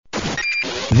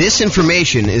This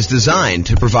information is designed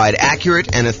to provide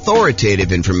accurate and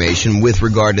authoritative information with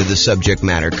regard to the subject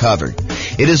matter covered.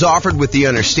 It is offered with the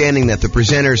understanding that the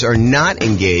presenters are not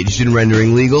engaged in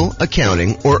rendering legal,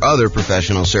 accounting, or other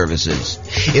professional services.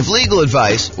 If legal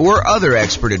advice or other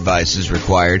expert advice is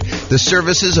required, the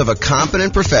services of a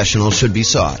competent professional should be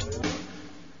sought.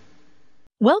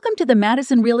 Welcome to the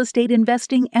Madison Real Estate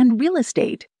Investing and Real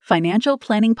Estate Financial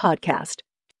Planning Podcast.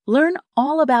 Learn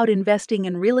all about investing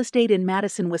in real estate in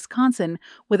Madison, Wisconsin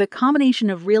with a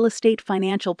combination of real estate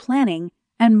financial planning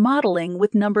and modeling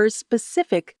with numbers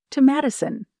specific to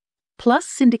Madison. Plus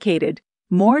syndicated,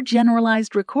 more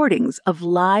generalized recordings of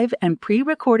live and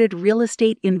pre-recorded real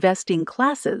estate investing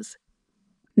classes.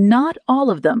 Not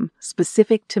all of them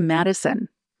specific to Madison.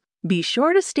 Be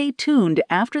sure to stay tuned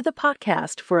after the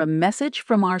podcast for a message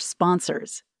from our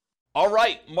sponsors. All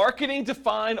right, marketing to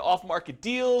find off-market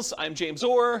deals. I'm James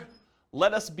Orr.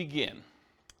 Let us begin.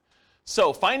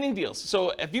 So, finding deals.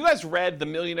 So, have you guys read the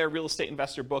Millionaire Real Estate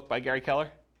Investor book by Gary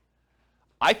Keller?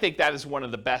 I think that is one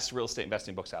of the best real estate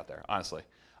investing books out there, honestly.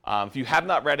 If you have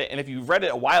not read it, and if you read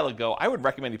it a while ago, I would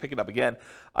recommend you pick it up again.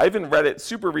 I haven't read it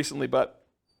super recently, but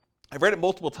I've read it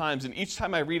multiple times, and each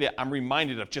time I read it, I'm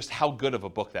reminded of just how good of a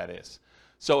book that is.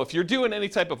 So, if you're doing any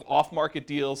type of off-market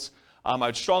deals, I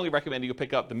would strongly recommend you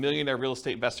pick up The Millionaire Real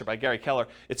Estate Investor by Gary Keller.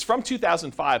 It's from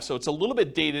 2005, so it's a little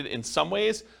bit dated in some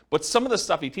ways, but some of the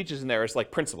stuff he teaches in there is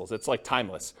like principles. It's like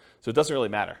timeless, so it doesn't really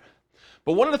matter.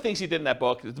 But one of the things he did in that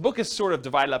book, the book is sort of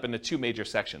divided up into two major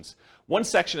sections. One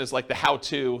section is like the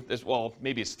how-to. Well,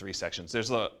 maybe it's three sections.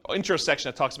 There's an intro section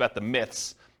that talks about the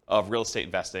myths of real estate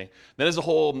investing. Then there's a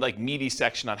whole like meaty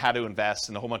section on how to invest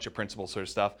and a whole bunch of principles sort of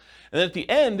stuff. And then at the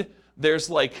end, there's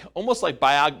like almost like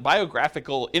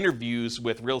biographical interviews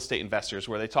with real estate investors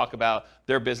where they talk about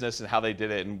their business and how they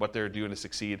did it and what they're doing to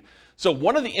succeed. So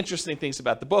one of the interesting things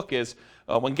about the book is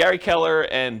when Gary Keller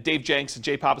and Dave Jenks and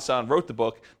Jay Papasan wrote the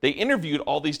book, they interviewed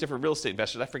all these different real estate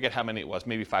investors. I forget how many it was,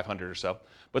 maybe 500 or so.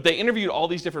 But they interviewed all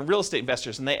these different real estate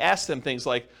investors and they asked them things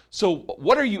like, so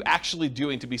what are you actually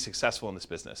doing to be successful in this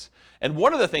business? And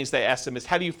one of the things they asked them is,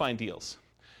 how do you find deals?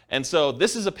 And so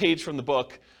this is a page from the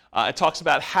book. It talks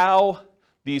about how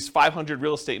these 500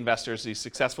 real estate investors, these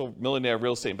successful millionaire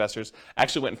real estate investors,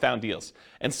 actually went and found deals.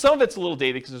 And some of it's a little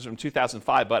dated because it's from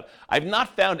 2005, but I've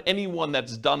not found anyone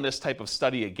that's done this type of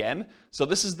study again. So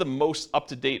this is the most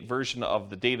up-to-date version of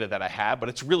the data that I have, but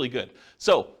it's really good.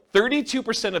 So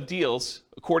 32% of deals,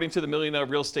 according to the Millionaire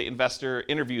Real Estate Investor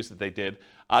interviews that they did,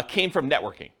 came from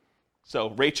networking. So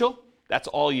Rachel, that's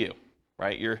all you.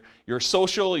 Right? You're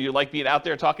social, you like being out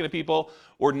there talking to people,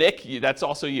 or Nick, that's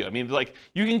also you. I mean, like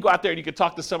you can go out there and you could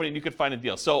talk to somebody and you could find a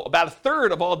deal. So about a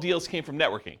third of all deals came from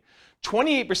networking.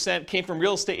 28% came from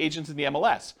real estate agents in the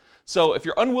MLS. So if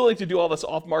you're unwilling to do all this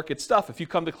off-market stuff, if you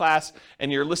come to class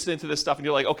and you're listening to this stuff and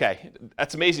you're like, okay,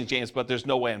 that's amazing, James, but there's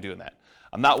no way I'm doing that.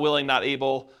 I'm not willing, not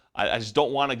able. I just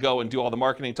don't want to go and do all the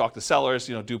marketing, talk to sellers,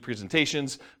 do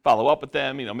presentations, follow up with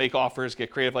them, make offers,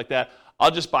 get creative like that. I'll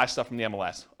just buy stuff from the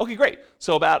MLS. Okay, great.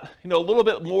 So about, a little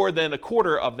bit more than a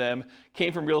quarter of them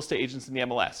came from real estate agents in the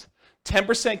MLS.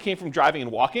 10% came from driving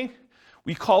and walking.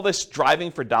 We call this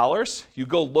driving for dollars. You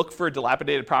go look for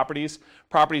dilapidated properties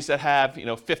that have,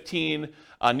 15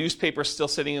 newspapers still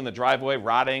sitting in the driveway,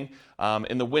 rotting.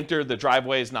 In the winter, the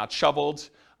driveway is not shoveled.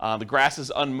 The grass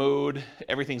is unmowed.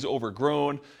 Everything's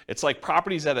overgrown. It's like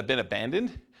properties that have been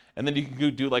abandoned. And then you can go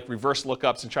do like reverse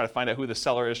lookups and try to find out who the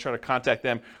seller is, try to contact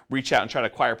them, reach out and try to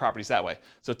acquire properties that way.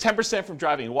 So 10% from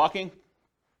driving and walking,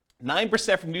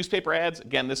 9% from newspaper ads.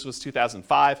 Again, this was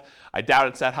 2005. I doubt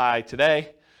it's that high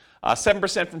today.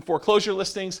 7% from foreclosure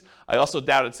listings. I also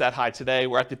doubt it's that high today.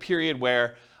 We're at the period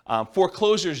where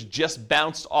foreclosures just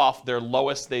bounced off their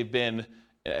lowest they've been,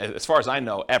 as far as I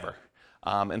know, ever.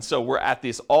 And so we're at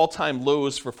these all-time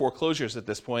lows for foreclosures at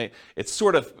this point. It's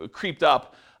sort of creeped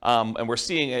up. And we're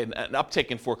seeing an uptick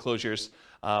in foreclosures,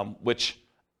 which,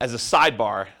 as a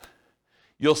sidebar,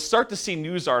 you'll start to see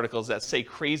news articles that say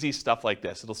crazy stuff like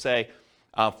this. It'll say,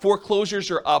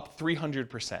 foreclosures are up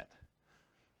 300%.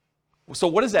 So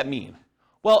what does that mean?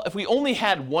 Well, if we only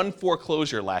had one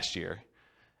foreclosure last year,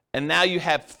 and now you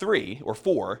have 3 or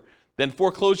 4, then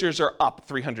foreclosures are up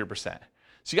 300%.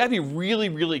 So you got to be really,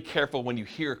 really careful when you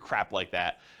hear crap like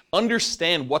that.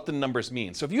 Understand what the numbers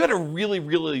mean. So if you had a really,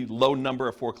 really low number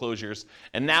of foreclosures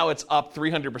and now it's up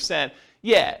 300%,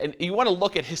 yeah, and you want to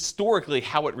look at historically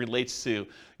how it relates to,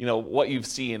 what you've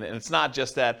seen. And it's not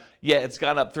just that, yeah, it's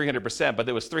gone up 300%, but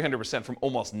there was 300% from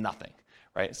almost nothing,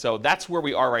 right? So that's where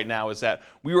we are right now, is that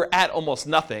we were at almost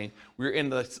nothing. We were in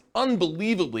this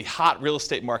unbelievably hot real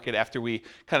estate market after we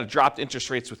kind of dropped interest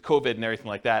rates with COVID and everything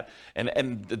like that.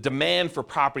 And the demand for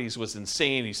properties was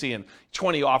insane. You see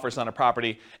 20 offers on a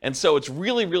property. And so it's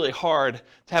really, really hard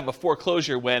to have a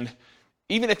foreclosure when,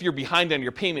 even if you're behind on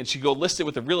your payments, you go list it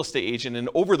with a real estate agent, and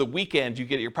over the weekend you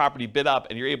get your property bid up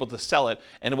and you're able to sell it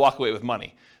and walk away with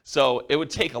money. So it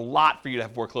would take a lot for you to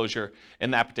have foreclosure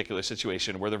in that particular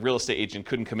situation where the real estate agent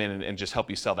couldn't come in and just help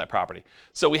you sell that property.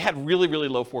 So we had really, really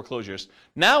low foreclosures.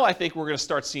 Now I think we're going to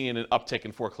start seeing an uptick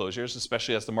in foreclosures,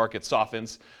 especially as the market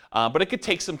softens. But it could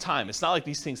take some time. It's not like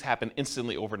these things happen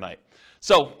instantly overnight.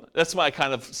 So that's my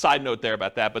kind of side note there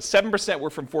about that. But 7%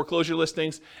 were from foreclosure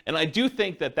listings, and I do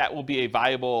think that that will be a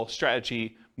viable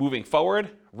strategy moving forward.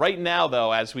 Right now,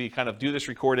 though, as we kind of do this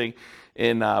recording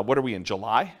in, what are we in,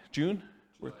 July? June?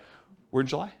 We're in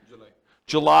July?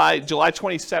 July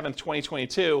 27th,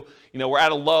 2022. We're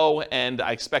at a low, and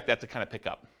I expect that to kind of pick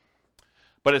up.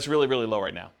 But it's really, really low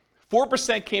right now.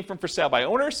 4% came from for sale by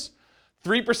owners.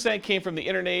 3% came from the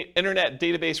internet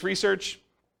database research.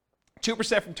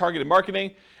 2% from targeted marketing,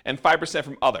 and 5%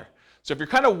 from other. So if you're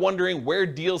kind of wondering where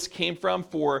deals came from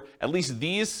for at least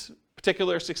these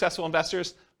particular successful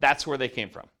investors, that's where they came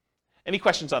from. Any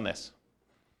questions on this?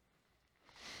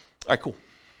 All right, cool.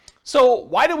 So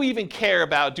why do we even care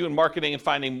about doing marketing and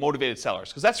finding motivated sellers?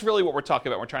 Because that's really what we're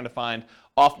talking about. We're trying to find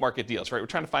off-market deals, right? We're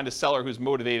trying to find a seller who's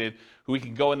motivated, who we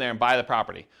can go in there and buy the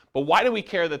property. But why do we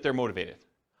care that they're motivated?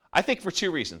 I think for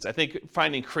two reasons. I think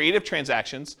finding creative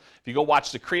transactions. If you go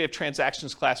watch the creative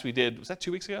transactions class we did, was that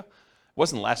 2 weeks ago? It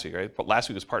wasn't last week, right? But last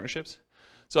week was partnerships.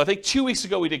 So I think 2 weeks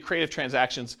ago we did creative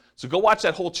transactions. So go watch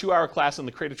that whole 2-hour class on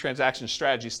the creative transaction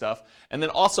strategy stuff. And then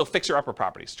also fixer-upper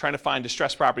properties, trying to find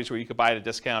distressed properties where you could buy at a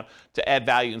discount to add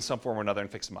value in some form or another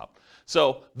and fix them up.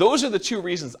 So those are the two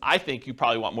reasons I think you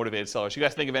probably want motivated sellers. You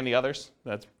guys think of any others?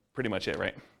 That's pretty much it,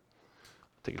 right?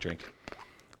 Take a drink.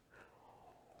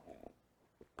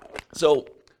 So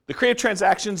the creative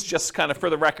transactions, just kind of for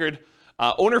the record,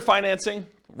 owner financing,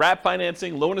 wrap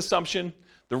financing, loan assumption,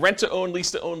 the rent-to-own,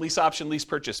 lease-to-own, lease option, lease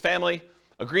purchase family,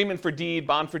 agreement for deed,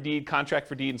 bond for deed, contract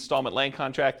for deed, installment land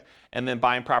contract, and then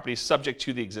buying properties subject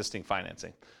to the existing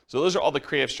financing. So those are all the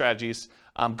creative strategies.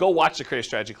 Go watch the creative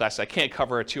strategy class. I can't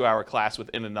cover a 2-hour class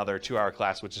within another 2-hour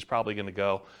class, which is probably going to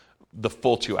go the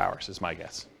full 2 hours, is my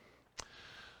guess.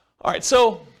 All right,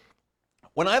 so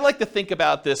when I like to think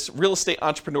about this real estate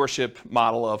entrepreneurship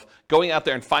model of going out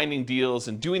there and finding deals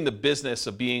and doing the business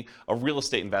of being a real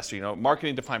estate investor,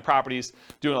 marketing to find properties,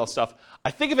 doing all this stuff,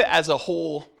 I think of it as a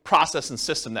whole process and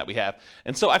system that we have.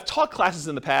 And so I've taught classes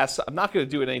in the past. I'm not going to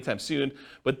do it anytime soon,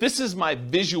 but this is my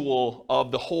visual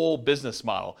of the whole business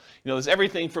model. There's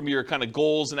everything from your kind of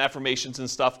goals and affirmations and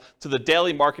stuff to the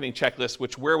daily marketing checklist,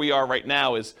 which where we are right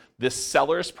now is this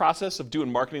seller's process of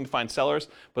doing marketing to find sellers,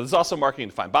 but there's also marketing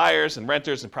to find buyers and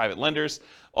renters and private lenders.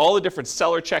 All the different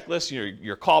seller checklists,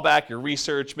 your callback, your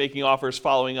research, making offers,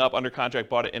 following up, under contract,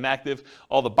 bought it, inactive,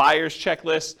 all the buyers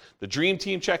checklists, the dream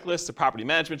team checklist, the property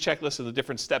management checklist, and the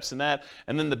different steps in that,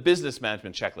 and then the business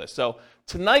management checklist. So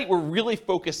tonight we're really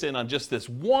focused in on just this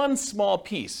one small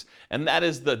piece, and that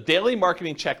is the daily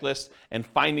marketing checklist and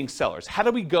finding sellers. How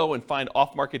do we go and find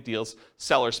off-market deals,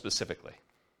 sellers specifically?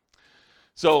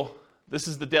 So this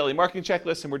is the daily marketing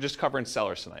checklist, and we're just covering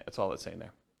sellers tonight. That's all that's saying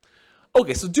there.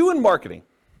 Okay, so doing marketing.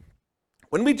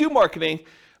 When we do marketing,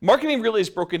 marketing really is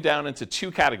broken down into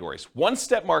two categories: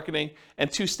 one-step marketing and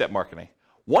two-step marketing.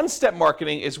 One-step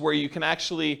marketing is where you can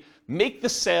actually make the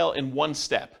sale in one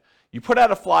step. You put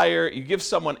out a flyer, you give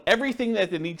someone everything that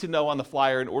they need to know on the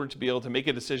flyer in order to be able to make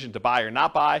a decision to buy or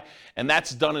not buy, and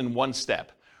that's done in one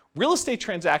step. Real estate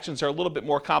transactions are a little bit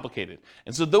more complicated,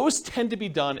 and so those tend to be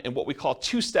done in what we call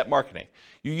two-step marketing.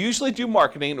 You usually do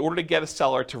marketing in order to get a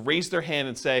seller to raise their hand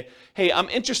and say, hey, I'm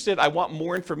interested, I want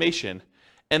more information.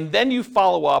 And then you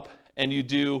follow up and you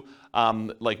do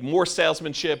like more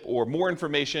salesmanship or more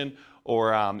information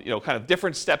or kind of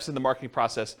different steps in the marketing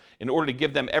process in order to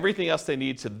give them everything else they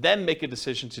need to then make a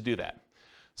decision to do that.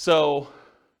 So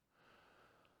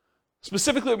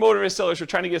specifically with motivated sellers, we're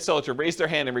trying to get sellers to raise their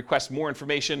hand and request more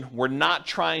information. We're not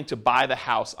trying to buy the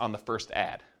house on the first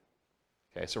ad.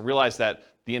 Okay, so realize that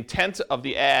the intent of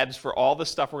the ads for all the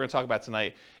stuff we're going to talk about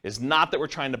tonight is not that we're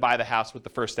trying to buy the house with the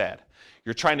first ad.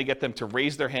 You're trying to get them to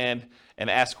raise their hand and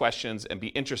ask questions and be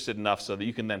interested enough so that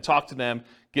you can then talk to them,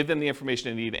 give them the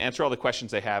information they need, answer all the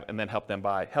questions they have, and then help them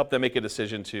make a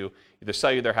decision to either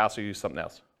sell you their house or use something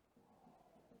else.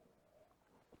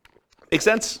 Make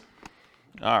sense?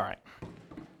 All right.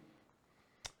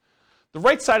 The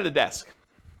right side of the desk.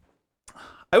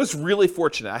 I was really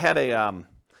fortunate. I had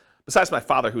besides my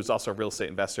father, who's also a real estate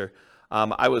investor,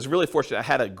 I was really fortunate. I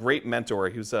had a great mentor.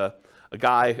 He was a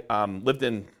guy, lived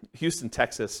in Houston,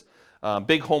 Texas,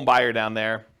 big home buyer down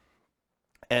there.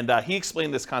 And he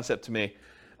explained this concept to me.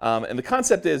 And the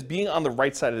concept is being on the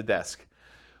right side of the desk.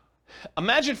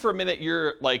 Imagine for a minute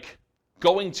you're like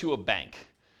going to a bank.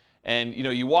 And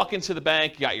you walk into the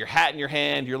bank, you got your hat in your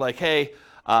hand, you're like, hey,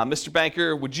 Mr.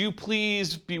 Banker, would you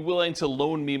please be willing to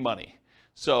loan me money?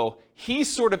 So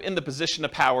he's sort of in the position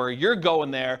of power, you're going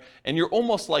there, and you're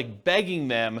almost like begging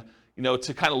them,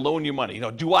 to kind of loan you money.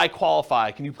 Do I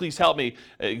qualify? Can you please help me?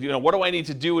 What do I need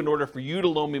to do in order for you to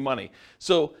loan me money?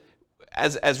 So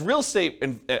as real estate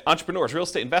entrepreneurs, real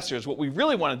estate investors, what we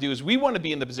really want to do is we want to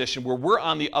be in the position where we're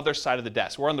on the other side of the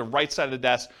desk. We're on the right side of the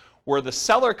desk, where the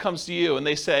seller comes to you and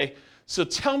they say, so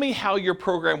tell me how your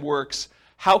program works.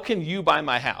 How can you buy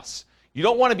my house? You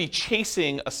don't want to be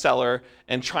chasing a seller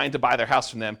and trying to buy their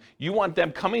house from them. You want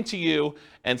them coming to you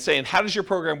and saying, how does your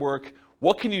program work?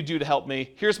 What can you do to help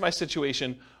me? Here's my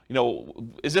situation.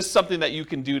 Is this something that you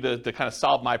can do to kind of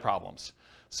solve my problems?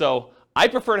 So I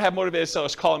prefer to have motivated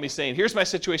sellers calling me saying, here's my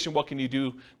situation, what can you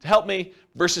do to help me?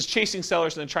 Versus chasing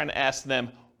sellers and then trying to ask them,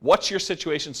 what's your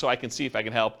situation so I can see if I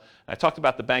can help? And I talked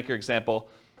about the banker example.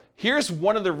 Here's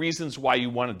one of the reasons why you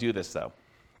want to do this though.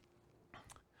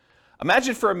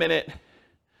 Imagine for a minute,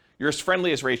 you're as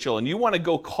friendly as Rachel and you want to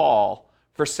go call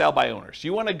for sale by owners.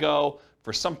 You want to go,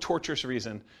 for some torturous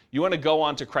reason, you want to go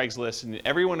onto Craigslist and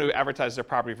everyone who advertises their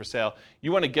property for sale,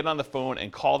 you want to get on the phone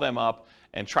and call them up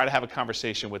and try to have a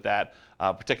conversation with that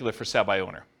particular for sale by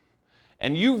owner.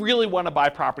 And you really want to buy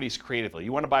properties creatively.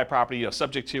 You want to buy property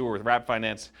subject to or with wrap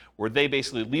finance where they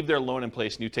basically leave their loan in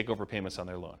place and you take over payments on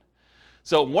their loan.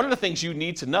 So one of the things you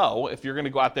need to know if you're going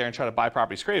to go out there and try to buy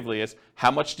properties creatively is how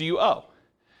much do you owe?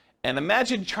 And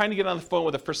imagine trying to get on the phone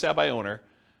with a for sale by owner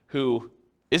who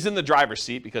is in the driver's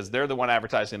seat because they're the one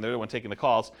advertising, they're the one taking the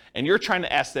calls, and you're trying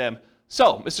to ask them,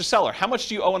 so, Mr. Seller, how much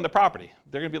do you owe on the property?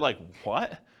 They're going to be like,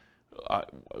 what?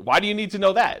 Why do you need to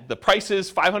know that? The price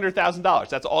is $500,000.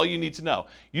 That's all you need to know.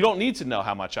 You don't need to know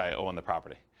how much I owe on the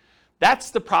property.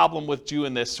 That's the problem with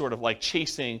doing this sort of like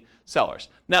chasing sellers.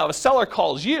 Now, if a seller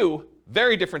calls you,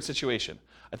 very different situation.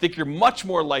 I think you're much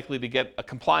more likely to get a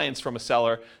compliance from a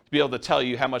seller to be able to tell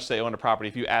you how much they own a property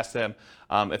if you ask them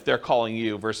if they're calling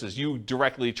you versus you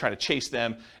directly try to chase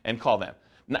them and call them.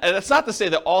 Now, that's not to say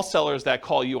that all sellers that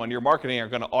call you on your marketing are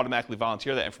going to automatically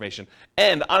volunteer that information.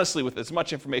 And honestly, with as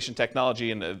much information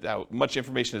technology and how much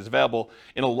information is available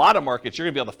in a lot of markets, you're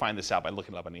going to be able to find this out by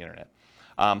looking it up on the internet.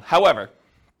 However,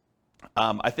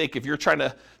 I think if you're trying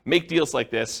to make deals like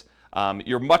this,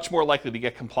 you're much more likely to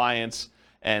get compliance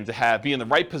and to be in the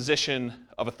right position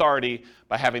of authority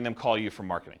by having them call you for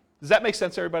marketing. Does that make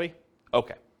sense, everybody?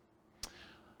 Okay.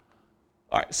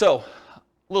 All right, so a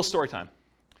little story time.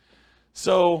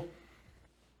 So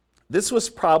this was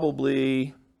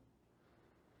probably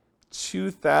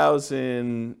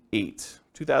 2008,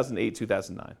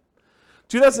 2009.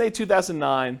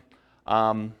 2009,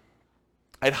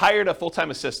 I'd hired a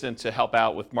full-time assistant to help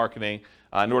out with marketing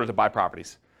in order to buy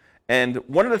properties. And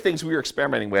one of the things we were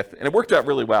experimenting with, and it worked out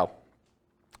really well,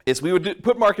 is we would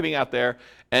put marketing out there,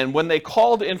 and when they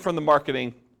called in from the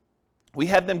marketing, we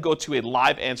had them go to a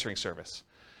live answering service.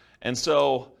 And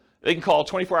so they can call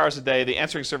 24 hours a day. The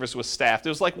answering service was staffed. It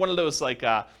was like one of those, like,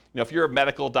 if you're a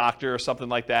medical doctor or something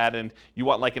like that, and you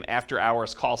want like an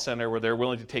after-hours call center where they're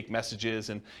willing to take messages,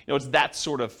 and it's that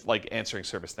sort of like answering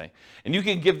service thing. And you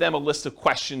can give them a list of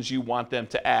questions you want them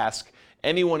to ask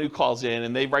anyone who calls in,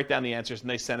 and they write down the answers and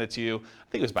they send it to you. I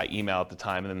think it was by email at the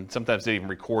time, and then sometimes they even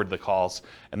record the calls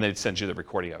and they'd send you the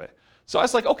recording of it. So I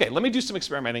was like, okay, let me do some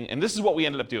experimenting, and this is what we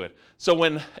ended up doing. So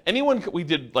when we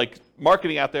did like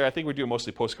marketing out there, I think we were doing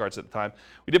mostly postcards at the time.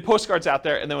 We did postcards out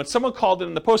there, and then when someone called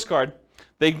in the postcard,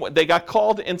 they got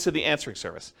called into the answering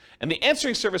service. And the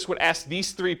answering service would ask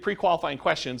these 3 pre-qualifying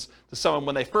questions to someone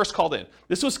when they first called in.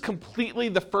 This was completely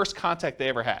the first contact they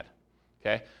ever had.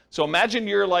 Okay? So imagine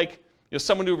you're like,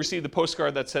 someone who received the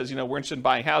postcard that says, we're interested in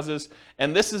buying houses,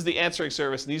 and this is the answering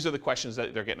service, and these are the questions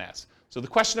that they're getting asked. So the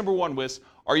question number 1 was,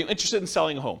 are you interested in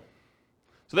selling a home?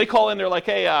 So they call in, they're like,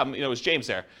 hey, is James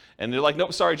there? And they're like,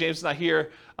 nope, sorry, James is not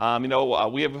here. Are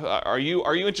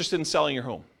you interested in selling your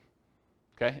home?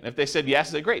 Okay, and if they said yes,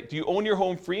 they great. Do you own your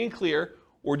home free and clear,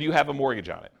 or do you have a mortgage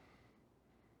on it?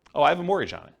 Oh, I have a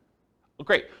mortgage on it. Well,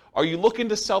 great. Are you looking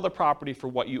to sell the property for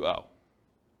what you owe?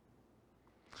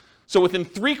 So within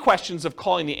 3 questions of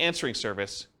calling the answering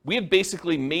service, we had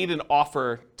basically made an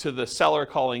offer to the seller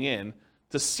calling in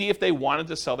to see if they wanted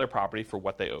to sell their property for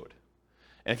what they owed.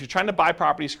 And if you're trying to buy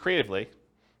properties creatively,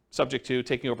 subject to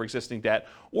taking over existing debt,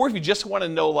 or if you just want to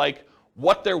know like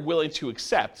what they're willing to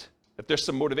accept if there's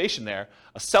some motivation there,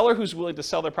 a seller who's willing to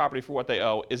sell their property for what they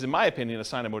owe is, in my opinion, a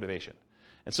sign of motivation.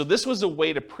 And so this was a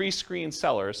way to pre-screen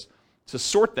sellers to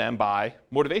sort them by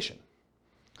motivation.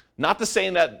 Not to say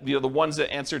that the ones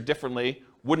that answered differently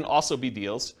wouldn't also be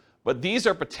deals, but these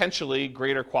are potentially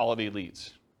greater quality leads.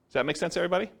 Does that make sense,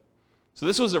 everybody? So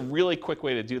this was a really quick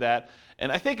way to do that.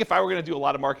 And I think if I were going to do a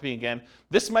lot of marketing again,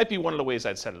 this might be one of the ways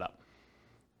I'd set it up.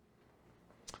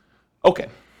 Okay,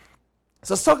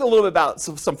 so let's talk a little bit about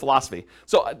some philosophy.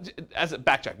 So as a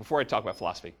backtrack, before I talk about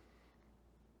philosophy,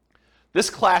 this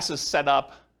class is set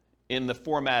up in the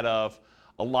format of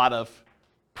a lot of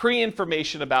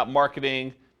pre-information about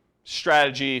marketing,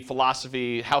 strategy,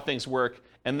 philosophy, how things work.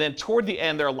 And then toward the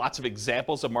end, there are lots of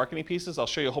examples of marketing pieces. I'll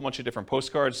show you a whole bunch of different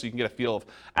postcards so you can get a feel of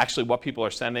actually what people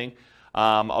are sending.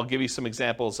 I'll give you some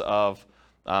examples of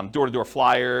door-to-door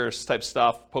flyers type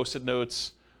stuff, post-it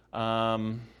notes.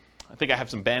 I think I have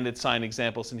some bandit sign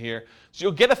examples in here. So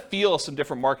you'll get a feel of some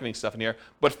different marketing stuff in here.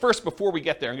 But first, before we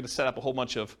get there, I'm going to set up a whole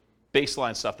bunch of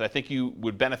baseline stuff that I think you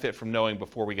would benefit from knowing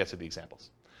before we get to the examples.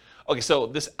 Okay, so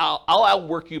this I'll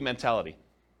outwork you mentality.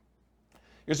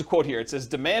 Here's a quote here. It says,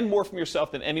 "Demand more from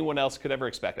yourself than anyone else could ever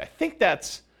expect." I think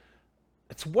it's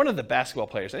one of the basketball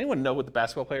players. Anyone know what the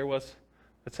basketball player was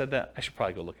that said that? I should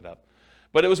probably go look it up.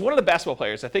 But it was one of the basketball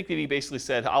players. I think that he basically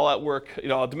said, I'll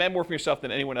demand more from yourself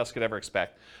than anyone else could ever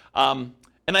expect.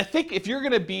 And I think if you're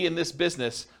going to be in this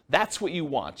business, that's what you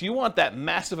want. You want that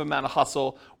massive amount of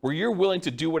hustle where you're willing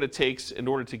to do what it takes in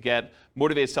order to get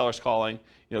motivated sellers calling,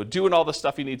 doing all the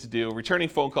stuff you need to do, returning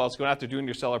phone calls, going out there doing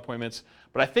your seller appointments.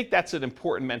 But I think that's an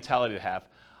important mentality to have.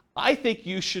 I think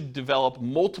you should develop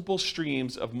multiple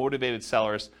streams of motivated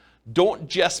sellers. Don't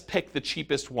just pick the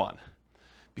cheapest one.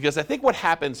 Because I think what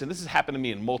happens, and this has happened to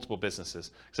me in multiple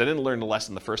businesses, because I didn't learn the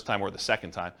lesson the first time or the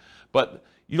second time, but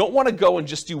you don't want to go and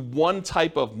just do one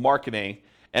type of marketing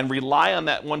and rely on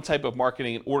that one type of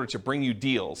marketing in order to bring you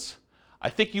deals. I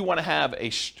think you want to have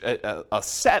a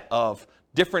set of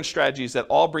different strategies that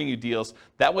all bring you deals.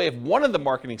 That way, if one of the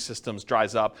marketing systems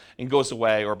dries up and goes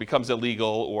away or becomes illegal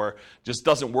or just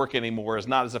doesn't work anymore, is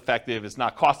not as effective, is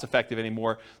not cost effective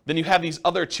anymore, then you have these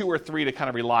other 2 or 3 to kind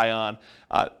of rely on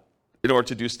in order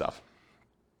to do stuff.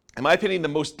 In my opinion, the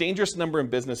most dangerous number in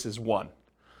business is 1.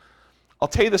 I'll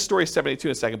tell you the story of 72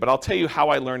 in a second, but I'll tell you how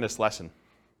I learned this lesson.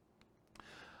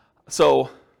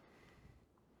 So,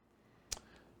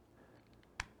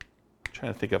 I'm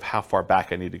trying to think of how far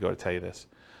back I need to go to tell you this.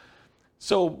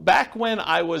 So back when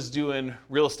I was doing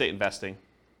real estate investing,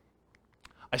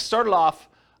 I started off,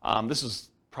 this is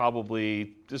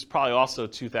probably also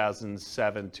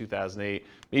 2007, 2008,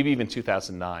 maybe even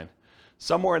 2009.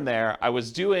 Somewhere in there, I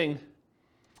was doing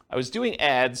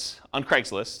ads on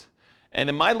Craigslist, and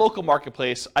in my local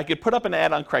marketplace, I could put up an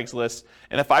ad on Craigslist,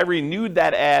 and if I renewed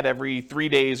that ad every 3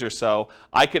 days or so,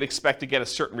 I could expect to get a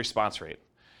certain response rate.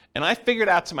 And I figured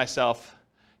out to myself,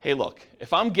 hey, look,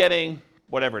 if I'm getting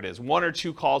whatever it is, 1 or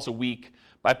 2 calls a week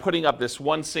by putting up this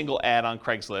one single ad on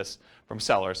Craigslist from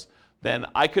sellers, then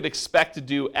I could expect to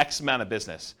do X amount of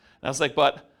business. And I was like,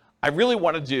 but I really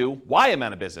want to do Y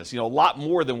amount of business, a lot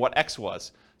more than what X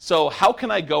was. So how can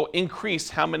I go increase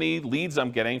how many leads I'm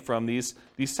getting from these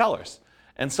sellers?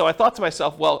 And so I thought to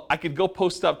myself, well, I could go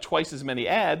post up twice as many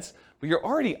ads, but you're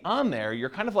already on there. You're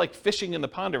kind of like fishing in the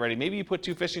pond already. Maybe you put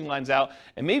 2 fishing lines out,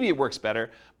 and maybe it works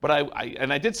better. But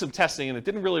I did some testing, and it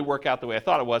didn't really work out the way I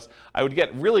thought it was. I would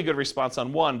get really good response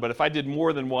on one, but if I did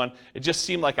more than one, it just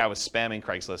seemed like I was spamming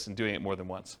Craigslist and doing it more than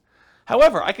once.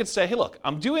 However, I could say, hey, look,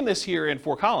 I'm doing this here in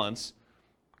Fort Collins.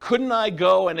 Couldn't I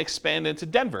go and expand into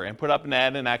Denver and put up an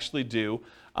ad and actually do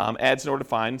ads in order to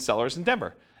find sellers in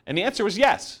Denver? And the answer was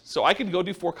yes. So I could go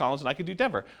do Fort Collins and I could do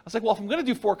Denver. I was like, well, if I'm going to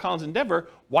do Fort Collins and Denver,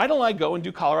 why don't I go and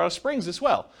do Colorado Springs as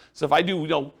well? So if I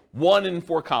do, 1 in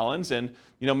Fort Collins and,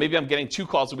 maybe I'm getting 2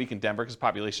 calls a week in Denver because the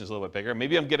population is a little bit bigger.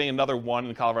 Maybe I'm getting another 1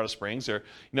 in Colorado Springs or,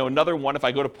 another 1 if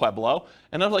I go to Pueblo.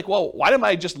 And I'm like, well, why am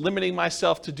I just limiting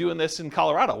myself to doing this in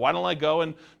Colorado? Why don't I go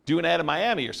and do an ad in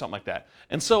Miami or something like that?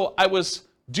 And so I was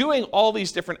doing all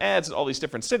these different ads in all these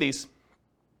different cities.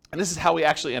 And this is how we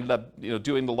actually ended up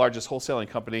doing the largest wholesaling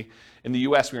company in the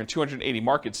US. We were in 280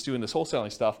 markets doing this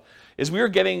wholesaling stuff, is we were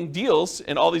getting deals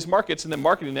in all these markets and then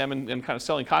marketing them and kind of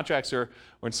selling contracts or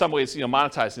in some ways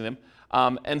monetizing them.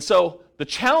 And so the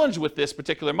challenge with this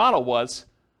particular model was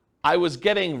I was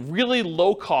getting really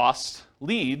low cost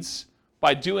leads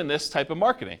by doing this type of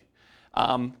marketing.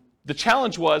 The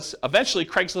challenge was eventually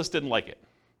Craigslist didn't like it,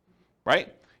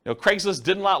 right? Craigslist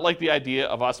did not like the idea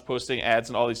of us posting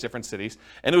ads in all these different cities,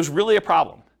 and it was really a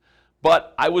problem.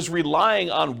 But I was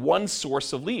relying on one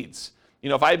source of leads.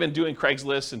 if I had been doing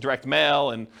Craigslist and direct mail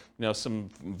and some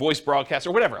voice broadcasts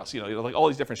or whatever else, like all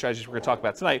these different strategies we're going to talk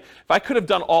about tonight, if I could have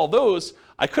done all those,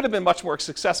 I could have been much more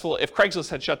successful if Craigslist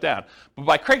had shut down. But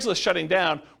by Craigslist shutting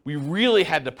down, we really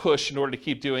had to push in order to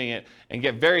keep doing it and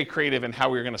get very creative in how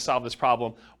we were going to solve this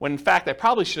problem, when in fact I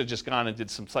probably should have just gone and did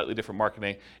some slightly different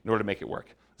marketing in order to make it work.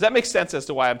 Does that make sense as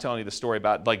to why I'm telling you the story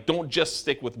about, don't just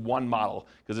stick with one model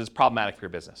because it's problematic for your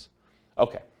business?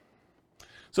 Okay.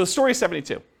 So the story is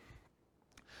 72.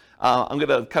 I'm going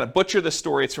to kind of butcher this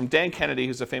story. It's from Dan Kennedy,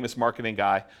 who's a famous marketing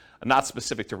guy, not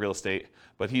specific to real estate,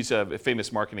 but he's a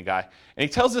famous marketing guy. And he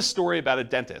tells this story about a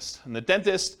dentist. And the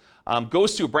dentist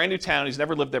goes to a brand new town. He's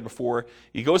never lived there before.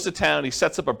 He goes to town. He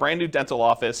sets up a brand new dental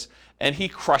office, and he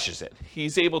crushes it.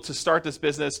 He's able to start this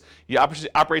business. He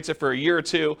operates it for a year or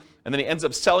two, and then he ends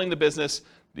up selling the business,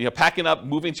 packing up,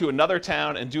 moving to another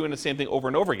town, and doing the same thing over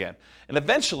and over again. And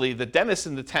eventually, the dentists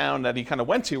in the town that he kind of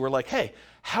went to were like, hey,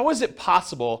 how is it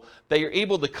possible that you're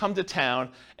able to come to town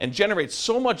and generate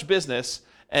so much business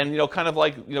and,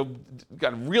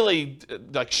 really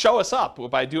show us up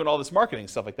by doing all this marketing,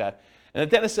 stuff like that? And the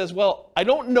dentist says, well, I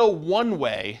don't know one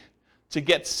way to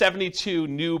get 72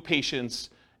 new patients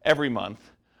every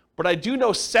month, but I do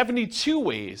know 72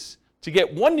 ways to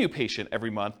get one new patient every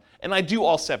month, and I do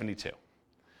all 72.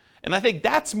 And I think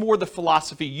that's more the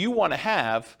philosophy you want to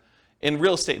have in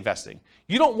real estate investing.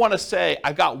 You don't want to say,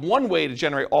 I've got one way to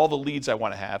generate all the leads I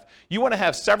want to have. You want to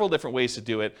have several different ways to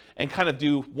do it and kind of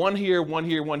do one here, one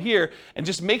here, one here, and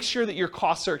just make sure that your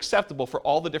costs are acceptable for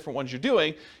all the different ones you're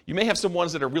doing. You may have some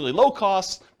ones that are really low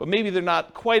cost, but maybe they're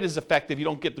not quite as effective. You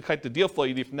don't get the type of deal flow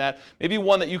you need from that. Maybe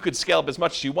one that you could scale up as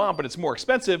much as you want, but it's more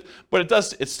expensive, but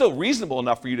it's still reasonable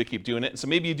enough for you to keep doing it. And so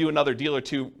maybe you do another deal or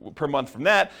two per month from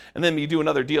that, and then you do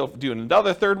another deal, do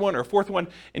another third one or fourth one,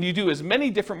 and you do as many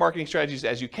different marketing strategies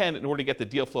as you can in order to get the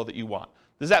deal flow that you want.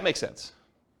 Does that make sense?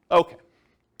 Okay.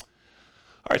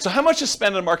 All right, so how much to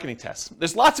spend on a marketing test?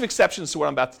 There's lots of exceptions to what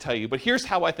I'm about to tell you, but here's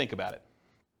how I think about it.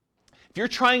 If you're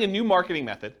trying a new marketing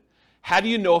method, how do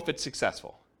you know if it's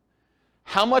successful?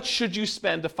 How much should you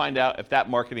spend to find out if that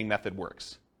marketing method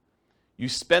works? You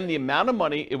spend the amount of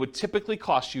money it would typically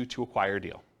cost you to acquire a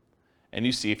deal, and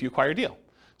you see if you acquire a deal.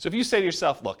 So if you say to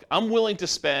yourself, look, I'm willing to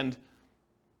spend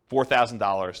 $4,000,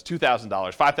 $2,000,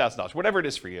 $5,000, whatever it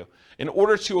is for you, in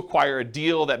order to acquire a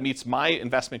deal that meets my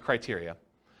investment criteria,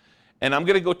 and I'm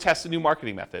going to go test a new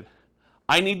marketing method,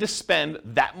 I need to spend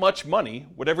that much money,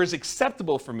 whatever is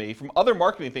acceptable for me from other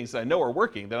marketing things that I know are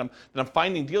working, that I'm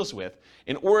finding deals with,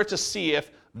 in order to see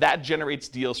if that generates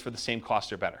deals for the same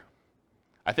cost or better.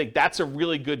 I think that's a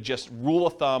really good just rule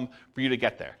of thumb for you to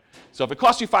get there. So if it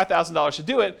costs you $5,000 to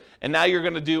do it, and now you're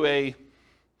going to do a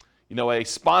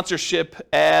sponsorship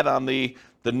ad on the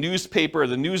newspaper,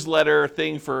 the newsletter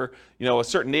thing for, a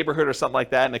certain neighborhood or something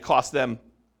like that, and it costs them,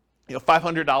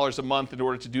 $500 a month in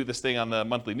order to do this thing on the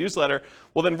monthly newsletter,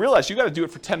 well, then realize you got to do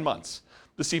it for 10 months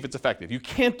to see if it's effective. You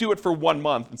can't do it for 1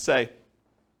 month and say,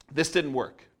 this didn't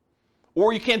work.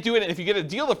 Or you can't do it, and if you get a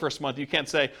deal the first month, you can't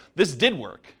say, this did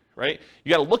work, right? You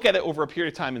got to look at it over a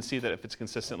period of time and see that if it's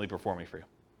consistently performing for you.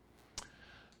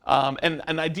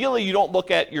 And ideally, you don't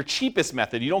look at your cheapest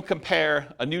method. You don't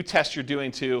compare a new test you're doing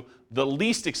to the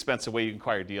least expensive way you can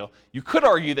acquire a deal. You could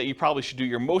argue that you probably should do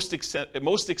your most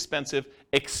expensive,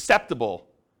 acceptable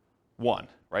one,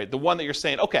 right? The one that you're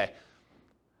saying, okay,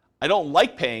 I don't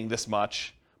like paying this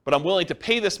much, but I'm willing to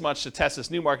pay this much to test this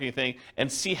new marketing thing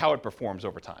and see how it performs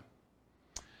over time.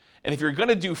 And if you're going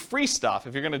to do free stuff,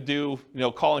 if you're going to do,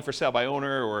 calling for sale by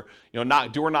owner or,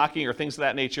 door knocking or things of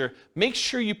that nature, make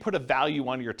sure you put a value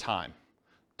on your time.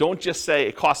 Don't just say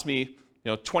it cost me,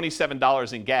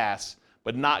 $27 in gas,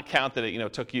 but not count that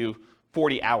it, took you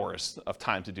 40 hours of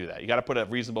time to do that. You got to put a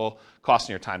reasonable cost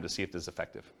in your time to see if this is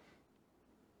effective.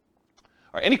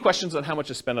 All right, any questions on how much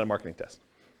to spend on a marketing test?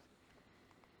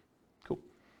 Cool.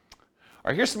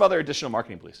 All right, here's some other additional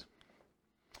marketing beliefs.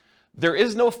 There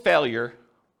is no failure,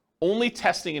 only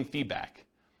testing and feedback.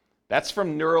 That's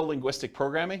from neuro-linguistic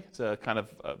programming. It's a kind of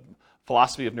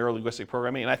philosophy of neuro-linguistic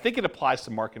programming, and I think it applies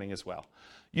to marketing as well.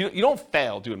 You don't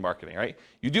fail doing marketing, right?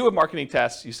 You do a marketing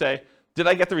test, you say, did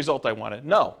I get the result I wanted?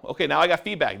 No. Okay, now I got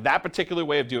feedback. That particular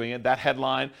way of doing it, that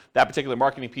headline, that particular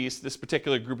marketing piece, this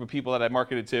particular group of people that I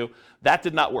marketed to, that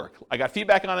did not work. I got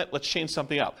feedback on it, let's change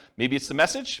something up. Maybe it's the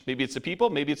message, maybe it's the people,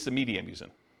 maybe it's the media I'm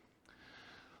using.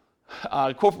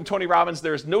 Quote from Tony Robbins,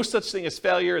 there is no such thing as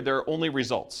failure, there are only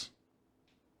results.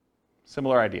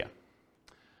 Similar idea.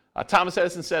 Thomas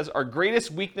Edison says, our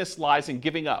greatest weakness lies in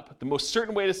giving up. The most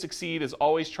certain way to succeed is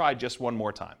always try just one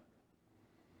more time.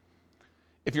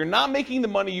 If you're not making the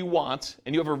money you want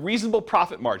and you have a reasonable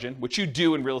profit margin, which you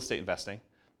do in real estate investing,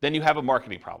 then you have a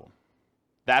marketing problem.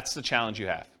 That's the challenge you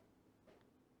have.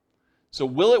 So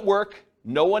will it work?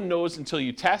 No one knows until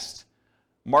you test.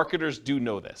 Marketers do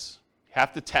know this. You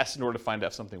have to test in order to find out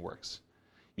if something works.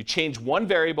 You change one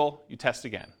variable, you test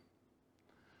again.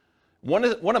 One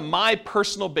of my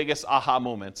personal biggest aha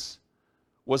moments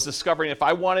was discovering if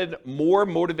I wanted more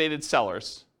motivated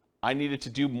sellers, I needed to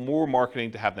do more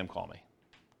marketing to have them call me.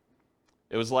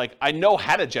 It was like, I know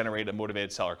how to generate a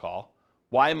motivated seller call.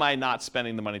 Why am I not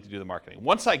spending the money to do the marketing?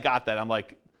 Once I got that, I'm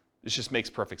like, this just makes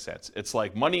perfect sense. It's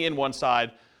like money in one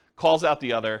side, calls out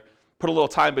the other, put a little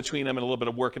time between them and a little bit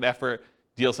of work and effort,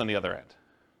 deals on the other end.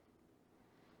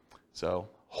 So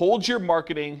hold your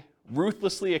marketing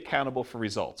ruthlessly accountable for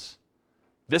results.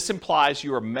 This implies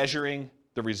you are measuring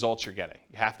the results you're getting.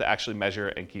 You have to actually measure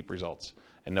and keep results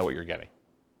and know what you're getting.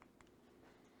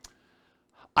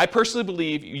 I personally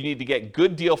believe you need to get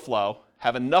good deal flow,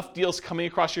 have enough deals coming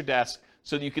across your desk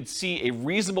so that you can see a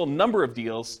reasonable number of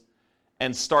deals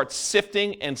and start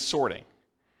sifting and sorting.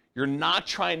 You're not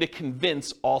trying to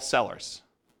convince all sellers.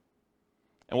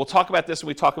 And we'll talk about this when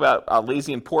we talk about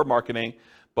lazy and poor marketing,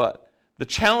 but the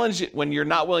challenge when you're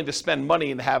not willing to spend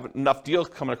money and have enough deals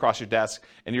coming across your desk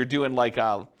and you're doing like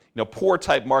poor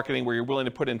type marketing where you're willing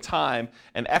to put in time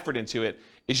and effort into it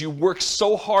is you work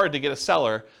so hard to get a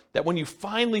seller that when you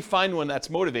finally find one that's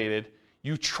motivated,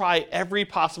 you try every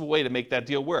possible way to make that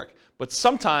deal work. But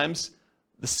sometimes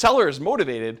the seller is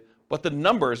motivated, but the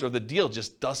numbers or the deal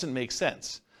just doesn't make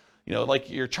sense. You know, like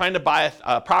you're trying to buy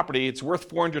a property, it's worth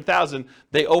 $400,000,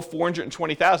 they owe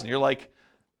 $420,000. You're like,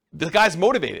 the guy's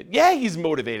motivated. Yeah, he's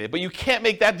motivated, but you can't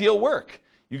make that deal work.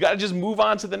 You got to just move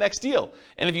on to the next deal.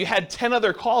 And if you had 10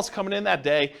 other calls coming in that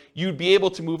day, you'd be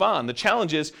able to move on. The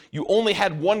challenge is you only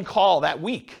had one call that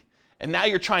week, and now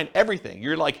you're trying everything.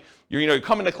 You're like, you're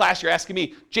coming to class, you're asking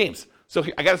me, James, so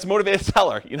I got this motivated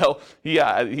seller. You know,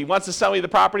 he wants to sell me the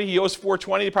property. He owes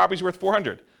 $420. The property's worth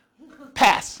 $400.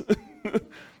 Pass.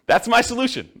 That's my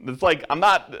solution. It's like I'm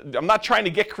not trying to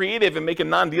get creative and make a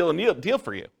non-deal a deal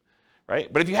for you.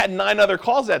 Right? But if you had 9 other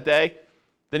calls that day,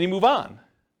 then you move on.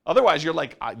 Otherwise, you're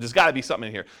like, there's got to be something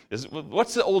in here.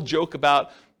 What's the old joke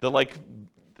about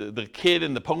the kid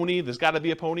and the pony? There's got to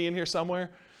be a pony in here somewhere.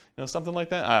 You know, something like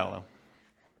that? I don't know.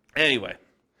 Anyway,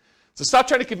 so stop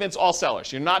trying to convince all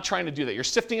sellers. You're not trying to do that. You're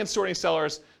sifting and sorting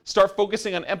sellers. Start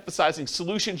focusing on emphasizing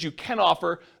solutions you can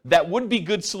offer that would be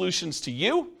good solutions to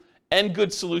you and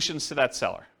good solutions to that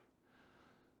seller.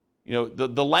 You know,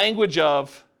 the language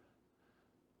of,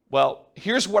 well,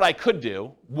 here's what I could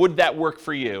do. Would that work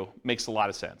for you? Makes a lot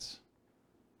of sense.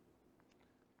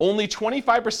 Only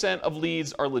 25% of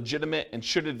leads are legitimate and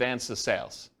should advance to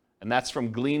sales. And that's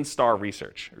from Gleanstar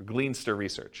Research.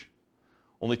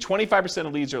 Only 25%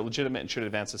 of leads are legitimate and should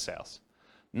advance to sales.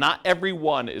 Not every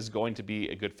one is going to be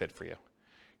a good fit for you.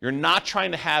 You're not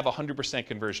trying to have a 100%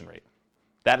 conversion rate.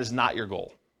 That is not your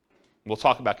goal. We'll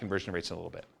talk about conversion rates in a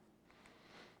little bit.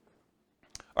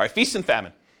 All right, feast and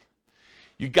famine.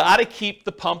 You got to keep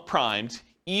the pump primed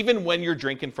even when you're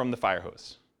drinking from the fire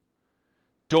hose.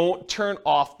 Don't turn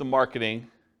off the marketing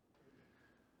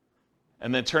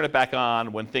and then turn it back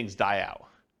on when things die out,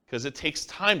 because it takes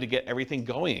time to get everything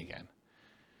going again.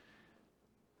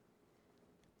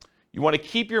 You want to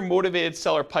keep your motivated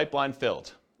seller pipeline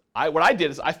filled. What I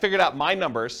did is I figured out my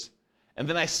numbers, and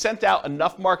then I sent out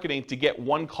enough marketing to get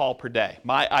 1 call per day,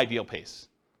 my ideal pace.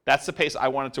 That's the pace I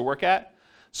wanted to work at.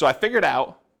 So I figured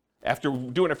out, after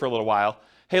doing it for a little while,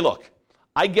 hey, look,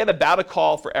 I get about a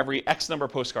call for every X number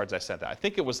of postcards I sent out. I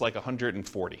think it was like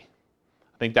 140.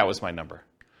 I think that was my number.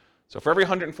 So for every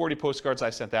 140 postcards I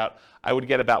sent out, I would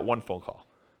get about 1 phone call.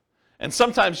 And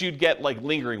sometimes you'd get like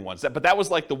lingering ones, but that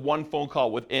was like the 1 phone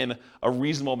call within a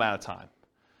reasonable amount of time.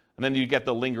 And then you get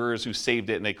the lingerers who saved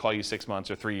it and they call you 6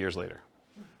 months or 3 years later.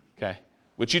 Okay?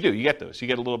 Which you do, you get those. You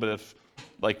get a little bit of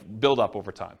like build up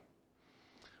over time.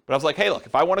 But I was like, hey, look,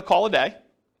 if I want to call a day,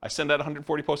 I send out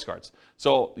 140 postcards.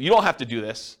 So you don't have to do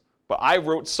this, but I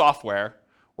wrote software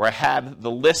where I had the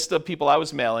list of people I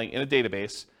was mailing in a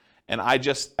database, and I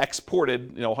just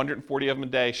exported 140 of them a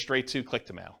day straight to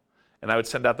Click-to-Mail. And I would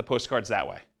send out the postcards that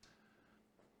way.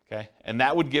 Okay? And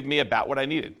that would give me about what I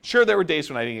needed. Sure, there were days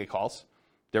when I didn't get calls.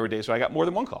 There were days when I got more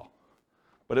than 1 call.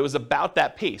 But it was about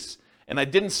that pace. And I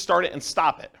didn't start it and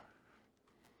stop it.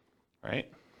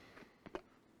 Right?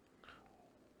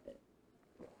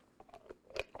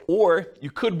 Or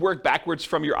you could work backwards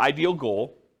from your ideal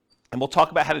goal, and we'll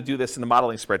talk about how to do this in the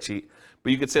modeling spreadsheet,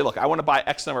 but you could say, look, I want to buy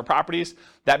X number of properties.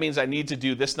 That means I need to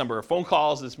do this number of phone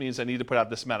calls. This means I need to put out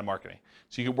this amount of marketing.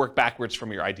 So you could work backwards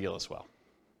from your ideal as well.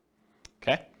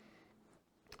 Okay?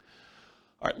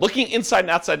 All right, looking inside and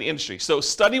outside the industry. So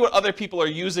study what other people are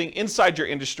using inside your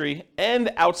industry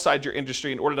and outside your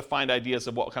industry in order to find ideas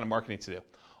of what kind of marketing to do.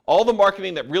 All the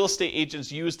marketing that real estate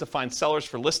agents use to find sellers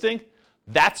for listing,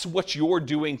 that's what you're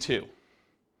doing too.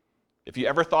 If you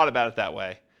ever thought about it that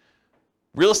way,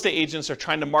 real estate agents are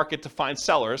trying to market to find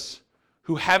sellers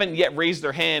who haven't yet raised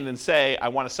their hand and say, I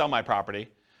want to sell my property.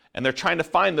 And they're trying to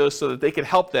find those so that they can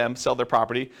help them sell their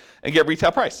property and get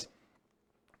retail price.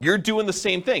 You're doing the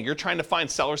same thing. You're trying to find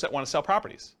sellers that want to sell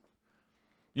properties.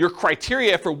 Your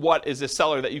criteria for what is a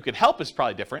seller that you could help is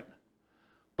probably different,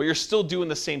 but you're still doing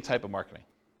the same type of marketing.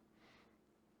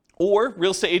 Or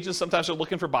real estate agents sometimes are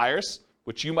looking for buyers,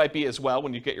 which you might be as well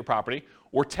when you get your property,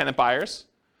 or tenant buyers,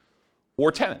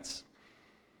 or tenants.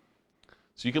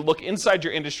 So you can look inside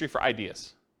your industry for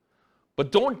ideas.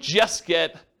 But don't just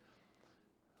get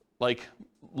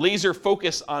laser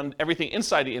focus on everything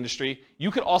inside the industry.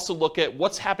 You can also look at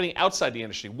what's happening outside the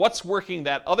industry, what's working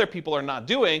that other people are not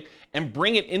doing, and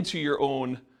bring it into your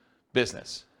own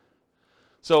business.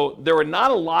 So there were not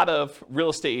a lot of real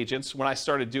estate agents when I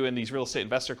started doing these real estate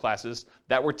investor classes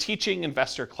that were teaching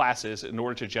investor classes in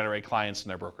order to generate clients in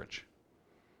their brokerage.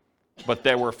 But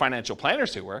there were financial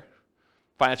planners who were.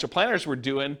 Financial planners were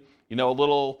doing, a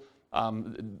little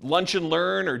lunch and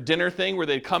learn or dinner thing where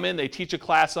they'd come in, they teach a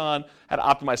class on how to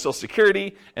optimize Social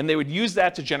Security, and they would use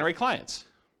that to generate clients.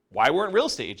 Why weren't real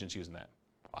estate agents using that?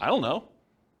 I don't know.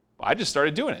 I just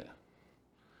started doing it.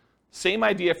 Same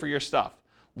idea for your stuff.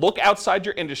 Look outside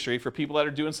your industry for people that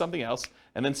are doing something else,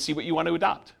 and then see what you want to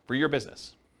adopt for your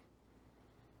business.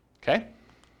 Okay?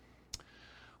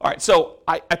 All right, so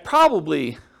I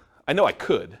know I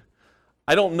could.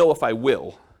 I don't know if I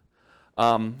will,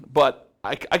 but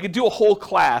I could do a whole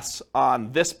class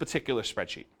on this particular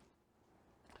spreadsheet.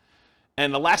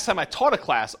 And the last time I taught a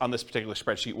class on this particular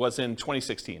spreadsheet was in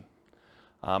 2016.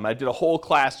 I did a whole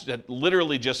class that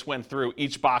literally just went through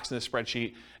each box in the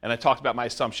spreadsheet, and I talked about my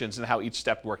assumptions and how each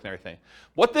step worked and everything.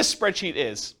 What this spreadsheet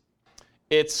is,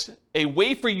 it's a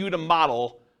way for you to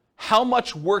model how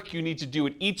much work you need to do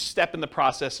at each step in the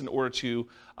process in order to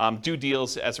do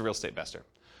deals as a real estate investor.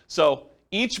 So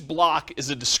each block is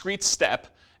a discrete step,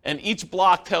 and each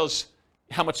block tells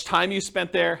how much time you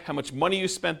spent there, how much money you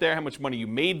spent there, how much money you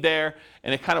made there,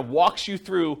 and it kind of walks you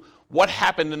through what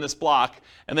happened in this block,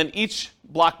 and then each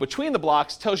block between the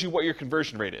blocks tells you what your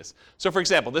conversion rate is. So for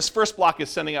example, this first block is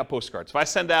sending out postcards. If I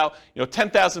send out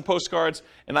 10,000 postcards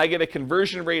and I get a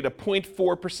conversion rate of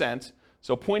 0.4%,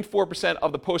 so 0.4%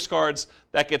 of the postcards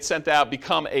that get sent out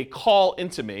become a call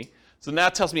into me. So now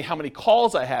it tells me how many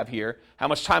calls I have here, how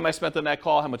much time I spent on that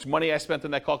call, how much money I spent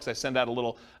on that call, because I send out a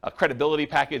little credibility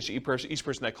package to each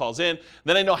person that calls in.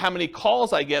 Then I know how many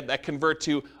calls I get that convert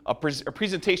to a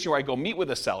presentation where I go meet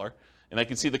with a seller, and I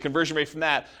can see the conversion rate from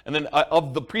that. And then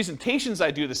of the presentations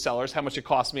I do to sellers, how much it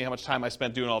costs me, how much time I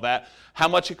spent doing all that, how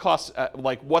much it costs,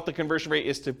 what the conversion rate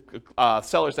is to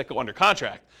sellers that go under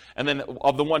contract. And then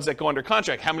of the ones that go under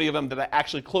contract, how many of them did I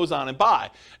actually close on and buy?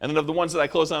 And then of the ones that I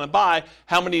close on and buy,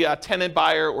 how many tenant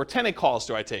buyer or tenant calls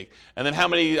do I take? And then how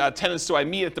many tenants do I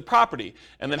meet at the property?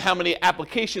 And then how many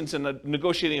applications and the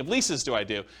negotiating of leases do I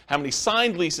do? How many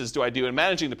signed leases do I do in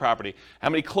managing the property? How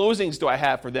many closings do I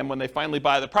have for them when they finally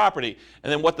buy the property?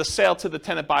 And then what the sale to the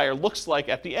tenant buyer looks like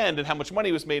at the end, and how much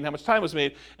money was made and how much time was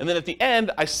made. And then at the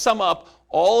end, I sum up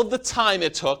all of the time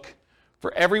it took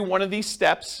for every one of these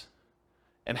steps,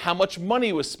 and how much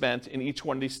money was spent in each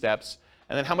one of these steps,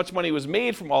 and then how much money was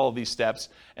made from all of these steps.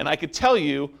 And I could tell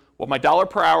you what my dollar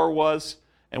per hour was,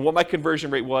 and what my conversion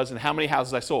rate was, and how many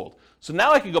houses I sold. So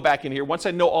now I can go back in here, once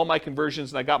I know all my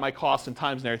conversions and I got my costs and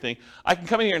times and everything, I can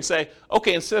come in here and say,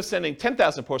 okay, instead of sending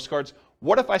 10,000 postcards,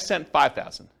 what if I sent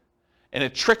 5,000? And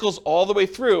it trickles all the way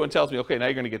through and tells me, okay, now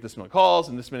you're going to get this many calls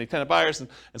and this many tenant buyers and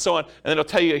so on. And then it'll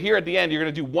tell you here at the end, you're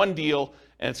going to do one deal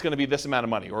and it's going to be this amount of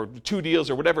money, or 2 deals,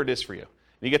 or whatever it is for you.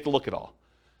 And you get to look at all.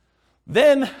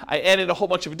 Then I added a whole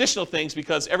bunch of additional things,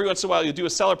 because every once in a while you'll do a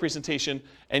seller presentation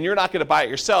and you're not going to buy it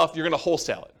yourself, you're going to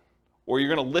wholesale it. Or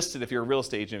you're going to list it if you're a real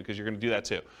estate agent, because you're going to do that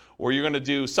too. Or you're going to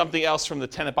do something else from the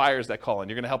tenant buyers that call in.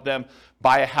 You're going to help them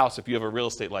buy a house if you have a real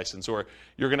estate license. Or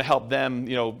you're going to help them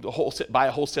buy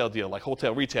a wholesale deal, like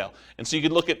wholesale retail. And so you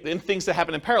can look at things that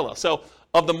happen in parallel. So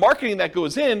of the marketing that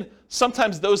goes in,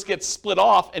 sometimes those get split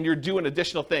off and you're doing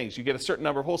additional things. You get a certain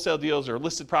number of wholesale deals or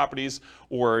listed properties,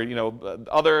 or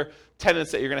other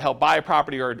tenants that you're going to help buy a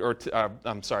property,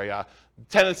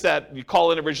 tenants that you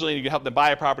call in originally and you can help them buy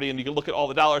a property, and you can look at all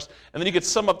the dollars, and then you can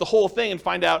sum up the whole thing and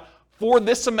find out, for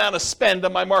this amount of spend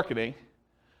on my marketing,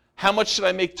 how much should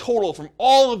I make total from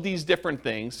all of these different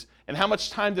things, and how much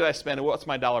time did I spend, and what's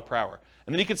my dollar per hour?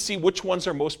 And then you can see which ones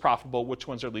are most profitable, which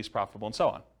ones are least profitable, and so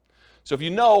on. So if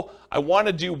you know, I want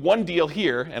to do one deal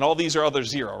here, and all these are other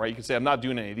 0, right? You can say, I'm not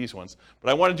doing any of these ones, but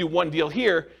I want to do one deal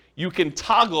here. You can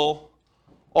toggle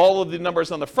all of the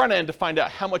numbers on the front end to find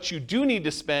out how much you do need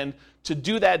to spend to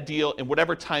do that deal in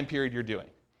whatever time period you're doing.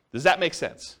 Does that make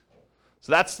sense?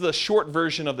 So that's the short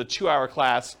version of the 2-hour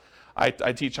class I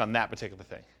teach on that particular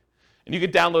thing. And you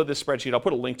can download this spreadsheet. I'll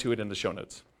put a link to it in the show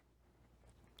notes.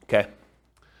 Okay.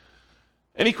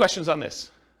 Any questions on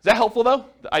this? Is that helpful, though,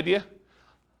 the idea?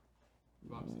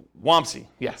 Wamsi,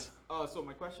 yes. So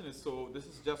my question is, so this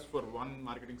is just for one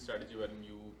marketing strategy when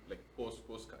you post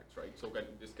postcards, right? So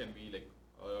this can be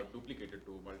duplicated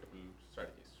to multiple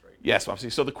strategies, right? Yes,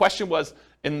 Wamsi. So the question was,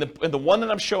 in the one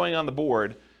that I'm showing on the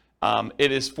board,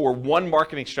 it is for one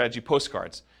marketing strategy,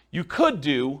 postcards. You could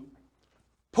do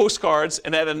postcards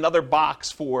and add another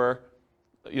box for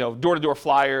door-to-door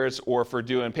flyers or for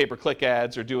doing pay-per-click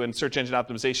ads or doing search engine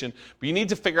optimization. But you need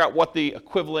to figure out what the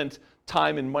equivalent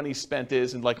time and money spent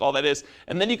is and all that is.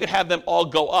 And then you could have them all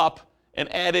go up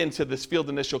and add into this field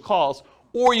initial calls.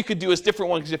 Or you could do as different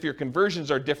ones, because if your conversions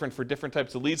are different for different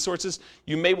types of lead sources,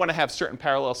 you may want to have certain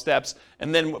parallel steps,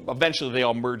 and then eventually they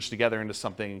all merge together into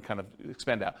something and kind of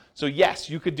expand out. So yes,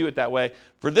 you could do it that way.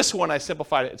 For this one, I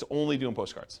simplified it. It's only doing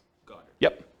postcards. Got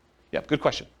it. Yep, good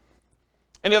question.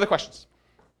 Any other questions?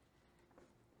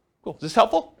 Cool. Is this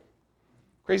helpful?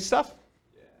 Crazy stuff?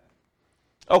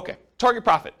 Yeah. Okay. Target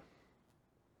profit.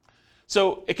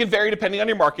 So it can vary depending on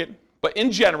your market, but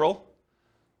in general,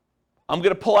 I'm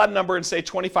going to pull out a number and say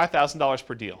 $25,000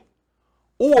 per deal,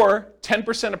 or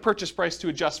 10% of purchase price to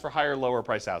adjust for higher, lower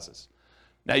price houses.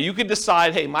 Now you could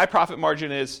decide, hey, my profit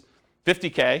margin is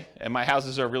 $50K and my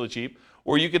houses are really cheap,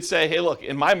 or you could say, hey, look,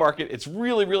 in my market, it's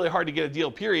really, really hard to get a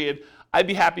deal, period. I'd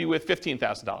be happy with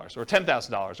 $15,000 or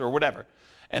 $10,000 or whatever.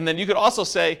 And then you could also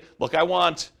say, look, I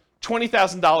want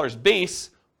 $20,000 base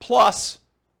plus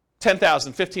 $10,000,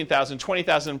 $15,000,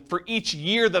 $20,000 for each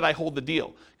year that I hold the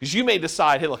deal. Because you may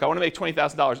decide, hey, look, I want to make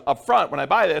 $20,000 up front when I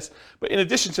buy this, but in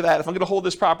addition to that, if I'm going to hold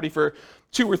this property for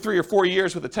 2 or 3 or 4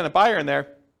 years with a tenant buyer in there,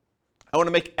 I want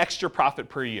to make extra profit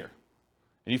per year.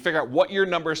 And you figure out what your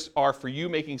numbers are for you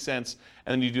making sense,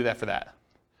 and then you do that for that.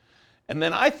 And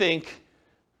then I think,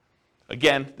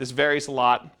 again, this varies a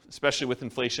lot, especially with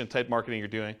inflation type marketing you're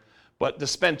doing, but to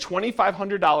spend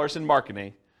 $2,500 in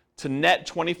marketing to net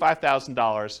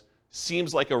 $25,000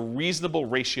 seems like a reasonable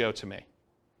ratio to me.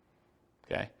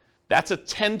 Okay? That's a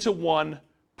 10-to-1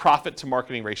 profit to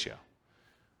marketing ratio.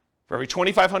 For every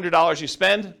 $2,500 you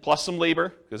spend, plus some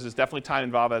labor, because there's definitely time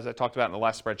involved, as I talked about in the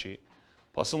last spreadsheet,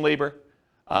 plus some labor.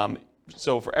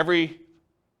 So for every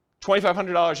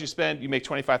 $2,500 you spend, you make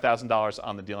 $25,000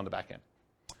 on the deal on the back end.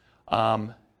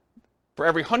 For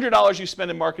every $100 you spend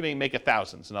in marketing, make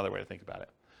 1,000 is another way to think about it.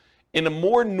 In a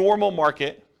more normal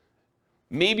market,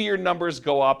 maybe your numbers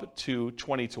go up to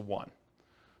 20-to-1.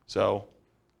 So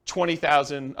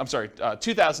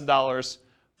 $2,000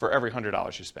 for every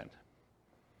 $100 you spend.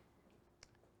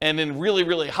 And in really,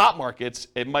 really hot markets,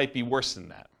 it might be worse than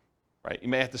that, right? You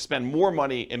may have to spend more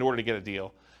money in order to get a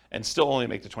deal and still only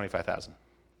make the $25,000.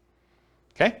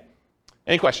 Okay?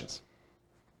 Any questions?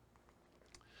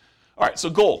 All right, so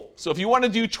goal. So if you want to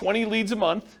do 20 leads a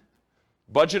month,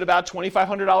 budget about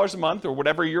 $2,500 a month or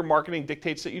whatever your marketing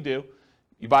dictates that you do.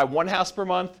 You buy one house per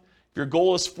month. If your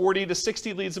goal is 40 to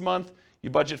 60 leads a month, you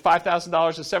budget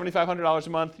 $5,000 to $7,500 a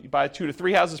month. You buy 2 to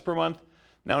 3 houses per month.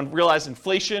 Now realize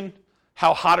inflation,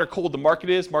 how hot or cold the market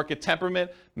is, market temperament,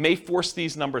 may force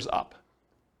these numbers up.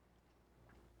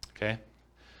 Okay?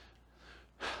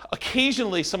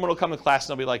 Occasionally, someone will come to class and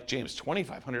they'll be like, James,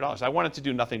 $2,500. I wanted to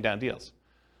do nothing down deals.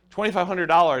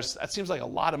 $2,500, that seems like a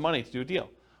lot of money to do a deal.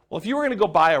 Well, if you were going to go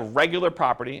buy a regular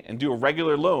property and do a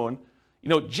regular loan,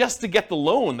 just to get the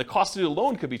loan, the cost to do the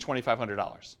loan could be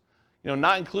 $2,500.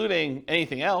 Not including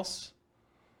anything else.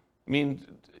 I mean,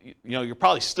 you're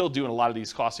probably still doing a lot of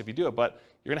these costs if you do it, but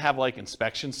you're going to have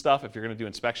inspection stuff if you're going to do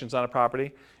inspections on a property.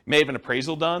 You may have an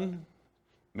appraisal done.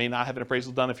 May not have an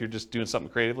appraisal done if you're just doing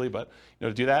something creatively, but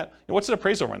to do that. What's an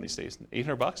appraisal run these days?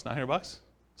 $800, $900,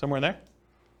 somewhere in there?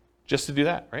 Just to do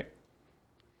that, right?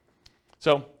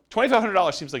 So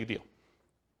 $2,500 seems like a deal.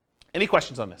 Any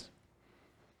questions on this?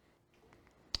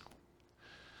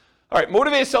 All right,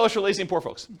 motivated sellers for lazy and poor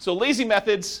folks. So lazy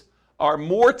methods are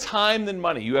more time than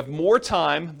money. You have more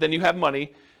time than you have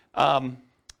money. I'm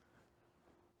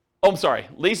sorry,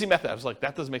 lazy method. I was like,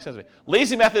 that doesn't make sense to me.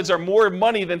 Lazy methods are more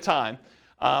money than time.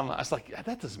 I was like, yeah,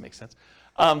 that doesn't make sense.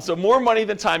 So more money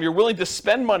than time. You're willing to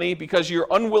spend money because you're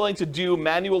unwilling to do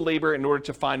manual labor in order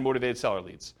to find motivated seller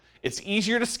leads. It's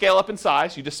easier to scale up in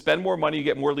size. You just spend more money, you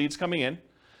get more leads coming in.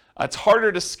 It's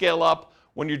harder to scale up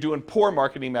when you're doing poor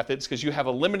marketing methods because you have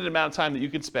a limited amount of time that you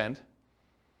can spend.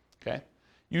 Okay?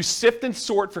 You sift and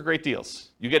sort for great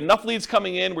deals. You get enough leads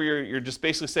coming in where you're just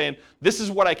basically saying, this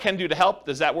is what I can do to help.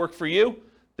 Does that work for you?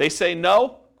 They say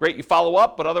no. Great, you follow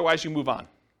up, but otherwise you move on.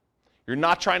 You're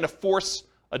not trying to force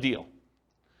a deal.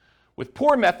 With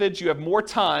poor methods, you have more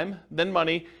time than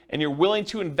money, and you're willing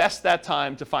to invest that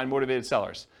time to find motivated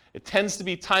sellers. It tends to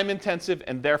be time intensive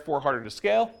and therefore harder to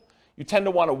scale. You tend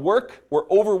to want to work or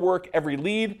overwork every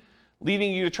lead,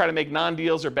 leading you to try to make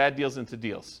non-deals or bad deals into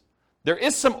deals. There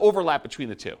is some overlap between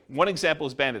the two. One example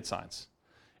is bandit signs.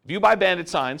 If you buy bandit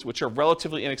signs, which are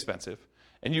relatively inexpensive,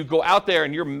 and you go out there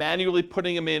and you're manually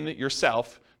putting them in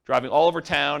yourself, driving all over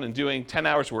town and doing 10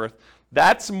 hours worth,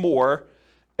 that's more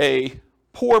a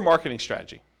poor marketing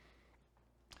strategy.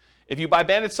 If you buy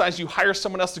bandit signs, you hire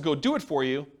someone else to go do it for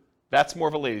you, that's more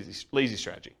of a lazy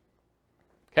strategy.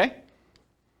 Okay?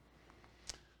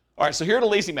 All right, so here are the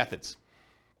lazy methods.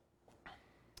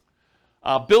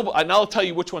 And I'll tell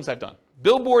you which ones I've done.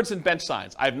 Billboards and bench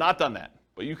signs. I have not done that.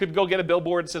 But you could go get a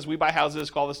billboard that says, we buy houses,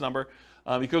 call this number.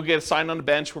 You could go get a sign on the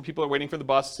bench where people are waiting for the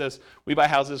bus that says, we buy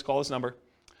houses, call this number.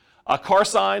 Car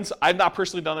signs, I've not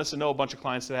personally done this. I know a bunch of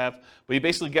clients that have. But you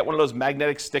basically get one of those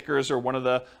magnetic stickers or one of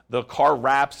the car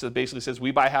wraps that basically says,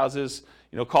 we buy houses,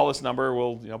 call this number,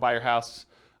 we'll buy your house.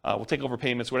 We'll take over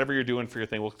payments, whatever you're doing for your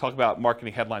thing. We'll talk about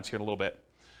marketing headlines here in a little bit.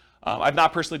 I've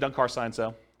not personally done car signs,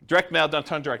 though. Direct mail, done a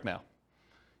ton of direct mail.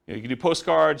 You can do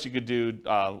postcards, you could do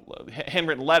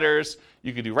handwritten letters,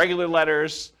 you could do regular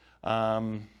letters,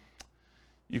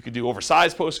 you could do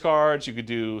oversized postcards, you could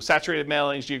do saturated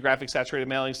mailings, geographic saturated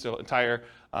mailings to entire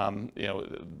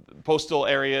postal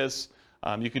areas.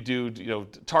 You could do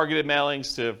targeted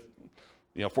mailings to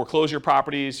foreclosure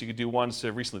properties. You could do ones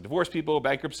to recently divorced people,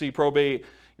 bankruptcy, probate.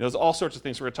 There's all sorts of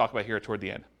things we're going to talk about here toward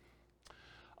the end.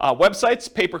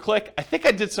 Websites, pay-per-click. I think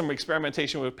I did some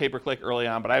experimentation with pay-per-click early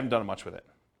on, but I haven't done much with it.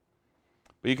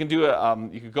 But you can do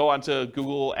you could go onto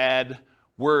Google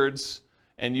AdWords,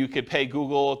 and you could pay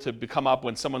Google to come up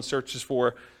when someone searches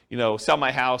for, sell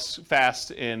my house fast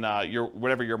in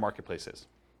whatever your marketplace is.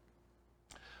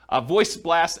 Voice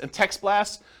blast and text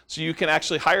blast, so you can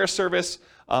actually hire a service,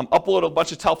 upload a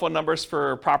bunch of telephone numbers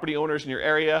for property owners in your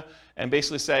area, and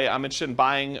basically say, I'm interested in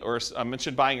buying, or I'm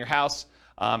interested in buying your house.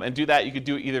 And do that. You could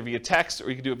do it either via text or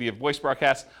you could do it via voice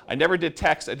broadcast. I never did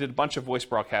text. I did a bunch of voice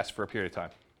broadcasts for a period of time.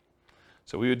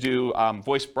 So we would do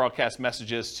voice broadcast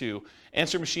messages to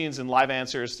answer machines and live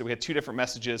answers. So we had 2 different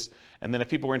messages. And then if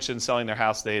people were interested in selling their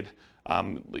house, they'd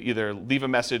either leave a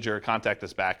message or contact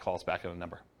us back, call us back on a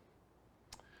number.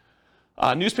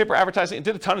 Newspaper advertising. I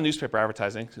did a ton of newspaper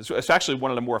advertising. It's actually one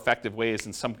of the more effective ways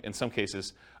in some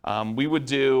cases. We would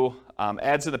do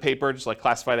ads in the paper, just like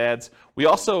classified ads. We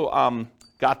also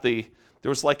there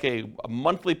was like a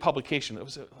monthly publication.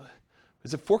 Was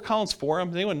it Fort Collins Forum?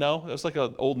 Does anyone know? It was like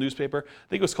an old newspaper. I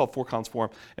think it was called Fort Collins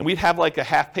Forum. And we'd have like a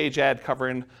half-page ad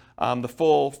covering the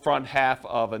full front half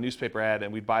of a newspaper ad,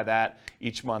 and we'd buy that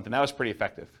each month. And that was pretty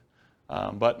effective.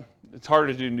 But it's harder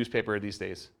to do newspaper these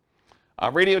days.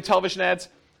 Radio and television ads.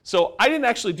 So I didn't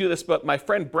actually do this, but my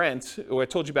friend Brent, who I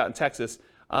told you about in Texas,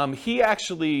 he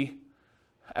actually,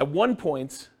 at one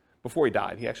point, before he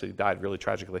died really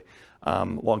tragically, a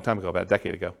long time ago, about a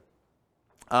decade ago.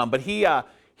 But he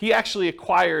actually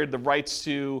acquired the rights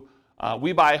to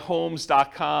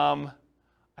WeBuyHomes.com.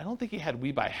 I don't think he had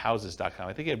WeBuyHouses.com.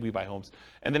 I think he had WeBuyHomes.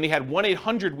 And then he had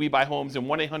 1-800-WeBuyHomes and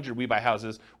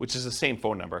 1-800-WeBuyHouses, which is the same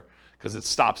phone number because it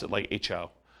stops at like HO.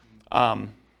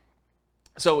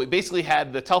 So it basically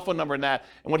had the telephone number and that.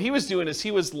 And what he was doing is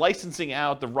he was licensing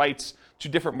out the rights to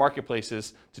different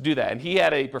marketplaces to do that. And he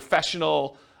had a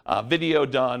professional video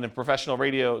done and professional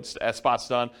radio spots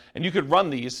done. And you could run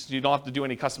these. You don't have to do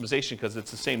any customization because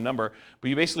it's the same number. But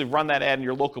you basically run that ad in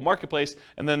your local marketplace,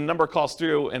 and then the number calls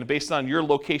through. And based on your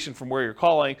location from where you're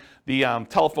calling, the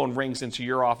telephone rings into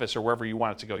your office or wherever you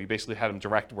want it to go. You basically had them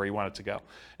direct where you want it to go.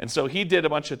 And so he did a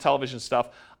bunch of television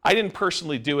stuff. I didn't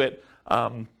personally do it.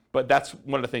 But that's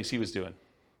one of the things he was doing.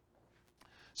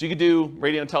 So you could do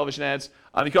radio and television ads.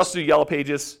 You can also do Yellow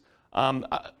Pages.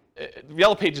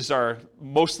 Yellow Pages are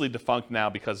mostly defunct now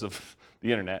because of the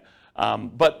internet.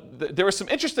 But there were some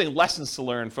interesting lessons to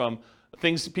learn from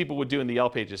things that people would do in the Yellow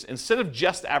Pages. Instead of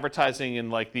just advertising in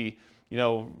like the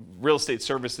real estate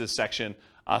services section,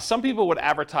 some people would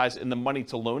advertise in the money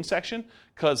to loan section.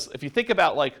 Because if you think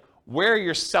about like where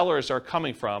your sellers are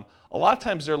coming from, a lot of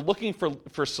times they're looking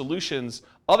for solutions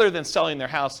other than selling their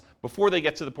house before they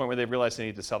get to the point where they realize they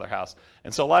need to sell their house.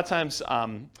 And so a lot of times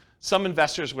some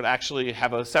investors would actually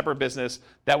have a separate business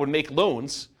that would make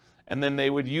loans, and then they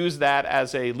would use that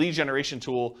as a lead generation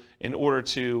tool in order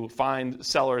to find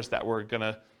sellers that were going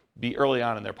to be early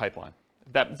on in their pipeline.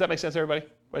 Does that make sense, everybody?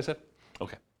 What I said?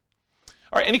 Okay.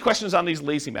 All right, any questions on these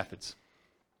lazy methods?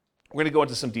 We're going to go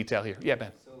into some detail here. Yeah,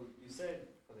 Ben. So you said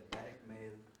for the direct mail,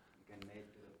 you can mail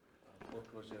to the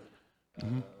foreclosure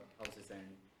houses and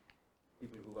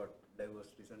people who got divorced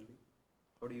recently.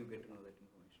 How do you get to know that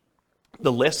information?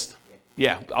 The list?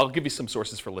 Yeah, I'll give you some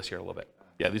sources for lists here in a little bit.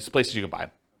 Yeah, these are places you can buy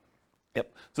them.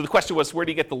 Yep. So the question was, where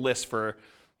do you get the list for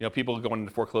people going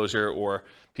into foreclosure or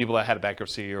people that had a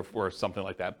bankruptcy or something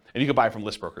like that? And you can buy it from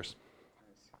list brokers.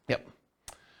 Yep.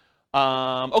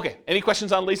 Okay, any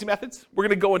questions on lazy methods? We're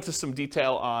going to go into some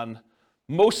detail on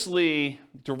mostly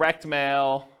direct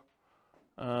mail.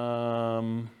 I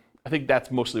think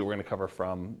that's mostly what we're going to cover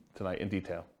from tonight in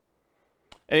detail.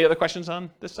 Any other questions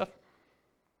on this stuff?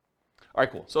 All right,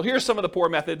 cool. So here's some of the poor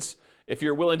methods. If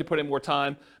you're willing to put in more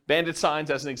time, bandit signs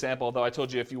as an example, although I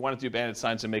told you if you want to do bandit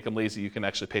signs and make them lazy, you can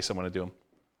actually pay someone to do them.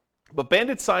 But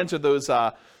bandit signs are those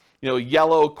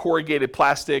yellow corrugated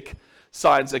plastic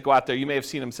signs that go out there. You may have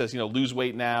seen them, says, lose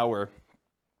weight now, or,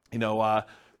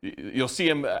 you'll see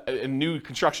them in new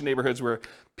construction neighborhoods where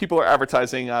people are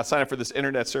advertising, sign up for this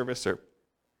internet service or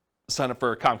sign up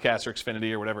for Comcast or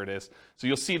Xfinity or whatever it is. So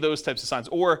you'll see those types of signs.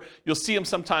 Or you'll see them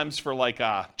sometimes for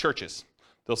churches.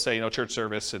 They'll say, church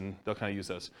service, and they'll kind of use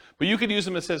those. But you could use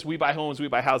them that says, we buy homes, we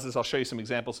buy houses. I'll show you some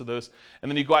examples of those.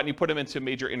 And then you go out and you put them into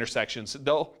major intersections.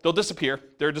 They'll disappear.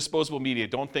 They're disposable media.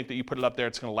 Don't think that you put it up there,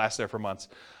 it's going to last there for months.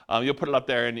 You'll put it up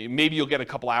there, and maybe you'll get a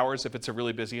couple hours if it's a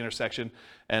really busy intersection,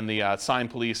 and the sign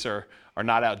police are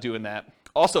not out doing that.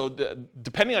 Also,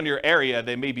 depending on your area,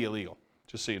 they may be illegal,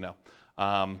 just so you know.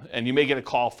 And you may get a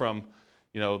call from,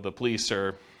 the police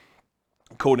or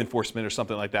code enforcement or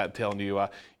something like that telling you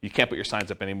you can't put your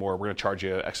signs up anymore. We're going to charge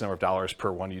you X number of dollars per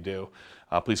one you do.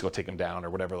 Please go take them down or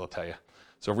whatever they'll tell you.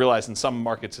 So realize in some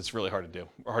markets it's really hard to do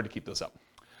or hard to keep those up.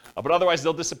 But otherwise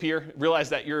they'll disappear. Realize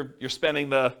that you're spending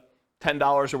the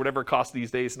 $10 or whatever it costs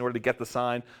these days in order to get the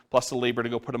sign plus the labor to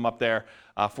go put them up there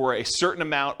for a certain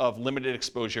amount of limited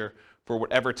exposure for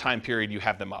whatever time period you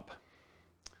have them up.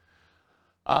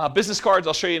 Business cards,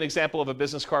 I'll show you an example of a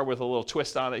business card with a little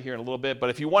twist on it here in a little bit. But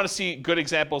if you want to see good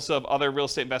examples of other real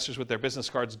estate investors with their business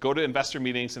cards, go to investor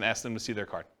meetings and ask them to see their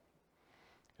card.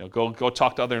 Go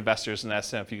talk to other investors and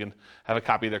ask them if you can have a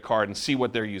copy of their card and see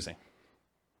what they're using.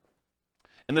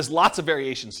 And there's lots of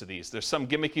variations to these. There's some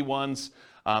gimmicky ones.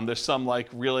 There's some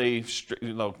really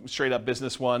straight up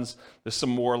business ones. There's some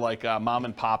more mom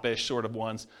and pop-ish sort of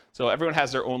ones. So everyone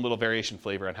has their own little variation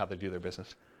flavor on how they do their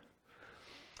business.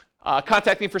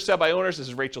 Contacting for sale by owners, this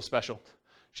is Rachel's special.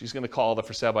 She's going to call the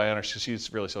for sale by owners.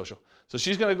 She's really social. So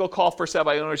she's going to go call for sale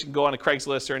by owners. You can go on a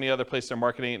Craigslist or any other place they're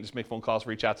marketing it and just make phone calls,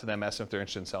 reach out to them, ask them if they're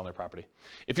interested in selling their property.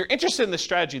 If you're interested in this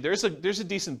strategy, there's a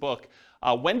decent book.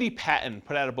 Wendy Patton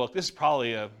put out a book. This is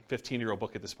probably a 15-year-old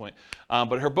book at this point.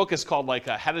 But her book is called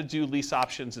How to Do Lease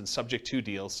Options and Subject to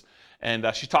Deals. And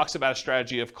she talks about a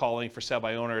strategy of calling for sale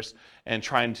by owners and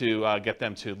trying to get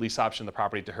them to lease option the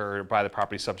property to her or buy the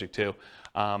property subject to.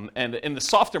 And in the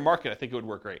softer market, I think it would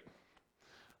work great.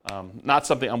 Not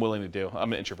something I'm willing to do.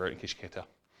 I'm an introvert, in case you can't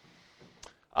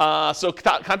tell. So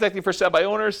contacting for sale by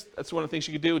owners, that's one of the things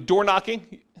you could do. Door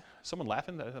knocking. Someone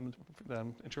laughing that I'm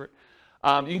an introvert?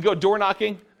 You can go door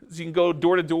knocking. So you can go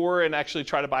door to door and actually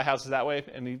try to buy houses that way.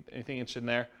 Anything interested in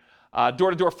there? Door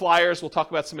to door flyers. We'll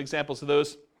talk about some examples of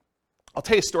those. I'll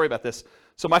tell you a story about this.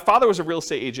 So my father was a real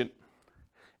estate agent,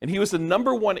 and he was the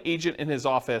 #1 agent in his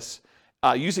office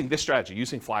using this strategy,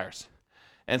 using flyers.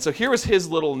 And so here was his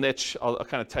little niche. I'll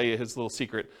kind of tell you his little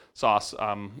secret sauce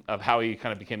of how he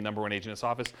kind of became #1 agent in his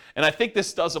office. And I think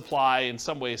this does apply in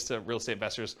some ways to real estate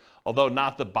investors, although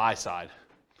not the buy side.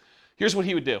 Here's what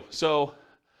he would do. So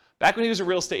back when he was a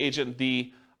real estate agent,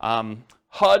 the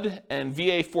HUD and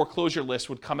VA foreclosure list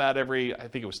would come out every, I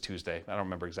think it was Tuesday. I don't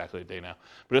remember exactly the day now.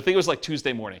 But I think it was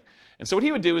Tuesday morning. And so what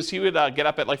he would do is he would get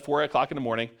up at 4 o'clock in the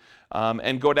morning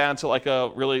and go down to a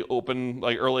really open,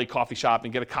 early coffee shop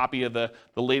and get a copy of the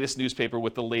latest newspaper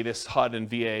with the latest HUD and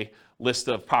VA list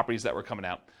of properties that were coming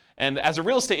out. And as a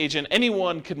real estate agent,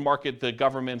 anyone could market the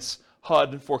government's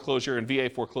HUD foreclosure and VA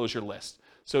foreclosure list.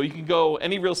 So you can go,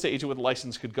 any real estate agent with a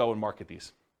license could go and market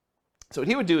these. So what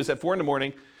he would do is at 4 in the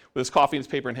morning, with his coffee and his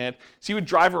paper in hand, so he would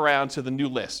drive around to the new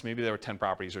list. Maybe there were 10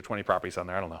 properties or 20 properties on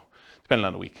there, I don't know, depending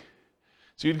on the week.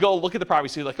 So you'd go look at the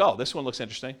properties, see oh, this one looks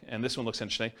interesting, and this one looks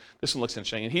interesting, this one looks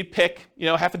interesting. And he'd pick,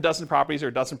 half a dozen properties or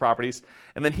a dozen properties,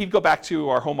 and then he'd go back to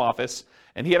our home office,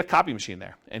 and he had a copy machine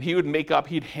there. And he would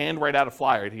he'd hand write out a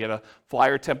flyer. He had a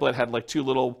flyer template, had 2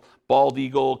 little bald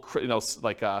eagle,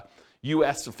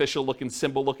 U.S. official looking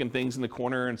symbol looking things in the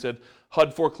corner and said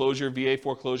HUD foreclosure, VA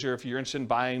foreclosure, if you're interested in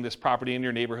buying this property in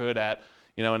your neighborhood at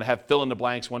and have fill in the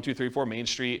blanks, 1, 2, 3, 4 Main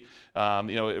Street.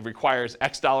 It requires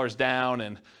X dollars down,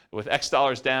 and with X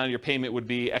dollars down, your payment would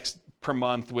be X per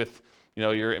month with,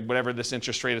 your whatever this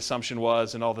interest rate assumption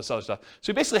was and all this other stuff.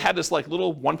 So he basically had this like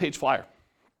little one-page flyer.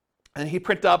 And he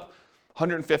printed up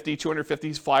 150,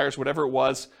 250 flyers, whatever it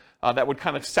was, that would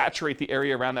kind of saturate the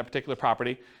area around that particular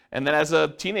property. And then as a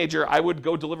teenager, I would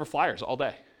go deliver flyers all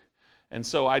day. And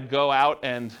so I'd go out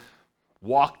and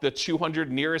walk the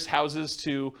 200 nearest houses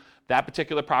to that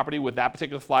particular property with that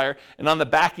particular flyer. And on the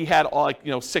back, he had all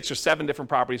 6 or 7 different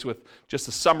properties with just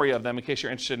a summary of them in case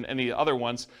you're interested in any other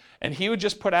ones. And he would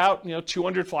just put out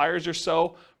 200 flyers or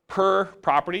so per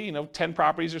property, 10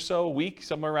 properties or so a week,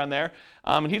 somewhere around there.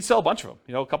 And he'd sell a bunch of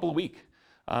them, a couple a week,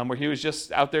 where he was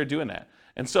just out there doing that.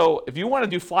 And so if you want to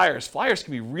do flyers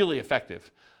can be really effective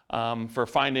for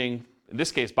finding, in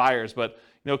this case, buyers, but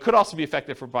it could also be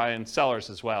effective for buying sellers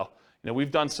as well.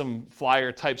 We've done some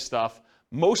flyer type stuff,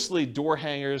 mostly door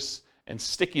hangers and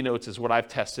sticky notes is what I've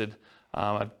tested.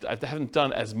 I haven't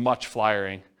done as much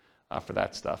flyering for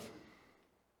that stuff.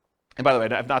 And by the way,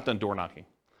 I've not done door knocking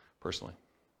personally.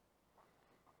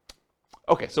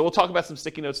 Okay, so we'll talk about some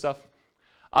sticky note stuff.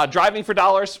 Driving for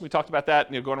dollars, we talked about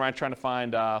that, going around trying to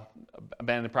find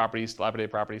abandoned properties,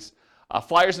 dilapidated properties.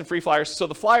 Flyers and free flyers. So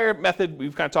the flyer method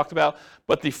we've kind of talked about,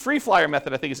 but the free flyer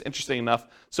method I think is interesting enough.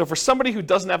 So for somebody who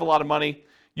doesn't have a lot of money,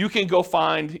 you can go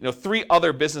find 3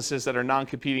 other businesses that are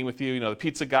non-competing with you, the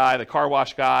pizza guy, the car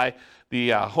wash guy, the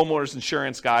homeowner's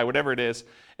insurance guy, whatever it is,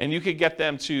 and you could get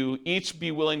them to each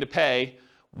be willing to pay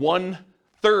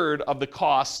 1/3 of the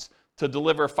cost to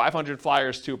deliver 500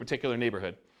 flyers to a particular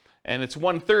neighborhood. And it's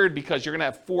 1/3 because you're going to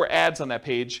have 4 ads on that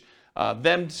page,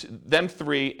 them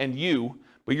 3 and you,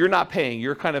 but you're not paying.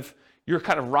 You're kind of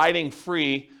riding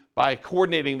free by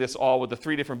coordinating this all with the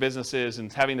 3 different businesses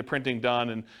and having the printing done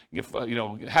and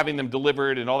having them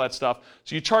delivered and all that stuff.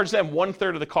 So you charge them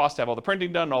 1/3 of the cost to have all the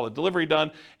printing done, all the delivery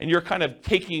done, and you're kind of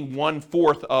taking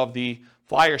 1/4 of the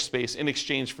flyer space in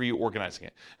exchange for you organizing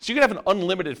it. So you can have an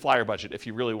unlimited flyer budget if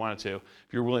you really wanted to,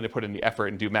 if you're willing to put in the effort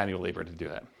and do manual labor to do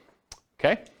that.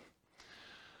 Okay?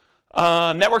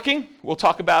 Networking, we'll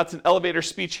talk about an elevator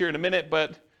speech here in a minute,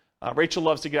 but Rachel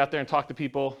loves to get out there and talk to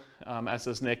people, as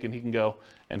does Nick, and he can go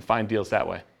and find deals that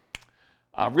way.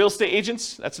 Real estate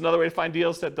agents, that's another way to find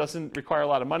deals that doesn't require a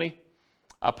lot of money.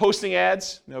 Posting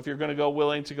ads, if you're going to go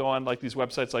willing to go on like these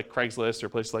websites like Craigslist or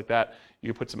places like that,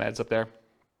 you can put some ads up there.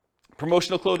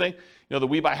 Promotional clothing, the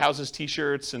We Buy Houses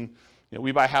t-shirts and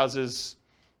We Buy Houses,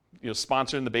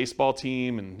 sponsoring the baseball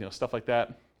team and stuff like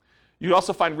that. You can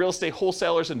also find real estate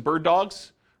wholesalers and bird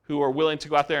dogs who are willing to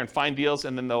go out there and find deals,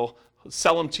 and then they'll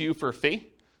sell them to you for a fee.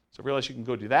 So realize you can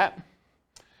go do that.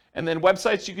 And then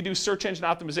websites, you can do search engine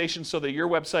optimization so that your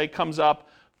website comes up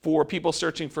for people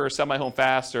searching for Sell My Home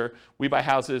Fast or We Buy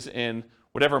Houses in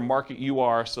whatever market you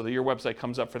are, so that your website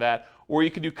comes up for that. Or you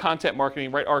can do content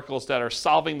marketing, write articles that are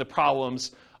solving the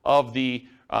problems of the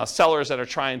sellers that are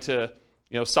trying to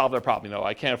solve their problem.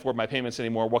 I can't afford my payments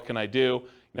anymore. What can I do?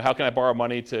 How can I borrow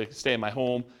money to stay in my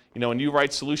home? And you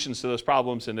write solutions to those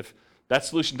problems. And if that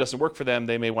solution doesn't work for them,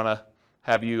 they may want to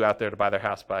have you out there to buy their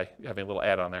house by having a little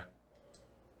ad on there.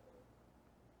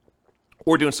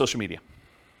 Or doing social media.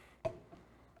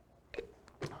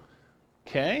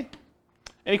 Okay.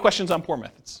 Any questions on poor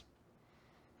methods?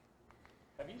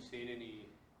 Have you seen any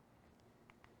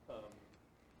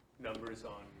numbers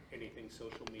on anything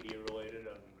social media related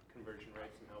on conversion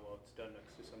rates and how well it's done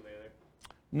next to some of the other?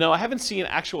 No, I haven't seen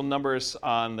actual numbers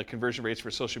on the conversion rates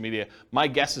for social media. My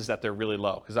guess is that they're really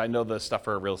low because I know the stuff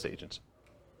for real estate agents.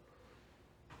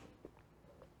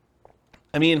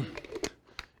 I mean,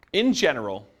 in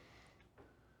general,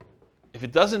 if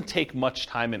it doesn't take much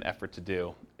time and effort to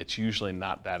do, it's usually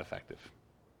not that effective,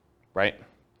 right?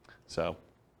 So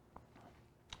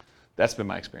that's been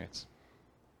my experience.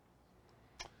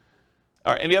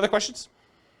 All right, any other questions?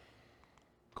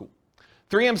 Cool.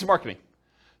 3 M's marketing.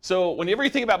 So whenever you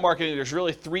think about marketing, there's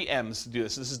really 3 M's to do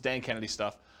this. This is Dan Kennedy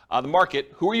stuff. The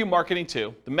market, who are you marketing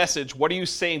to? The message, what are you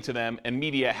saying to them? And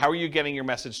media, how are you getting your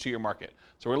message to your market?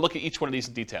 So we're going to look at each one of these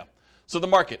in detail. So the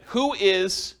market, who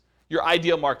is your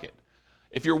ideal market?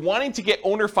 If you're wanting to get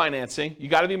owner financing, you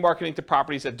got to be marketing to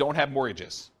properties that don't have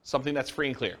mortgages, something that's free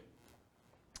and clear.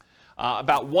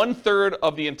 About 1/3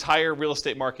 of the entire real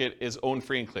estate market is owned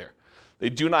free and clear. They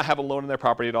do not have a loan in their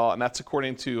property at all, and that's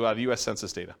according to the U.S.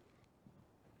 Census data.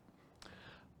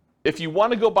 If you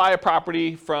want to go buy a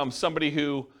property from somebody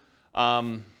who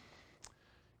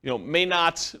may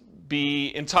not be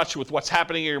in touch with what's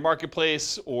happening in your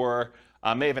marketplace or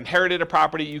may have inherited a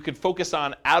property, you can focus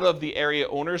on out-of-the-area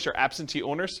owners or absentee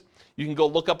owners. You can go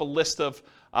look up a list of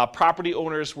property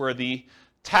owners where the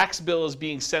tax bill is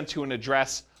being sent to an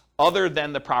address other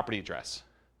than the property address.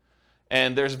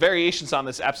 And there's variations on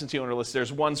this absentee owner list.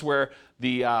 There's ones where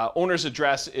the owner's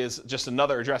address is just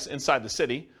another address inside the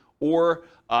city, or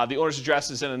the owner's address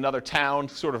is in another town,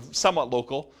 sort of somewhat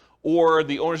local, or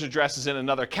the owner's address is in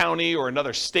another county or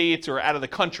another state or out of the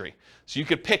country. So you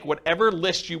could pick whatever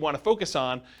list you want to focus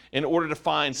on in order to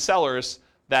find sellers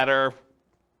that are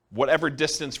whatever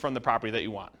distance from the property that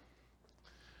you want.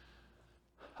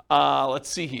 Let's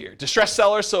see here. Distressed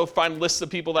sellers, so find lists of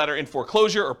people that are in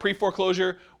foreclosure or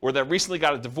pre-foreclosure, or that recently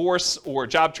got a divorce or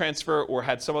job transfer or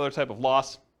had some other type of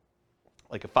loss,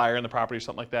 like a fire in the property or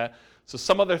something like that. So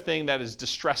some other thing that is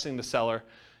distressing the seller,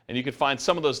 and you can find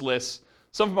some of those lists.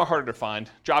 Some of them are harder to find.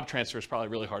 Job transfer is probably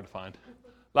really hard to find.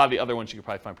 A lot of the other ones you could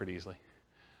probably find pretty easily.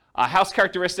 House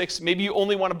characteristics, maybe you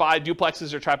only want to buy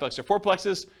duplexes or triplexes or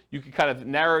fourplexes. You can kind of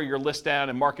narrow your list down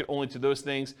and market only to those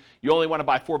things. You only want to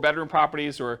buy 4-bedroom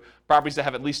properties, or properties that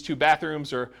have at least 2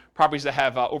 bathrooms, or properties that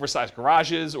have oversized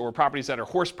garages, or properties that are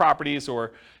horse properties,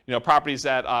 or properties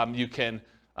that you can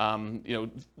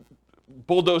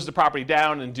bulldoze the property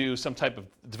down and do some type of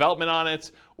development on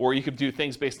it, or you could do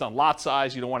things based on lot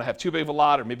size. You don't want to have too big of a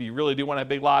lot, or maybe you really do want to have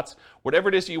big lots. Whatever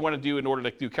it is that you want to do in order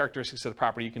to do characteristics of the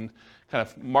property, you can kind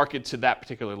of market to that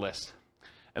particular list.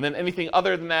 And then anything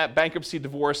other than that, bankruptcy,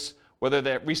 divorce, whether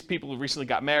that people who recently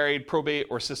got married, probate,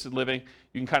 or assisted living,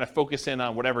 you can kind of focus in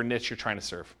on whatever niche you're trying to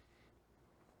serve.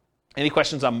 Any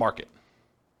questions on market?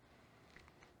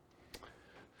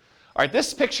 All right,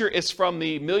 this picture is from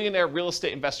the Millionaire Real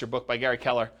Estate Investor book by Gary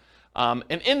Keller. And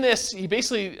in this, he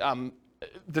basically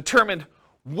determined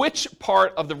which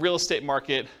part of the real estate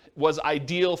market was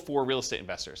ideal for real estate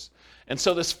investors. And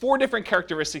so there's 4 different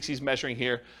characteristics he's measuring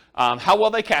here. How well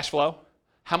they cash flow,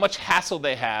 how much hassle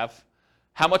they have,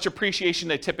 how much appreciation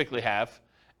they typically have,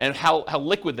 and how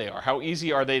liquid they are, how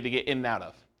easy are they to get in and out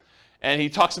of. And he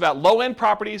talks about low-end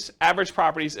properties, average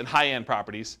properties, and high-end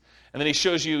properties. And then he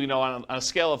shows you, on a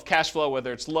scale of cash flow,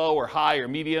 whether it's low or high or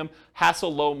medium,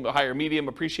 hassle, low, high or medium,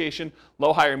 appreciation,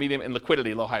 low, high or medium, and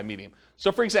liquidity, low, high, or medium.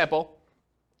 So for example,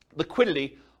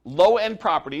 liquidity, low-end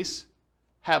properties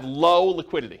have low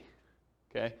liquidity.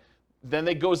 Okay? Then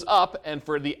it goes up, and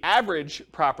for the average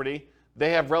property,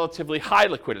 they have relatively high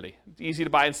liquidity. It's easy to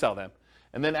buy and sell them.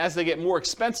 And then as they get more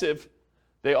expensive,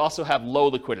 they also have low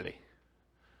liquidity.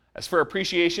 As for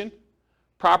appreciation,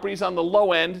 properties on the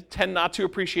low end tend not to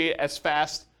appreciate as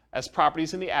fast as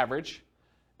properties in the average,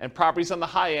 and properties on the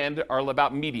high end are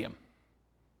about medium.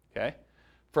 Okay?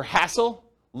 For hassle,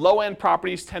 low-end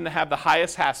properties tend to have the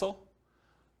highest hassle,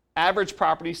 average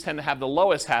properties tend to have the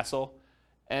lowest hassle,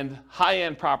 and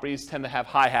high-end properties tend to have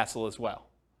high hassle as well.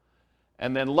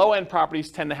 And then low-end properties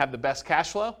tend to have the best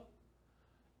cash flow,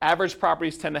 average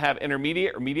properties tend to have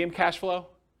intermediate or medium cash flow,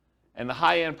 and the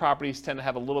high-end properties tend to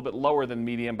have a little bit lower than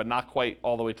medium, but not quite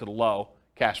all the way to the low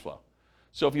cash flow.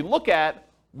 So if you look at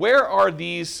where are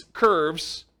these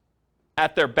curves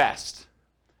at their best,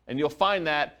 and you'll find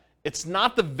that it's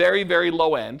not the very, very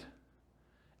low end,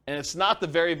 and it's not the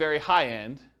very, very high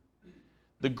end.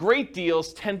 The great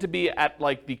deals tend to be at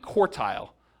like the quartile,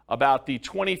 about the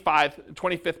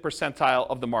 25th percentile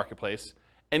of the marketplace,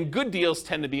 and good deals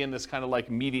tend to be in this kind of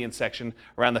like median section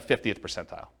around the 50th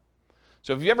percentile.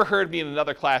 So have you ever heard me in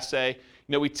another class say,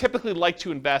 we typically like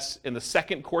to invest in the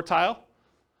second quartile.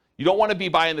 You don't want to be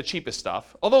buying the cheapest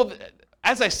stuff. Although,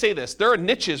 as I say this, there are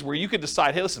niches where you could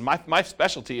decide, hey, listen, my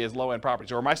specialty is low-end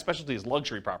properties, or my specialty is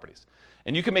luxury properties.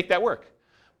 And you can make that work.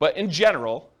 But in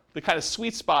general, the kind of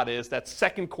sweet spot is that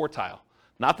second quartile,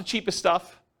 not the cheapest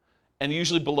stuff, and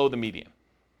usually below the median.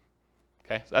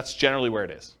 Okay, so that's generally where it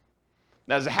is.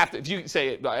 Now, does it have to, if you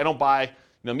say, I don't buy,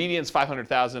 median's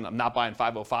 500,000, I'm not buying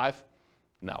 505.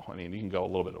 No, I mean, you can go a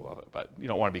little bit above it, but you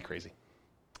don't want to be crazy.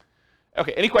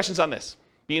 Okay, any questions on this?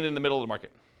 Being in the middle of the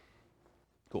market.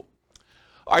 Cool.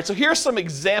 All right, so here's some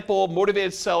example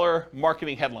motivated seller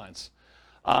marketing headlines.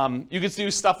 You can do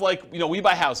stuff like, we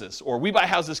buy houses, or we buy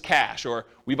houses cash, or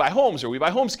we buy homes, or we buy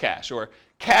homes cash, or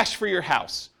cash for your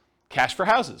house, cash for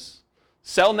houses.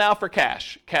 Sell now for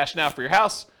cash, cash now for your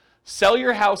house. Sell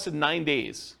your house in 9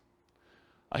 days.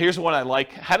 Here's one I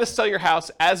like. How to sell your house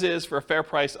as is for a fair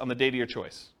price on the date of your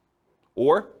choice.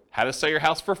 Or how to sell your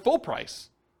house for full price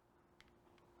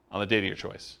on the date of your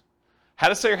choice. How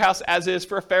to sell your house as is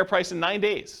for a fair price in 9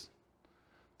 days.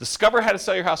 Discover how to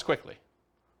sell your house quickly.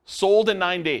 Sold in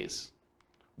 9 days.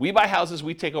 We buy houses,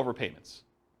 we take over payments.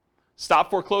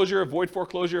 Stop foreclosure, avoid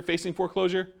foreclosure, facing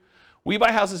foreclosure. We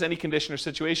buy houses any condition or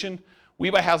situation. We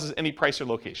buy houses any price or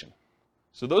location.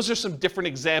 So those are some different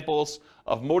examples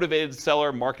of motivated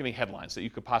seller marketing headlines that you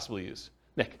could possibly use.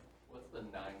 Nick? What's the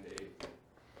 9 days?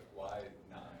 Why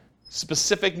 9?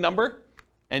 Specific number?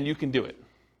 and you can do it.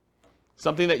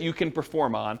 Something that you can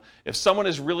perform on. If someone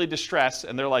is really distressed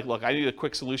and they're like, look, I need a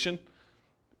quick solution,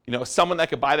 someone that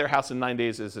could buy their house in 9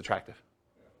 days is attractive.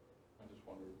 I just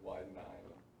wondered why 9,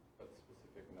 that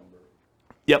specific number.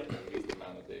 Yep. At least the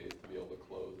amount of days to be able to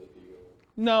close a deal.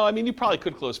 No, I mean, you probably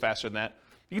could close faster than that.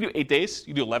 You can do 8 days.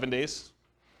 You can do 11 days.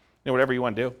 Whatever you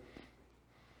want to do.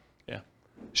 Yeah.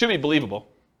 Should be believable.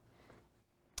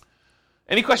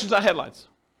 Any questions on headlines?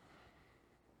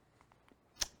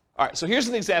 All right, so here's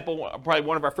an example, probably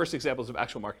one of our first examples of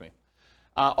actual marketing.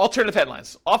 Alternative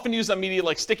headlines, often used on media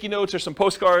like sticky notes or some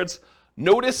postcards.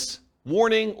 Notice,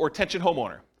 warning, or attention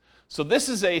homeowner. So this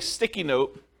is a sticky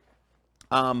note.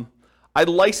 I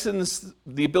licensed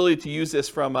the ability to use this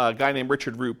from a guy named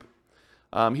Richard Roop.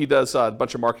 He does a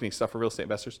bunch of marketing stuff for real estate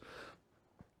investors.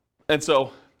 And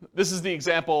so this is the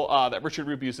example that Richard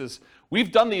Roop uses.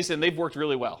 We've done these and they've worked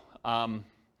really well.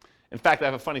 In fact, I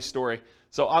have a funny story.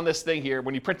 So on this thing here,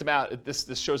 when you print them out,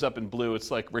 this shows up in blue.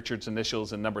 It's like Richard's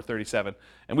initials and number 37.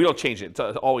 And we don't change it. It's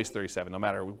always 37, no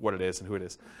matter what it is and who it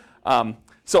is.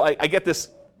 So I get this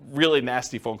really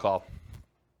nasty phone call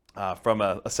from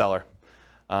a seller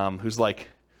who's like,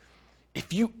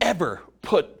 if you ever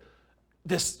put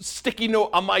this sticky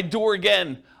note on my door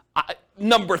again,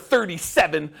 number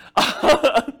 37.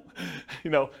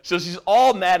 So she's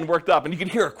all mad and worked up, and you can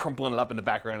hear her crumpling it up in the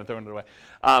background and throwing it away.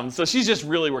 So she's just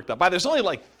really worked up. There's only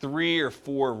like 3 or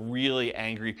 4 really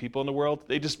angry people in the world.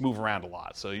 They just move around a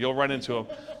lot, so you'll run into them.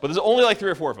 But there's only like 3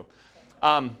 or 4 of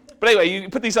them. But anyway, you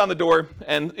put these on the door,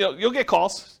 and you'll get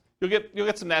calls. You'll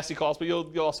get some nasty calls, but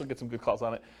you'll also get some good calls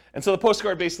on it. And so the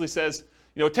postcard basically says,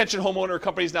 attention homeowner,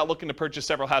 companies now looking to purchase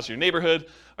several houses in your neighborhood.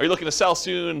 Are you looking to sell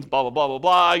soon? Blah, blah, blah,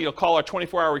 blah, blah. Call our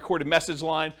 24-hour recorded message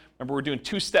line. Remember, we're doing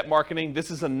 2-step marketing. This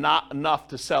is not enough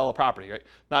to sell a property, right?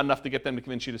 Not enough to get them to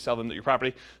convince you to sell them your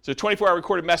property. So 24-hour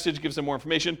recorded message gives them more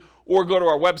information. Or go to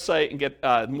our website and get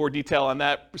more detail on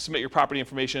that. Submit your property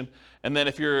information. And then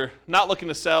if you're not looking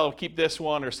to sell, keep this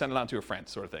one or send it on to a friend,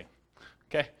 sort of thing.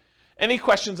 Okay? Any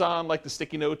questions on like the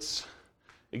sticky notes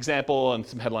example and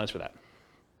some headlines for that?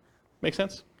 Make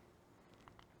sense?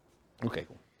 Okay,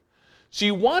 cool. So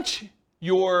you want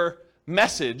your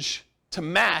message to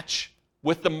match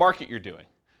with the market you're doing.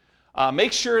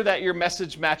 Make sure that your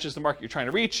message matches the market you're trying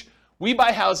to reach. We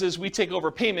buy houses, we take over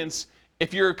payments.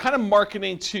 If you're kind of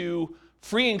marketing to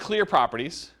free and clear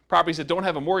properties that don't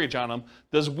have a mortgage on them,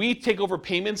 does we take over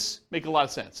payments make a lot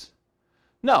of sense?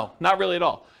 No, not really at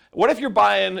all. What if you're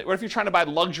trying to buy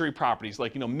luxury properties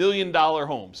like $1 million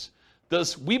homes?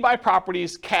 Does we buy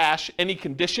properties cash, any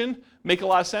condition, make a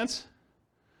lot of sense?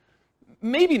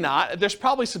 Maybe not. There's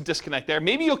probably some disconnect there.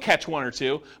 Maybe you'll catch 1 or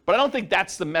 2, but I don't think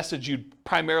that's the message you'd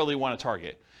primarily want to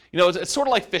target. It's sort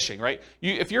of like fishing, right?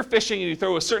 If you're fishing and you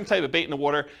throw a certain type of bait in the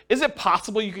water, is it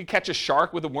possible you could catch a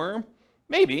shark with a worm?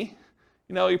 Maybe.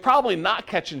 You're probably not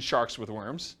catching sharks with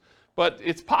worms, but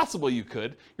it's possible you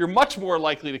could. You're much more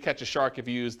likely to catch a shark if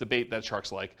you use the bait that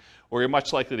sharks like, or you're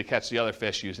much likely to catch the other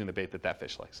fish using the bait that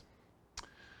fish likes.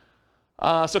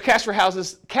 So cash for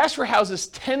houses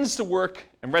tends to work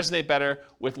and resonate better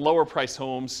with lower priced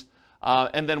homes.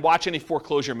 And then watch any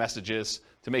foreclosure messages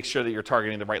to make sure that you're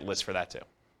targeting the right list for that too.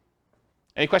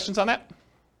 Any questions on that?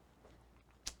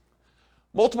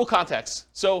 Multiple contacts.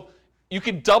 So you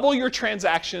can double your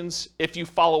transactions if you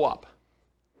follow up.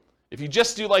 If you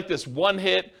just do like this one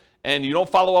hit and you don't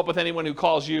follow up with anyone who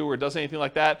calls you or does anything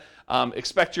like that,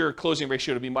 expect your closing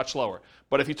ratio to be much lower.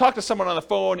 But if you talk to someone on the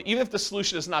phone, even if the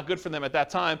solution is not good for them at that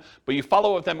time, but you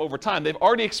follow up with them over time, they've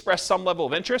already expressed some level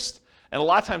of interest, and a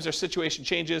lot of times their situation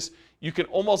changes. You can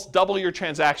almost double your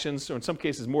transactions, or in some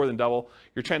cases more than double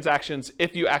your transactions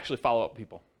if you actually follow up with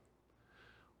people.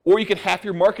 Or you can half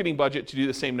your marketing budget to do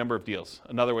the same number of deals.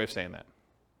 Another way of saying that.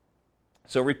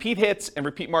 So repeat hits and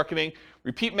repeat marketing,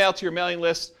 repeat mail to your mailing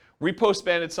list, repost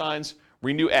banded signs,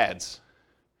 renew ads.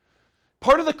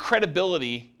 Part of the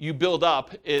credibility you build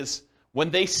up is when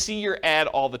they see your ad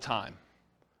all the time,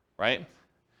 right?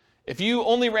 If you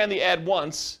only ran the ad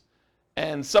once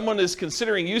and someone is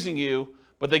considering using you,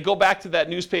 but they go back to that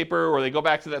newspaper or they go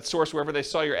back to that source wherever they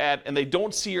saw your ad and they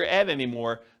don't see your ad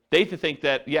anymore, they think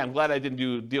that, yeah, I'm glad I didn't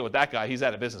do a deal with that guy. He's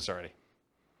out of business already.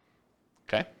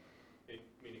 Okay?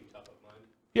 Meaning top of mind?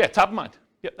 Yeah, top of mind.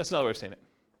 Yep, that's another way of saying it.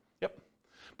 Yep.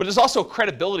 But there's also a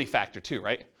credibility factor too,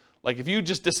 right? Like if you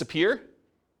just disappear,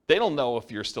 they don't know if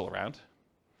you're still around.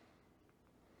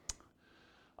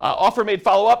 Offer made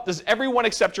follow-up. Does everyone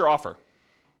accept your offer?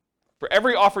 For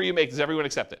every offer you make, does everyone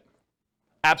accept it?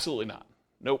 Absolutely not.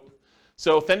 Nope.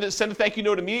 So send a thank you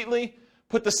note immediately.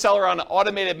 Put the seller on an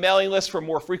automated mailing list for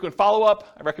more frequent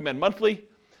follow-up. I recommend monthly.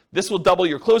 This will double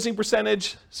your closing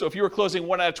percentage. So if you were closing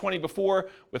 1 out of 20 before,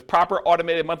 with proper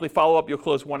automated monthly follow-up, you'll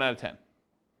close 1 out of 10.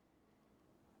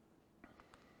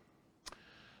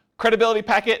 Credibility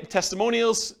packet and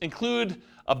testimonials include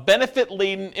a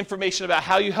benefit-laden information about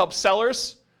how you help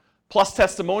sellers, plus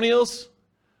testimonials.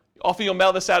 Often you'll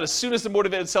mail this out as soon as the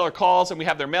motivated seller calls and we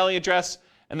have their mailing address,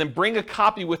 and then bring a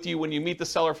copy with you when you meet the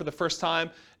seller for the first time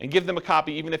and give them a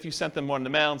copy even if you sent them one in the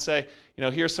mail and say,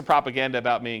 here's some propaganda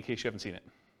about me in case you haven't seen it.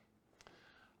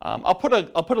 I'll put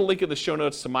a link in the show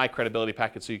notes to my credibility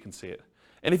packet so you can see it.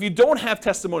 And if you don't have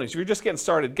testimonials, if you're just getting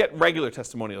started, get regular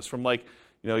testimonials from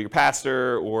your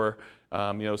pastor or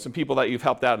some people that you've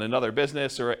helped out in another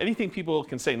business or anything people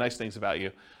can say nice things about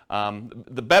you.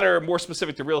 The better, more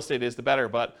specific to real estate is, the better.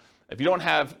 But if you don't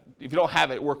have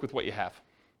it, work with what you have.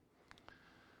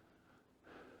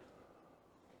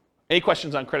 Any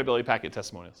questions on credibility packet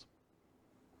testimonials?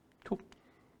 Cool.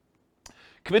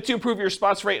 Commit to improve your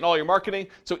response rate in all your marketing.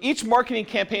 So each marketing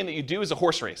campaign that you do is a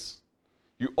horse race.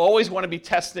 You always want to be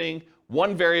testing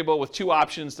one variable with 2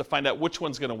 options to find out which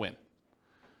one's going to win.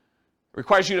 It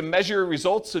requires you to measure your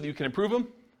results so that you can improve them.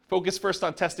 Focus first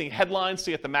on testing headlines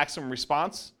to get the maximum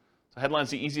response. So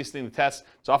headlines are the easiest thing to test.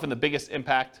 It's often the biggest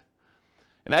impact.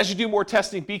 And as you do more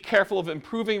testing, be careful of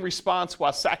improving response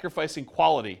while sacrificing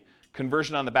quality,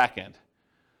 conversion on the back end.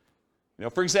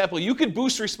 For example, you could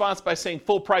boost response by saying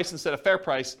full price instead of fair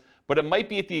price, but it might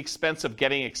be at the expense of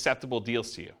getting acceptable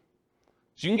deals to you.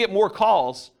 So you can get more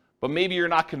calls, but maybe you're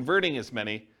not converting as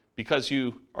many because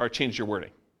you changed your wording.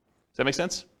 Does that make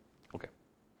sense? Okay.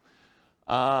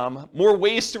 More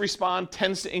ways to respond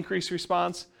tends to increase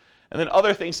response. And then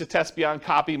other things to test beyond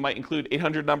copy might include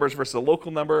 800 numbers versus a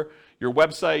local number, your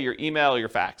website, your email, your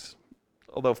fax.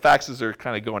 Although faxes are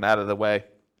kind of going out of the way,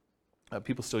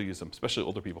 people still use them, especially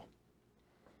older people.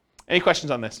 Any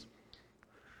questions on this?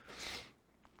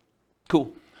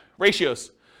 Cool.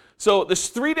 Ratios. So there's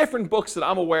 3 different books that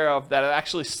I'm aware of that have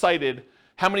actually cited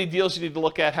how many deals you need to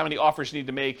look at, how many offers you need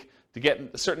to make to get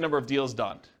a certain number of deals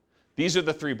done. These are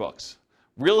the 3 books.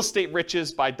 Real Estate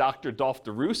Riches by Dr. Dolph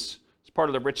DeRoos. It's part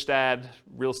of the Rich Dad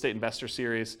Real Estate Investor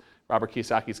series, Robert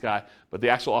Kiyosaki's guy. But the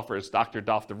actual author is Dr.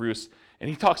 Dolph DeRoos. And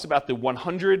he talks about the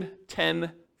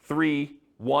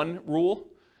 100-10-3-1 rule.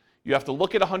 You have to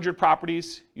look at 100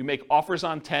 properties, you make offers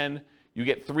on 10, you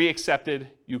get 3 accepted,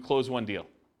 you close 1 deal.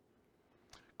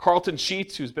 Carlton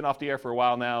Sheets, who's been off the air for a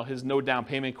while now, his no down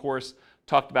payment course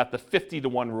talked about the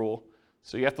 50-1 rule.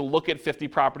 So you have to look at 50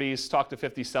 properties, talk to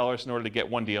 50 sellers in order to get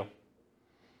 1 deal.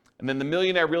 And then the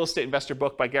Millionaire Real Estate Investor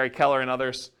book by Gary Keller and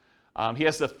others, he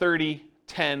has the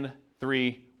 30-10-3-1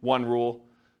 rule.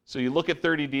 So you look at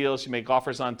 30 deals, you make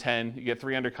offers on 10, you get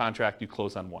 3 under contract, you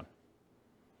close on 1.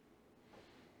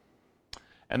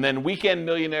 And then Weekend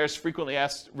Millionaires, Frequently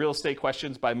Asked Real Estate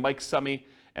Questions by Mike Summey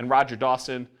and Roger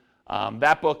Dawson.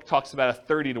 That book talks about a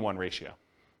 30-1 ratio.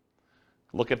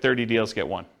 Look at 30 deals, get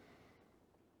 1.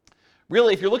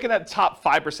 Really, if you're looking at the top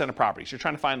 5% of properties, you're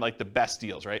trying to find the best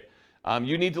deals, right?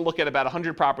 You need to look at about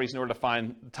 100 properties in order to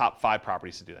find the top 5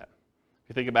 properties to do that. If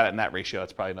you think about it in that ratio,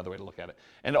 that's probably another way to look at it.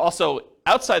 And also,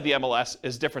 outside the MLS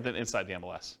is different than inside the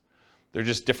MLS. They're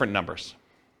just different numbers.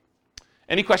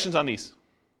 Any questions on these?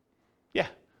 Yeah.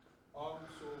 So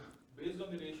based on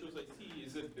the ratios I see,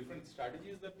 is it different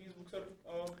strategies that these books are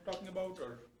talking about,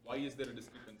 or why is there a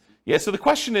discrepancy? Yeah, so the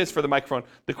question is, for the microphone,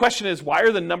 the question is, why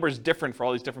are the numbers different for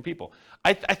all these different people?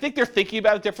 I think they're thinking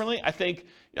about it differently. I think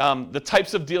the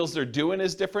types of deals they're doing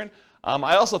is different.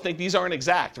 I also think these aren't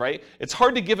exact, right? It's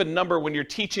hard to give a number when you're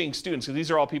teaching students, because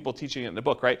these are all people teaching it in the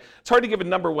book, right? It's hard to give a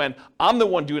number when I'm the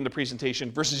one doing the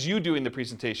presentation versus you doing the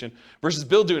presentation versus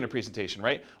Bill doing the presentation,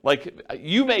 right?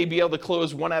 You may be able to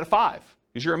close 1 out of 5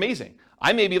 because you're amazing.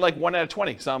 I may be 1 out of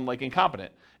 20 because I'm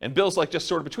incompetent. And Bill's just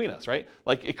sort of between us, right?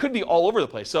 It could be all over the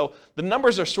place. So the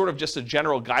numbers are sort of just a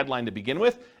general guideline to begin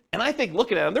with. And I think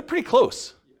looking at them, they're pretty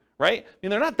close, right?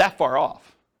 They're not that far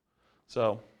off.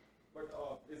 So. But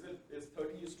is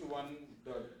 30:1,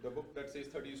 the book that says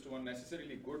 30:1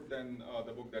 necessarily good than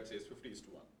the book that says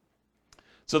 50:1?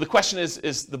 So the question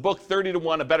is the book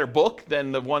 30:1 a better book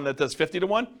than the one that does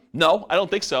 50:1? No, I don't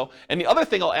think so. And the other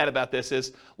thing I'll add about this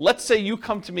is, let's say you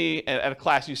come to me at a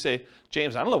class, you say,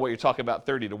 James, I don't know what you're talking about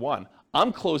 30:1.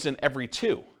 I'm closing every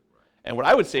 2. And what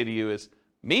I would say to you is,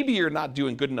 maybe you're not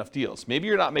doing good enough deals. Maybe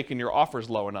you're not making your offers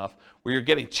low enough where you're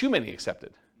getting too many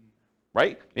accepted,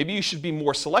 right? Maybe you should be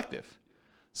more selective.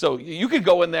 So you could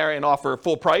go in there and offer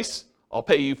full price. I'll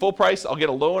pay you full price. I'll get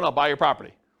a loan. I'll buy your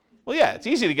property. Well, yeah, it's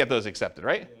easy to get those accepted,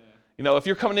 right? Yeah. If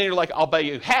you're coming in, you're I'll buy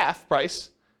you half price.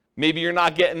 Maybe you're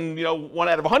not getting, 1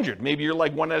 out of 100. Maybe you're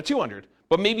 1 out of 200.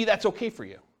 But maybe that's okay for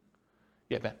you.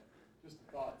 Yeah, Ben. Just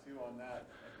a thought too on that.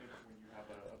 I think when you have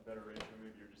a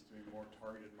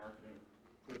targeted marketing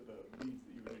so that the leads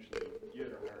that you initially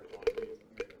get are higher quality leads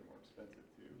and they're more expensive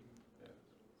too. Yeah.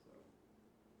 So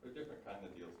they're different kind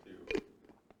of deals too.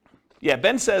 Yeah,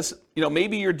 Ben says,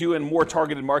 maybe you're doing more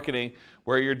targeted marketing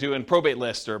where you're doing probate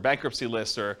lists or bankruptcy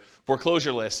lists or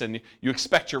foreclosure lists, and you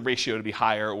expect your ratio to be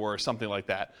higher or something like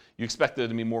that. You expect it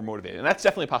to be more motivated, and that's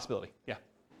definitely a possibility. Yeah.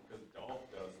 Because Dolph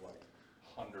does like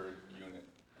 100-unit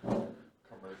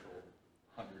commercial,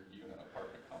 100-unit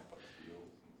apartment complex deals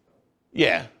and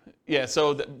stuff. Yeah.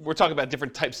 So we're talking about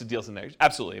different types of deals in there.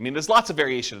 Absolutely. I mean, there's lots of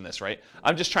variation in this, right?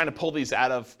 I'm just trying to pull these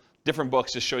out of different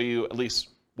books to show you at least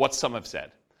what some have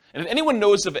said. And if anyone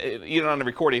knows of, even on the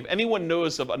recording, if anyone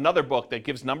knows of another book that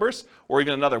gives numbers, or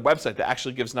even another website that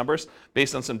actually gives numbers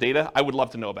based on some data, I would love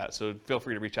to know about it. So feel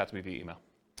free to reach out to me via email.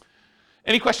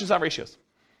 Any questions on ratios?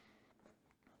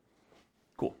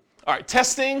 Cool. All right,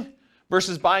 testing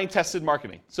versus buying tested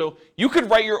marketing. So you could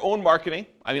write your own marketing.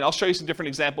 I mean, I'll show you some different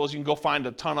examples. You can go find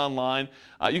a ton online.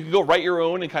 You can go write your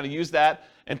own and kind of use that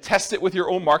and test it with your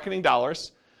own marketing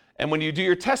dollars. And when you do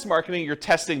your test marketing, you're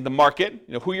testing the market,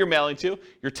 who you're mailing to.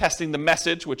 You're testing the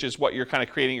message, which is what you're kind of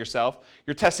creating yourself.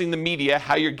 You're testing the media,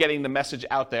 how you're getting the message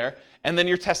out there. And then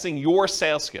you're testing your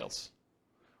sales skills.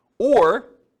 Or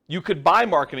you could buy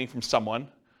marketing from someone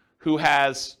who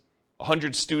has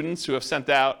 100 students who have sent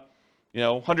out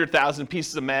 100,000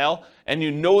 pieces of mail, and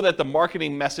you know that the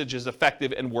marketing message is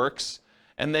effective and works,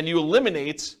 and then you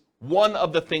eliminate one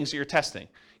of the things that you're testing.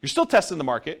 You're still testing the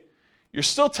market. You're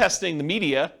still testing the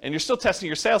media, and you're still testing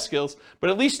your sales skills, but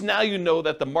at least now you know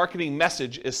that the marketing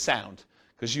message is sound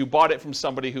because you bought it from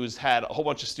somebody who's had a whole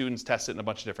bunch of students test it in a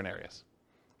bunch of different areas.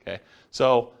 Okay,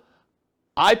 so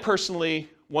I personally,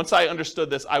 once I understood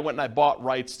this, I went and I bought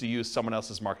rights to use someone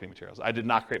else's marketing materials. I did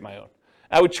not create my own.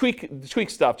 I would tweak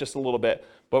stuff just a little bit,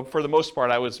 but for the most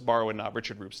part, I was borrowing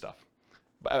Richard Roop's stuff.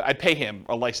 I'd pay him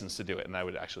a license to do it, and I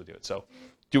would actually do it. So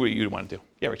do what you want to do.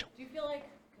 Yeah, Rachel. Do you feel like,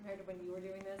 compared to when you were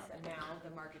doing this, and now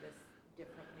the market is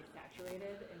differently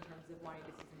saturated in terms of wanting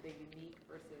to see something unique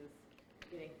versus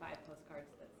getting 5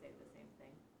 postcards that say the same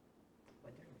thing?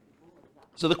 What different people? What is that?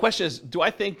 So the question is, do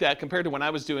I think that compared to when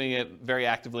I was doing it very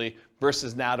actively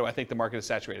versus now, do I think the market is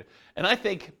saturated? And I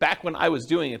think back when I was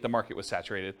doing it, the market was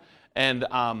saturated. And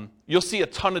you'll see a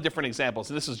ton of different examples.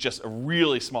 And this is just a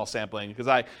really small sampling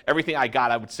because everything I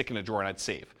got, I would stick in a drawer and I'd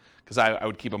save because I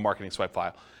would keep a marketing swipe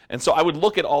file. And so I would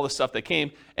look at all the stuff that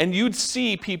came, and you'd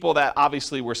see people that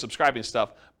obviously were subscribing to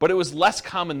stuff, but it was less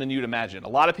common than you'd imagine. A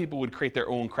lot of people would create their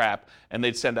own crap, and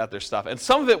they'd send out their stuff. And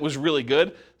some of it was really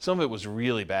good, some of it was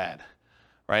really bad,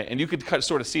 right? And you could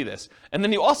sort of see this. And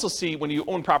then you also see, when you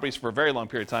own properties for a very long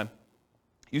period of time,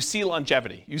 you see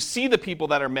longevity. You see the people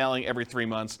that are mailing every 3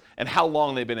 months and how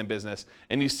long they've been in business.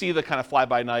 And you see the kind of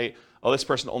fly-by-night, oh, this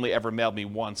person only ever mailed me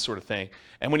once sort of thing.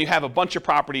 And when you have a bunch of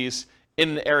properties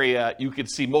in an area, you could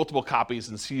see multiple copies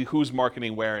and see who's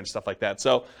marketing where and stuff like that.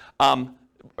 So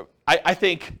I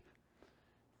think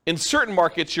in certain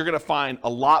markets, you're going to find a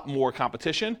lot more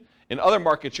competition. In other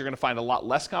markets, you're going to find a lot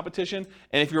less competition.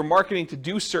 And if you're marketing to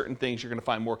do certain things, you're going to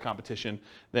find more competition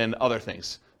than other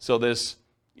things. So there's,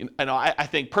 I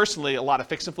think personally, a lot of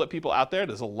fix and flip people out there.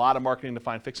 There's a lot of marketing to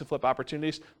find fix and flip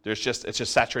opportunities. It's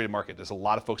just saturated market. There's a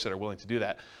lot of folks that are willing to do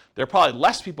that. There are probably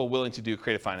less people willing to do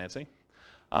creative financing.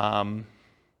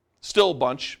 Still a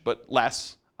bunch, but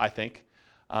less, I think.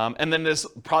 And then there's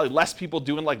probably less people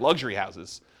doing like luxury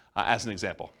houses, as an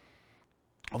example.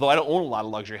 Although I don't own a lot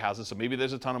of luxury houses, so maybe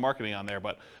there's a ton of marketing on there,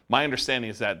 but my understanding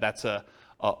is that that's a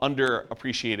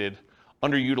underappreciated,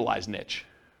 underutilized niche.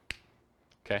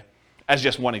 Okay? As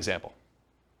just one example.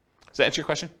 Does that answer your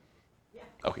question? Yeah.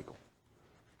 Okay, cool.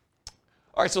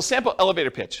 All right, so sample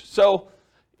elevator pitch. So,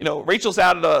 Rachel's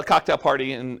out at a cocktail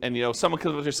party, and someone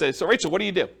comes up and says, so Rachel, what do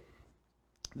you do?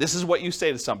 This is what you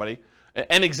say to somebody.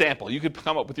 An example. You could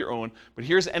come up with your own, but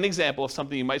here's an example of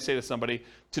something you might say to somebody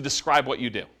to describe what you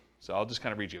do. So I'll just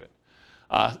kind of read you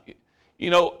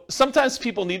it. Sometimes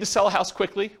people need to sell a house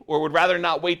quickly or would rather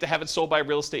not wait to have it sold by a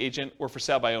real estate agent or for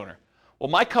sale by owner. Well,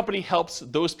 my company helps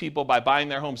those people by buying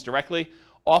their homes directly,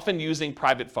 often using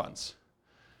private funds.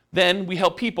 Then we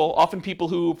help people, often people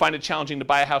who find it challenging to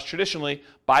buy a house traditionally,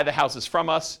 buy the houses from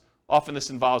us. Often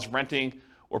this involves renting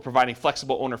or providing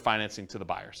flexible owner financing to the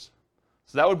buyers.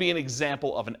 So that would be an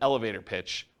example of an elevator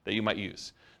pitch that you might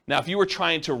use. Now, if you were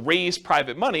trying to raise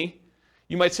private money,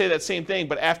 you might say that same thing,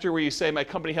 but after where you say my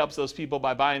company helps those people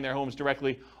by buying their homes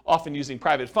directly, often using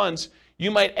private funds,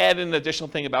 you might add in an additional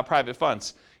thing about private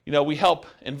funds. We help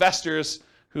investors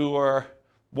who are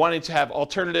wanting to have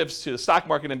alternatives to the stock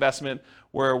market investment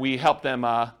where we help them,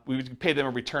 we pay them a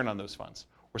return on those funds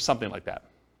or something like that.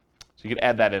 So you could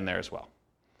add that in there as well.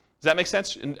 Does that make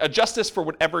sense? And adjust this for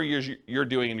whatever you're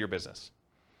doing in your business.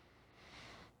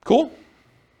 Cool?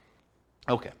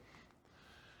 Okay.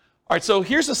 All right, so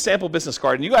here's a sample business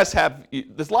card, and you guys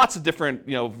there's lots of different,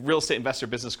 real estate investor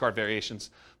business card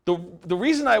variations. The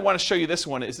reason I want to show you this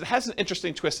one is it has an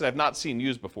interesting twist that I've not seen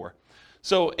used before.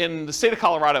 So in the state of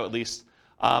Colorado, at least,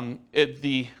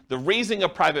 the raising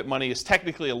of private money is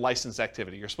technically a licensed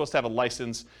activity. You're supposed to have a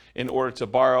license in order to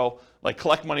borrow, like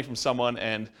collect money from someone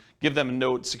and give them a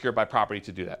note secured by property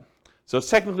to do that. So it's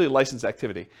technically a licensed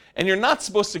activity. And you're not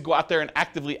supposed to go out there and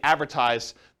actively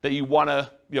advertise that you want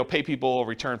to pay people a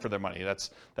return for their money.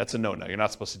 That's a no-no. You're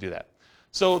not supposed to do that.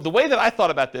 So the way that I thought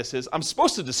about this is I'm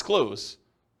supposed to disclose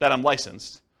that I'm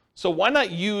licensed. So why not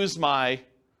use my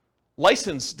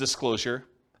license disclosure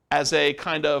as a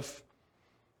kind of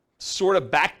sort of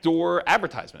backdoor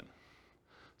advertisement?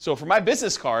 So for my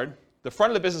business card, the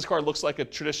front of the business card looks like a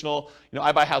traditional,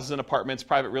 I buy houses and apartments,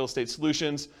 private real estate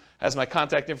solutions, has my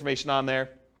contact information on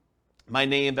there, my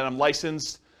name, that I'm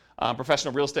licensed,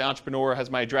 professional real estate entrepreneur,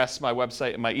 has my address, my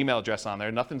website, and my email address on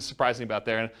there. Nothing surprising about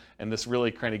there, and this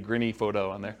really kind of grinny photo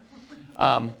on there,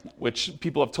 which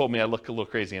people have told me I look a little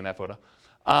crazy in that photo,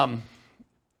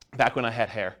 back when I had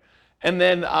hair. And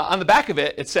then on the back of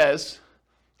it, it says,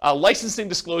 licensing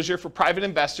disclosure for private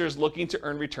investors looking to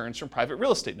earn returns from private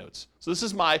real estate notes. So this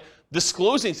is my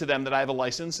disclosing to them that I have a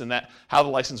license and how the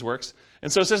license works.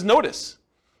 And so it says, notice,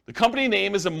 the company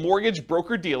name is a mortgage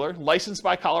broker-dealer licensed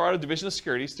by Colorado Division of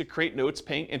Securities to create notes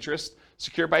paying interest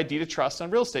secured by a deed of trust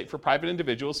on real estate for private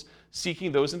individuals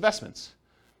seeking those investments.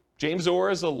 James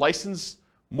Orr is a licensed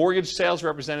mortgage sales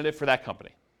representative for that company.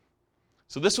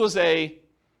 So this was a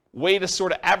way to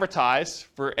sort of advertise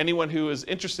for anyone who is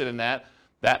interested in that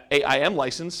I am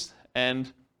licensed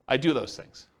and I do those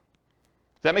things.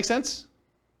 Does that make sense?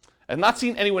 I've not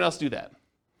seen anyone else do that.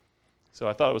 So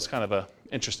I thought it was kind of an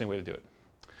interesting way to do it.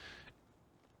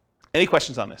 Any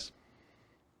questions on this?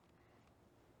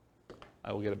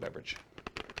 I will get a beverage.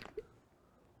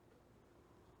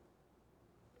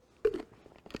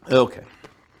 Okay.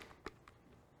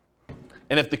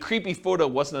 And if the creepy photo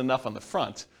wasn't enough on the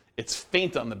front, it's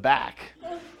faint on the back.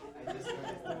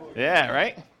 Yeah,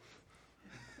 right?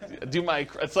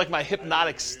 It's like my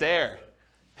hypnotic stare.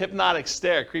 Hypnotic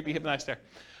stare, creepy hypnotic stare.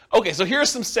 Okay, so here are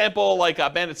some sample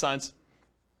bandit signs.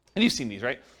 And you've seen these,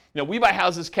 right? We buy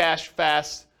houses cash,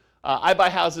 fast. I buy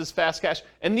houses fast, cash.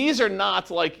 And these are not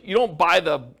you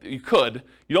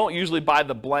don't usually buy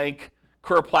the blank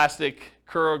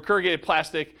corrugated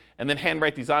plastic and then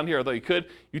handwrite these on here, although you could.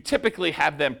 You typically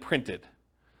have them printed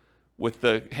with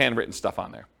the handwritten stuff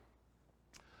on there.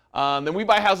 Then we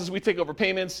buy houses, we take over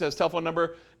payments, says telephone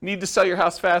number. Need to sell your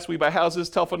house fast, we buy houses,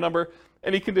 telephone number,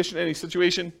 any condition, any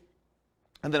situation.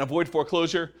 And then avoid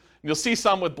foreclosure. And you'll see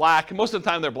some with black, and most of the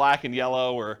time they're black and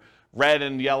yellow, or red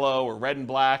and yellow, or red and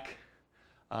black,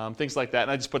 things like that.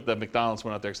 And I just put the McDonald's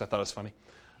one out there because I thought it was funny.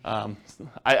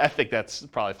 I think that's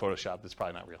probably Photoshop. That's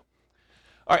probably not real.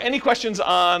 All right, any questions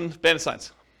on bandit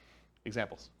signs?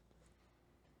 Examples?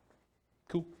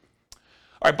 Cool.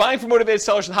 All right, buying for motivated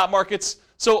sellers in hot markets.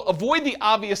 So avoid the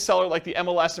obvious seller like the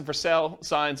MLS and for sale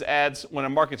signs ads when a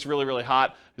market's really, really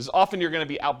hot, because often you're going to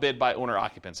be outbid by owner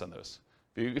occupants on those.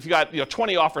 If you got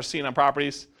 20 offers seen on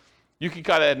properties, you can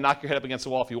kind of knock your head up against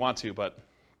the wall if you want to, but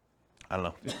I don't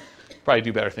know. Probably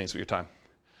do better things with your time.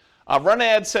 Run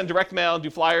ads, send direct mail,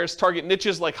 do flyers, target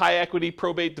niches like high equity,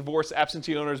 probate, divorce,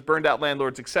 absentee owners, burned out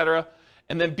landlords, etc.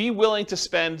 And then be willing to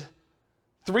spend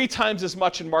 3 times as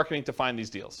much in marketing to find these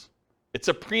deals. It's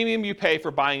a premium you pay for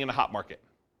buying in a hot market.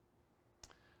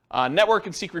 Network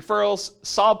and seek referrals,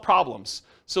 solve problems.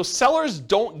 So sellers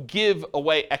don't give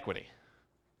away equity.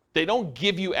 They don't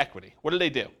give you equity. What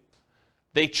do?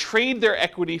 They trade their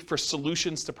equity for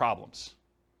solutions to problems.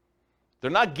 They're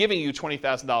not giving you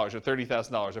 $20,000 or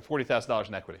 $30,000 or $40,000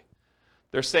 in equity.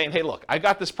 They're saying, hey, look, I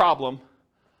got this problem.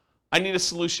 I need a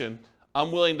solution.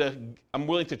 I'm willing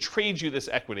to trade you this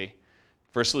equity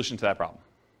for a solution to that problem.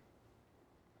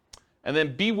 And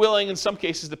then be willing, in some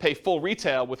cases, to pay full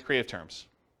retail with creative terms.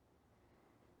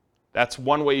 That's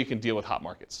one way you can deal with hot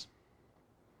markets.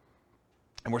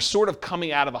 And we're sort of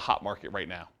coming out of a hot market right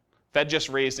now. Fed just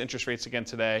raised interest rates again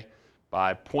today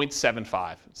by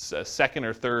 0.75. It's a second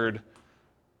or third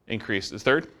increase. Is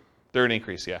third? Third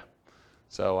increase, yeah.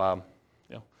 So,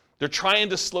 they're trying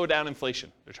to slow down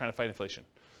inflation. They're trying to fight inflation.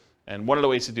 And one of the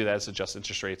ways to do that is adjust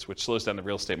interest rates, which slows down the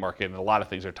real estate market, and a lot of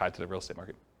things are tied to the real estate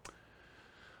market. All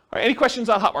right, any questions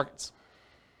on hot markets?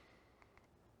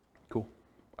 Cool.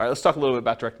 All right, let's talk a little bit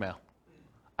about direct mail.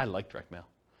 I like direct mail.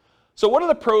 So what are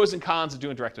the pros and cons of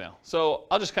doing direct mail? So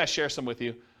I'll just kind of share some with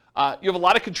you. You have a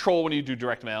lot of control when you do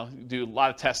direct mail. You do a lot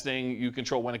of testing. You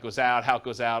control when it goes out, how it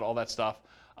goes out, all that stuff.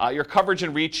 Your coverage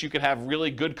and reach, you can have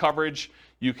really good coverage.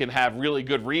 You can have really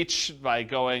good reach by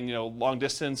going, long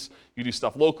distance. You do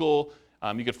stuff local.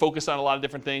 You could focus on a lot of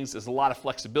different things. There's a lot of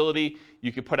flexibility.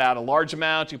 You could put out a large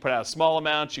amount. You can put out a small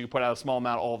amount. You can put out a small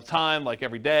amount all the time, like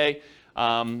every day.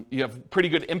 You have pretty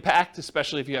good impact,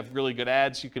 especially if you have really good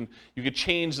ads. You could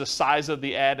change the size of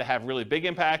the ad to have really big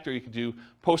impact, or you could do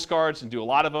postcards and do a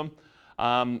lot of them.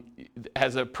 It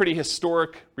has a pretty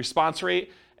historic response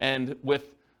rate, and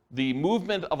with the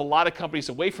movement of a lot of companies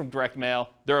away from direct mail,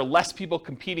 there are less people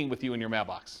competing with you in your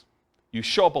mailbox. You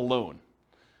show up alone.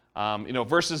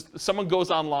 Versus someone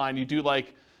goes online, you do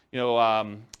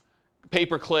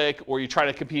pay-per-click, or you try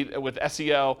to compete with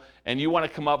SEO, and you want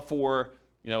to come up for,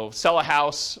 sell a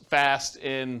house fast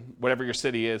in whatever your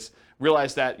city is.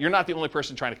 Realize that you're not the only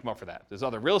person trying to come up for that. There's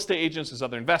other real estate agents, there's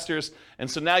other investors,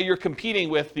 and so now you're competing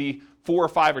with the 4 or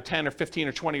 5 or 10 or 15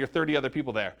 or 20 or 30 other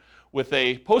people there. With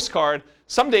a postcard,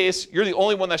 some days you're the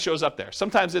only one that shows up there.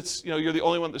 Sometimes it's, you're the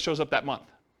only one that shows up that month.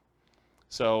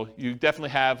 So you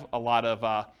definitely have a lot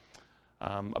of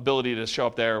ability to show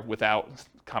up there without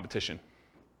competition.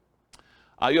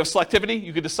 You have selectivity.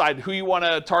 You could decide who you want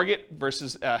to target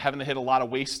versus having to hit a lot of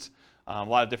waste, a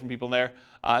lot of different people in there.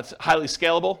 It's highly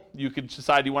scalable. You could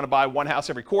decide you want to buy one house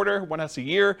every quarter, one house a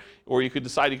year, or you could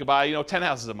decide you could buy 10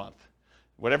 houses a month.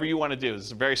 Whatever you want to do.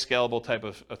 It's a very scalable type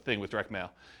of thing with direct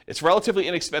mail. It's relatively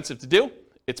inexpensive to do.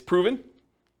 It's proven.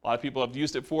 A lot of people have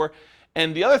used it for.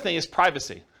 And the other thing is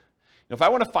privacy. If I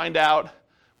want to find out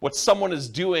what someone is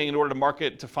doing in order to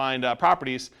market to find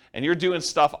properties, and you're doing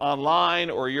stuff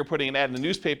online or you're putting an ad in the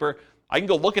newspaper, I can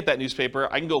go look at that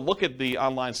newspaper, I can go look at the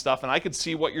online stuff, and I can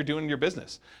see what you're doing in your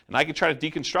business. And I can try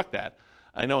to deconstruct that.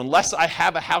 I know unless I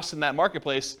have a house in that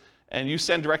marketplace and you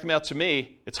send direct mail to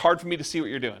me, it's hard for me to see what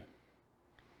you're doing.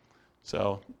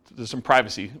 So there's some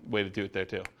privacy way to do it there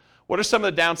too. What are some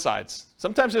of the downsides?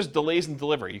 Sometimes there's delays in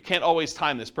delivery. You can't always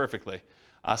time this perfectly.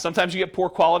 Sometimes you get poor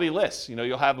quality lists.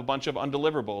 You'll have a bunch of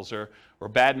undeliverables or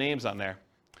bad names on there.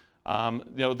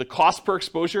 The cost per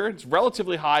exposure, it's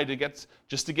relatively high to get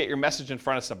your message in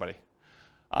front of somebody.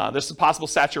 There's some possible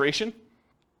saturation.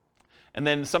 And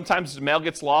then sometimes the mail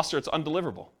gets lost or it's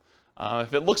undeliverable.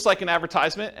 If it looks like an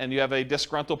advertisement and you have a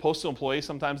disgruntled postal employee,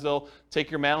 sometimes they'll take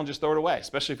your mail and just throw it away,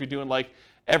 especially if you're doing like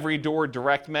every door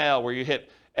direct mail where you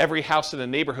hit every house in a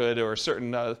neighborhood or a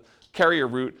certain carrier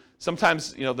route.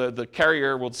 Sometimes the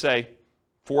carrier will say,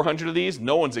 400 of these,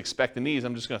 no one's expecting these,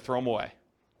 I'm just going to throw them away.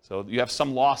 So you have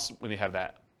some loss when you have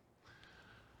that.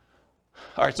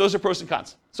 All right, so those are pros and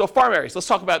cons. So farm areas, let's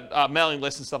talk about mailing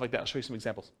lists and stuff like that. I'll show you some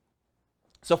examples.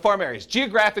 So farm areas,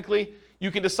 geographically, you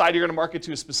can decide you're going to market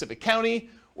to a specific county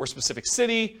or a specific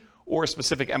city or a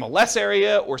specific MLS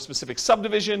area or a specific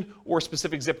subdivision or a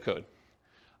specific zip code.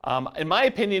 In my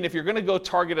opinion, if you're going to go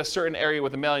target a certain area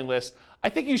with a mailing list, I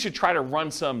think you should try to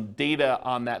run some data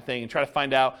on that thing and try to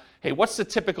find out, hey, what's the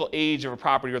typical age of a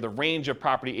property or the range of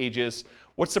property ages?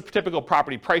 What's the typical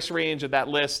property price range of that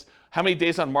list? How many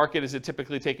days on market is it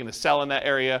typically taking to sell in that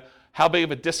area? How big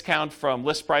of a discount from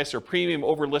list price or premium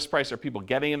over list price are people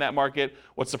getting in that market?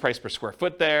 What's the price per square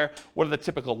foot there? What are the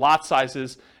typical lot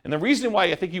sizes? And the reason why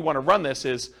I think you want to run this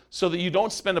is so that you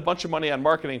don't spend a bunch of money on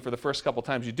marketing for the first couple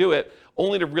times you do it,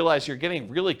 only to realize you're getting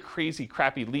really crazy,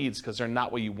 crappy leads because they're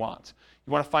not what you want.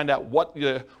 You want to find out what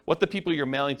the people you're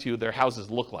mailing to, their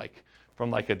houses look like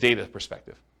from like a data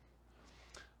perspective.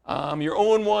 Your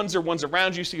own ones or ones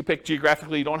around you, so you can pick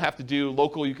geographically. You don't have to do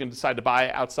local. You can decide to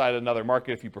buy outside another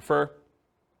market if you prefer.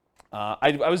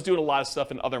 I was doing a lot of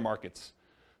stuff in other markets.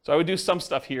 So I would do some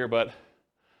stuff here, but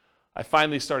I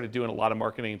finally started doing a lot of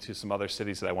marketing to some other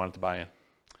cities that I wanted to buy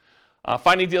in.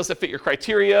 Finding deals that fit your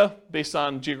criteria based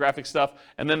on geographic stuff,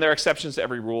 and then there are exceptions to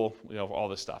every rule, all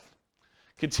this stuff.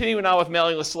 Continuing on with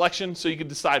mailing list selection, so you can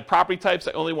decide property types.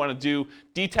 I only want to do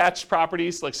detached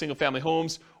properties like single-family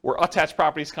homes or attached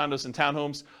properties, condos and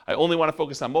townhomes. I only want to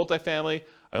focus on multifamily.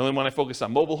 I only want to focus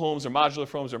on mobile homes or modular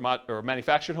homes or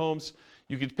manufactured homes.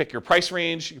 You can pick your price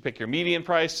range. You can pick your median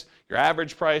price, your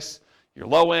average price, your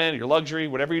low end, your luxury,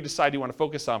 whatever you decide you want to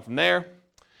focus on from there.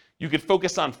 You could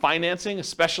focus on financing,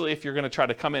 especially if you're going to try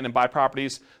to come in and buy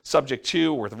properties subject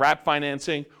to or with wrap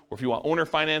financing, or if you want owner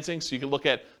financing. So you can look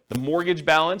at the mortgage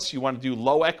balance. You want to do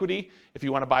low equity if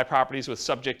you want to buy properties with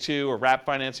subject to or wrap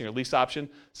financing or lease option,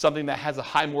 something that has a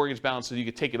high mortgage balance so you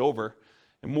could take it over,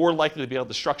 and more likely to be able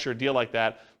to structure a deal like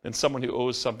that than someone who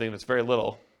owes something that's very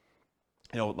little,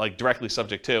 like directly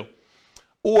subject to.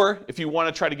 Or if you want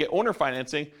to try to get owner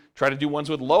financing, try to do ones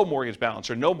with low mortgage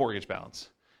balance or no mortgage balance.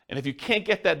 And if you can't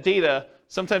get that data,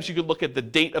 sometimes you could look at the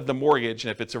date of the mortgage,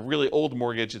 and if it's a really old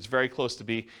mortgage, it's very close to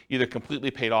be either completely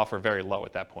paid off or very low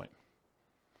at that point.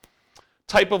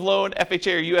 Type of loan,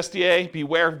 FHA or USDA,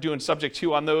 beware of doing subject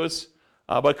to on those,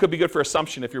 but it could be good for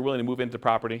assumption if you're willing to move into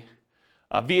property.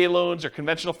 VA loans or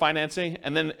conventional financing,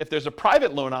 and then if there's a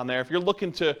private loan on there, if you're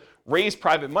looking to raise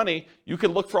private money, you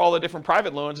can look for all the different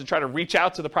private loans and try to reach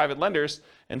out to the private lenders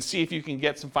and see if you can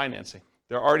get some financing.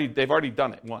 They've already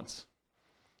done it once.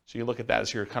 So you look at that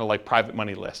as your kind of like private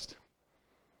money list.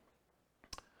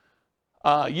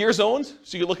 Years owned,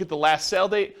 so you look at the last sale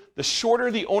date. The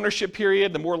shorter the ownership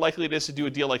period, the more likely it is to do a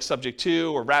deal like subject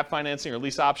to or wrap financing or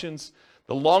lease options.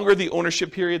 The longer the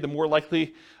ownership period, the more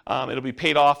likely it'll be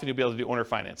paid off and you'll be able to do owner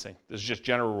financing. There's just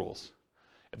general rules.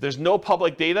 If there's no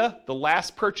public data, the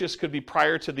last purchase could be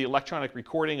prior to the electronic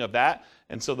recording of that,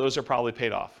 and so those are probably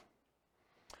paid off.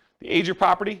 The age of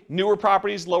property, newer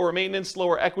properties, lower maintenance,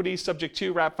 lower equity, subject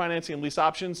to wrap financing and lease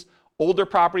options. Older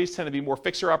properties tend to be more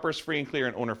fixer-uppers, free and clear,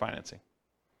 and owner financing.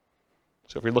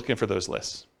 So if you're looking for those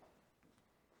lists.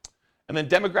 And then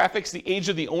demographics, the age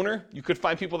of the owner. You could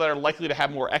find people that are likely to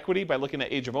have more equity by looking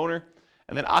at age of owner.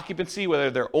 And then occupancy, whether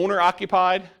they're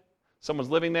owner-occupied, someone's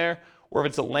living there, or if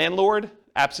it's a landlord,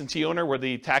 absentee owner, where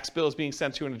the tax bill is being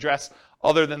sent to an address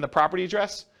other than the property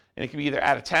address. And it can be either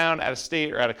out of town, out of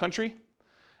state, or out of country.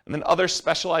 And then other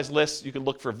specialized lists, you can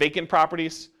look for vacant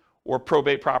properties or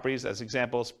probate properties as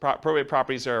examples. Probate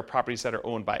properties are properties that are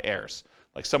owned by heirs,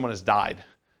 like someone has died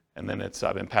and then it's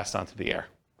been passed on to the heir.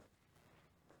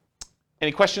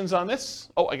 Any questions on this?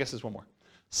 Oh, I guess there's one more.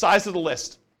 Size of the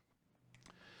list.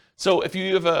 So if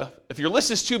your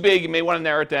list is too big, you may want to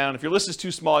narrow it down. If your list is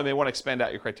too small, you may want to expand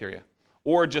out your criteria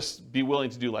or just be willing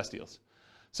to do less deals.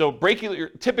 So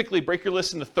typically break your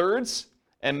list into thirds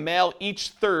and mail each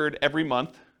third every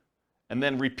month, and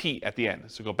then repeat at the end.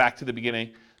 So go back to the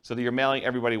beginning so that you're mailing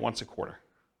everybody once a quarter.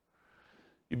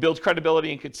 You build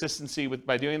credibility and consistency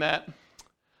by doing that.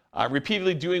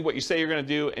 Repeatedly doing what you say you're going to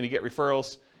do, and you get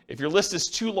referrals. If your list is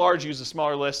too large, use a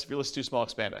smaller list. If your list is too small,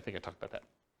 expand. I think I talked about that.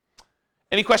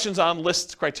 Any questions on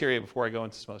list criteria before I go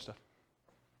into some other stuff?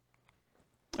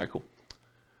 All right, cool.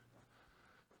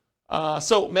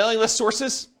 So mailing list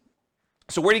sources.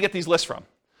 So where do you get these lists from?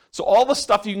 So all the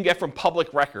stuff you can get from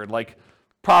public record, like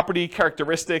property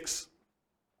characteristics,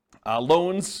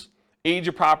 loans, age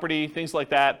of property, things like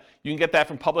that. You can get that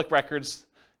from public records,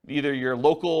 either your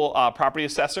local property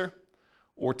assessor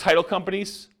or title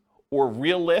companies or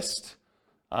RealList.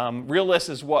 RealList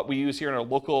is what we use here in our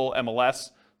local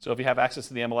MLS. So if you have access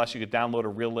to the MLS, you could download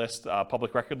a RealList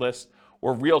public record list,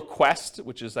 or RealQuest,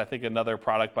 which is, I think, another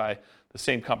product by the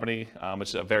same company, which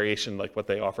is a variation like what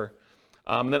they offer.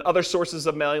 And then other sources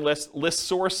of mailing lists: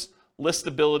 ListSource,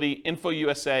 Listability,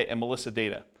 InfoUSA, and Melissa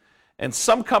Data. And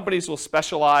some companies will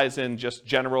specialize in just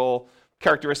general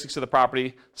characteristics of the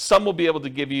property. Some will be able to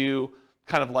give you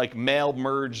kind of like mail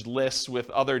merged lists with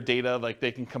other data, like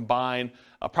they can combine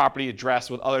a property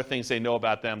address with other things they know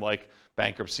about them, like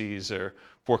bankruptcies or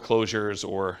foreclosures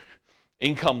or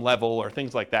income level or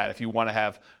things like that, if you want to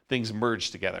have things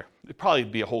merged together. It'd probably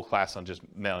be a whole class on just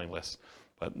mailing lists,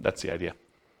 but that's the idea.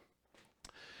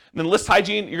 And then list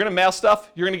hygiene, you're going to mail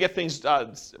stuff, you're going to get things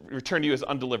returned to you as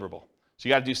undeliverable. So you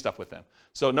got to do stuff with them.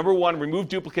 So number one, remove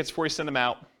duplicates before you send them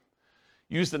out.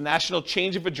 Use the National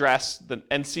Change of Address, the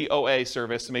NCOA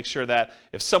service, to make sure that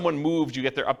if someone moved, you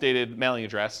get their updated mailing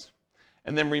address.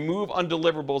 And then remove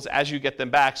undeliverables as you get them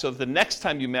back so that the next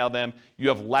time you mail them, you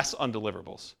have less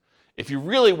undeliverables. If you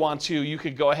really want to, you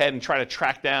could go ahead and try to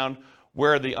track down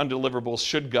where the undeliverables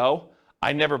should go.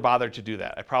 I never bothered to do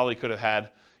that. I probably could have had,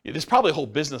 there's probably a whole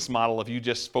business model of you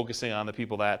just focusing on the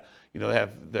people that that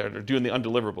are doing the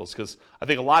undeliverables, because I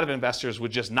think a lot of investors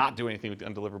would just not do anything with the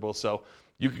undeliverables, so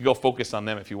you could go focus on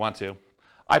them if you want to.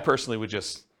 I personally would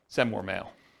just send more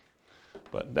mail,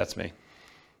 but that's me.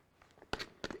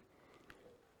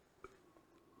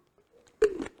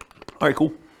 All right,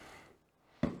 cool.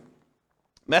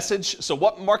 Message. So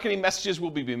what marketing messages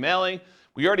will we be mailing?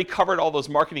 We already covered all those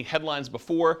marketing headlines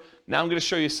before. Now I'm going to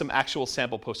show you some actual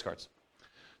sample postcards.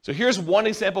 So here's one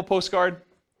example postcard.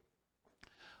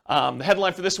 The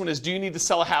headline for this one is, do you need to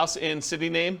sell a house in city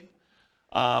name?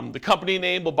 The company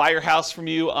name will buy your house from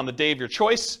you on the day of your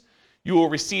choice. You will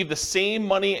receive the same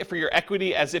money for your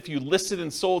equity as if you listed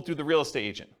and sold through the real estate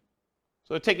agent.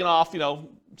 So they're taking off,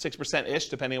 6%-ish,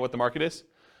 depending on what the market is.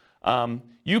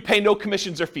 You pay no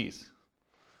commissions or fees.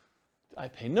 I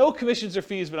pay no commissions or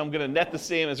fees, but I'm going to net the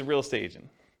same as a real estate agent.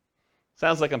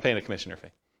 Sounds like I'm paying a commission or fee.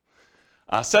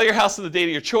 Sell your house on the date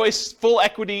of your choice, full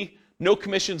equity, no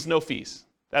commissions, no fees.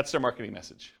 That's their marketing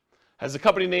message. Has the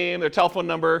company name, their telephone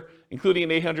number, including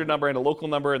an 800 number and a local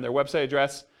number and their website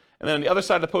address. And then on the other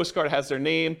side of the postcard has their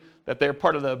name, that they're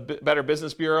part of the Better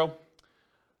Business Bureau,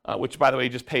 which, by the way, you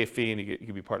just pay a fee and you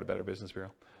can be part of Better Business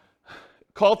Bureau.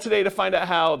 Call today to find out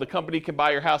how the company can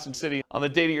buy your house and city on the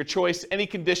date of your choice. Any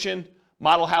condition,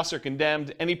 model house or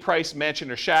condemned, any price, mansion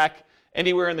or shack,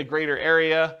 anywhere in the greater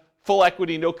area, full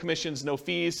equity, no commissions, no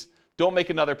fees. Don't make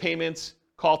another payments.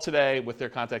 Call today with their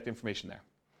contact information there.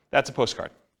 That's a postcard.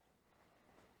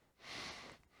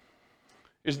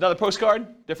 Here's another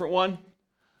postcard, different one.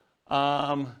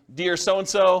 Dear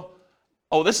so-and-so.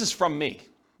 Oh, this is from me.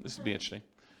 This would be interesting.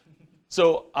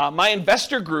 So my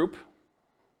investor group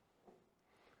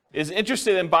is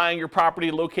interested in buying your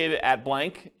property located at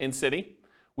blank in city.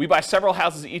 We buy several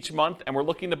houses each month, and we're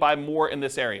looking to buy more in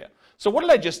this area. So what did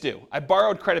I just do? I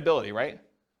borrowed credibility, right?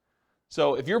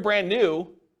 So if you're brand new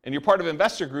and you're part of an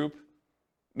investor group,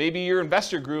 maybe your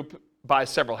investor group buys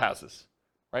several houses,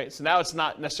 right? So now it's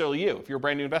not necessarily you. If you're a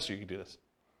brand new investor, you can do this.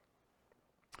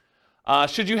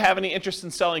 Should you have any interest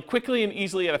in selling quickly and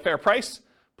easily at a fair price,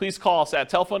 please call us at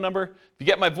telephone number. If you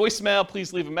get my voicemail,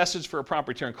 please leave a message for a prompt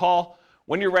return call.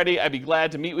 When you're ready, I'd be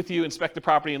glad to meet with you, inspect the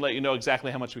property, and let you know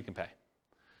exactly how much we can pay.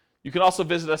 You can also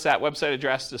visit us at website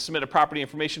address to submit a property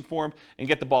information form and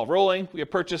get the ball rolling. We have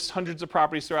purchased hundreds of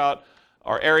properties throughout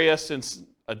our area since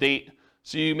a date,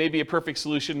 so you may be a perfect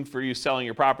solution for you selling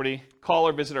your property. Call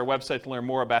or visit our website to learn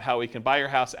more about how we can buy your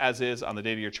house as is on the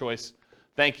date of your choice.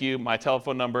 Thank you. My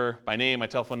telephone number, my name, my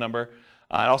telephone number.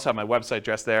 I also have my website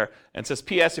address there. And it says,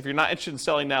 P.S. If you're not interested in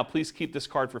selling now, please keep this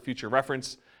card for future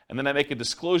reference. And then I make a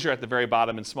disclosure at the very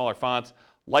bottom in smaller font.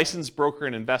 Licensed broker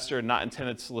and investor not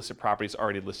intended to solicit properties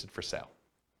already listed for sale.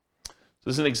 So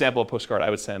this is an example of a postcard I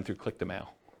would send through Click to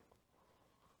Mail.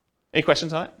 Any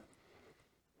questions on it?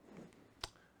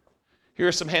 Here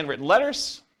are some handwritten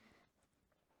letters.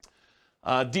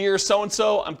 Dear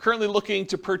so-and-so, I'm currently looking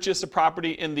to purchase a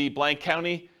property in the blank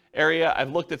county area.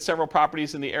 I've looked at several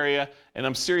properties in the area, and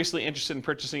I'm seriously interested in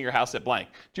purchasing your house at blank.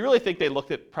 Do you really think they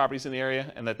looked at properties in the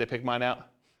area and that they picked mine out?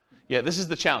 Yeah, this is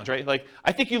the challenge, right? Like,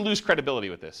 I think you lose credibility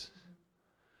with this.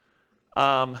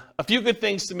 A few good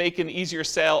things to make an easier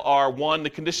sale are, 1, the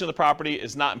condition of the property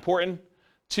is not important.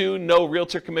 2, no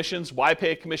realtor commissions. Why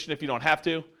pay a commission if you don't have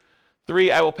to?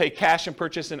 3, I will pay cash and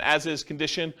purchase in as-is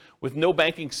condition with no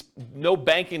bank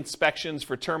inspections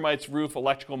for termites, roof,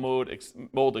 electrical mold,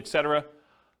 etc.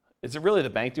 Is it really the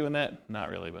bank doing that? Not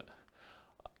really, but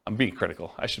I'm being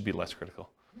critical. I should be less critical.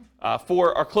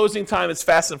 4, our closing time is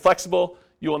fast and flexible.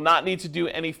 You will not need to do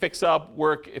any fix-up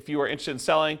work if you are interested in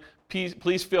selling.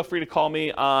 Please feel free to call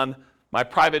me on my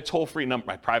private toll-free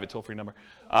number,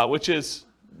 which is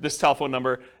this telephone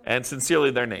number, and sincerely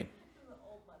their name.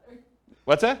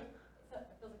 What's that? It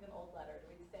feels like an old letter. Do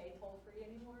we say toll-free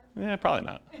anymore? Yeah, probably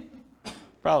not.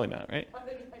 Probably not, right? I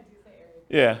do say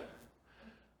area. Yeah.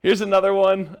 Here's another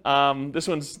one. This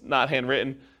one's not handwritten.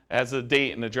 It has a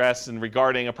date and address and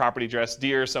regarding a property address.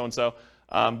 Dear so-and-so,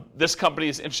 this company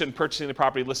is interested in purchasing the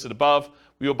property listed above.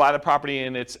 We will buy the property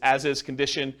in its as-is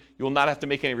condition. You will not have to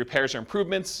make any repairs or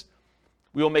improvements.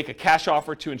 We will make a cash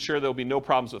offer to ensure there will be no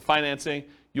problems with financing.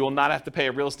 You will not have to pay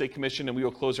a real estate commission, and we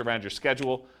will close around your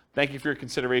schedule. Thank you for your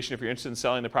consideration. If you're interested in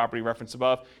selling the property referenced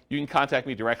above, you can contact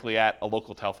me directly at a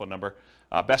local telephone number.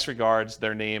 Best regards,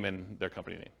 their name and their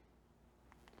company name.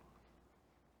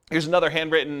 Here's another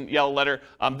handwritten yellow letter.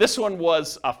 This one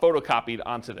was photocopied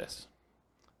onto this.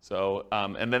 So,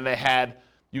 and then they had,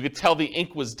 you could tell the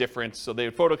ink was different, so they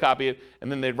would photocopy it,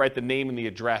 and then they'd write the name and the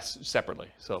address separately.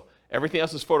 So everything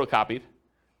else was photocopied,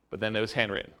 but then it was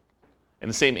handwritten in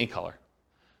the same ink color.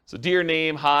 So dear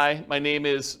name, hi, my name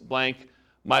is blank.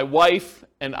 My wife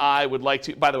and I would like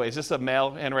to, by the way, is this a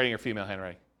male handwriting or female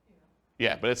handwriting?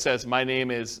 Yeah, but it says my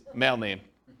name is male name,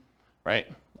 right?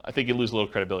 I think you lose a little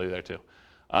credibility there too.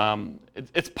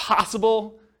 It's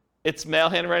possible it's male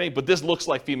handwriting, but this looks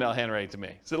like female handwriting to me.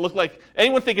 Does it look like,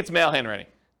 anyone think it's male handwriting?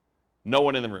 No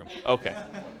one in the room. Okay.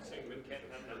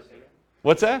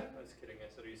 What's that? I was kidding.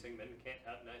 I said, are you saying men can't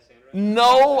have nice handwriting?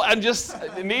 No, I'm just,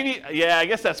 maybe, yeah, I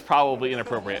guess that's probably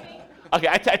inappropriate. Okay,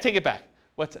 I take it back.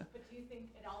 What's that? But do you think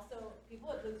it also, people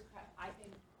would lose, I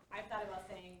think, I've thought about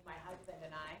saying my husband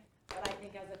and I, but I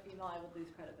think as a female I would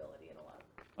lose credibility in a lot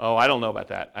of. Oh, I don't know about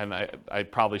that, and I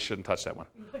probably shouldn't touch that one.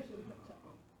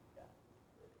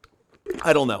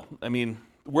 I don't know. I mean,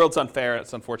 the world's unfair.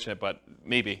 It's unfortunate, but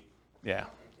maybe. Yeah.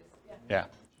 Yeah.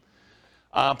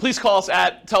 Please call us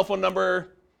at telephone number.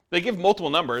 They give multiple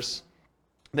numbers.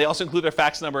 They also include their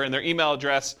fax number and their email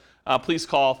address. Please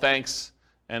call. Thanks.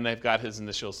 And they've got his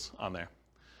initials on there.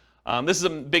 This is a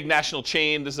big national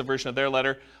chain. This is a version of their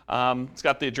letter. It's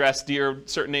got the address, dear,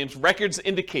 certain names. Records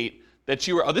indicate that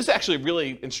you are, oh, this is actually a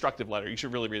really instructive letter. You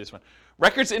should really read this one.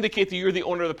 Records indicate that you're the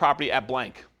owner of the property at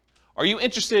blank. Are you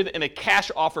interested in a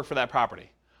cash offer for that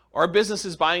property? Our business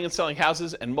is buying and selling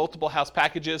houses and multiple house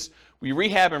packages. We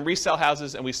rehab and resell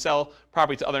houses, and we sell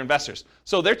property to other investors.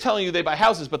 So they're telling you they buy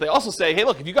houses, but they also say, hey,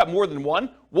 look, if you got more than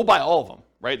one, we'll buy all of them,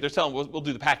 right? They're telling we'll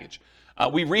do the package.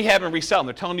 We rehab and resell them.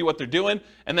 They're telling you what they're doing,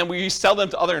 and then we sell them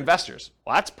to other investors.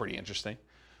 Well, that's pretty interesting.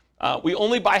 We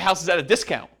only buy houses at a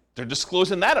discount. They're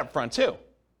disclosing that up front too,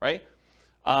 right?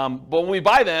 But when we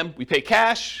buy them, we pay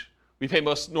cash. We pay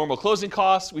most normal closing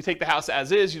costs. We take the house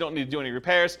as is. You don't need to do any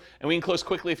repairs. And we can close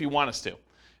quickly if you want us to.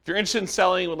 If you're interested in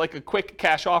selling, would like a quick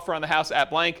cash offer on the house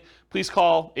at blank, please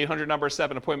call 800 number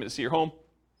 7 appointment to see your home.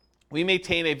 We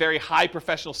maintain a very high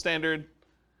professional standard.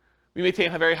 We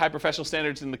maintain very high professional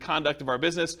standards in the conduct of our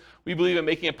business. We believe in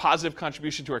making a positive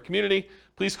contribution to our community.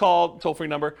 Please call toll-free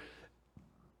number.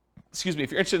 Excuse me, if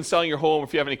you're interested in selling your home,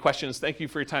 if you have any questions, thank you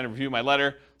for your time to review my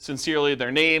letter. Sincerely,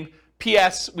 their name.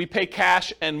 P.S. We pay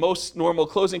cash and most normal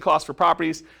closing costs for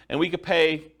properties, and we could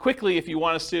pay quickly if you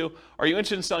want us to. Are you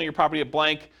interested in selling your property at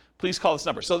blank? Please call this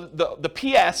number. So the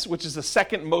P.S., which is the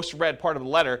second most read part of the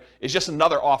letter, is just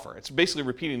another offer. It's basically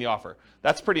repeating the offer.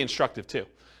 That's pretty instructive too.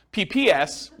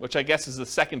 P.P.S., which I guess is the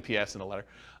second P.S. in the letter,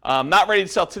 not ready to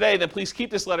sell today, then please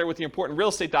keep this letter with your important real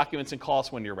estate documents and call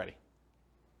us when you're ready.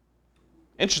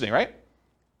 Interesting, right?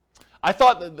 I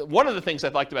thought that one of the things I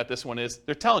liked about this one is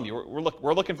they're telling you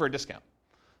we're looking for a discount.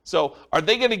 So are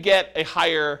they going to get a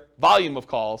higher volume of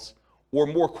calls or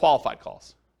more qualified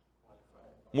calls?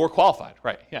 More qualified,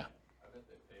 right? Yeah. I bet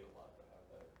they paid a lot to have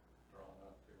that drawn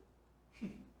up too.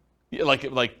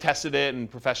 Yeah, like tested it and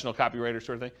professional copywriter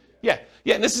sort of thing. Yeah.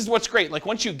 And this is what's great. Like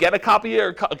once you get a copy or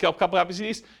a couple copies of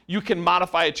these, you can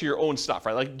modify it to your own stuff,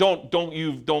 right? Like don't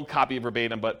copy it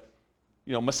verbatim, but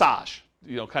massage.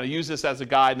 Kind of use this as a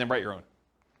guide and then write your own.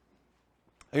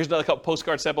 Here's another couple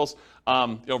postcard samples.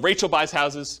 Rachel buys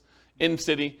houses in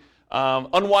city.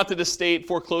 Unwanted estate,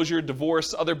 foreclosure,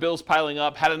 divorce, other bills piling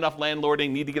up, had enough landlording,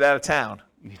 need to get out of town.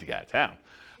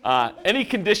 Any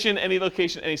condition, any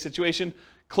location, any situation,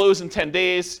 close in 10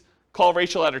 days. Call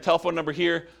Rachel at her telephone number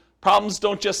here. Problems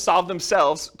don't just solve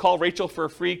themselves. Call Rachel for a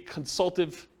free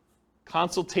consultative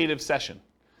session.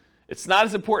 It's not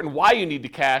as important why you need the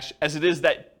cash as it is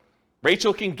that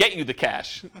Rachel can get you the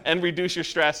cash and reduce your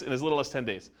stress in as little as 10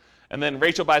 days. And then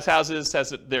Rachel buys houses,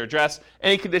 has their address,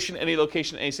 any condition, any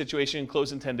location, any situation,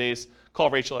 close in 10 days. Call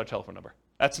Rachel at our telephone number.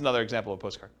 That's another example of a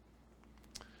postcard.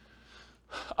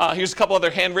 Here's a couple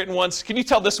other handwritten ones. Can you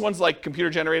tell this one's like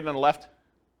computer generated on the left?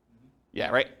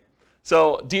 Yeah, right?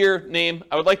 So, dear name,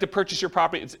 I would like to purchase your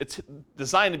property. It's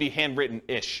designed to be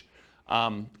handwritten-ish. I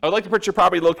would like to purchase your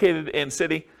property located in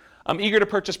city. I'm eager to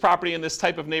purchase property in this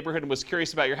type of neighborhood and was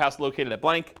curious about your house located at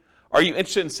blank. Are you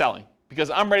interested in selling?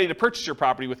 Because I'm ready to purchase your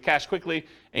property with cash quickly,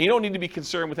 and you don't need to be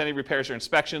concerned with any repairs or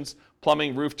inspections,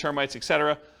 plumbing, roof, termites,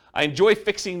 etc. I enjoy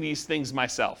fixing these things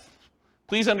myself.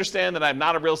 Please understand that I'm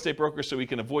not a real estate broker, so we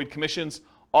can avoid commissions.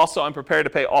 Also, I'm prepared to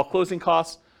pay all closing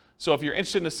costs. So if you're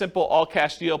interested in a simple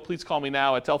all-cash deal, please call me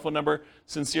now at telephone number,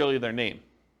 sincerely their name.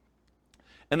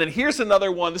 And then here's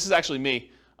another one. This is actually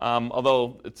me.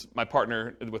 Although it's my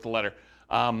partner with the letter.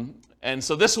 And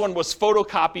so this one was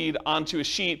photocopied onto a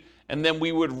sheet, and then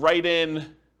we would write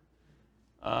in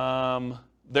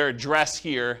their address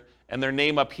here and their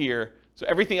name up here. So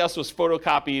everything else was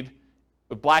photocopied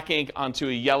with black ink onto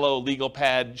a yellow legal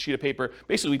pad sheet of paper.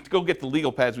 Basically, we'd go get the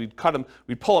legal pads, we'd cut them,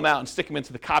 we'd pull them out and stick them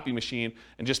into the copy machine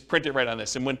and just print it right on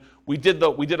this. And when we did a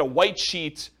white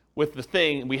sheet with the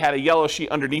thing, we had a yellow sheet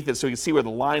underneath it so you could see where the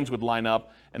lines would line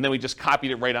up, and then we just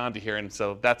copied it right onto here, and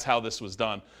so that's how this was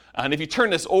done. And if you turn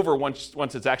this over once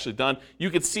it's actually done, you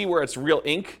could see where it's real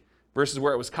ink versus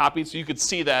where it was copied, so you could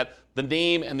see that the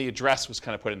name and the address was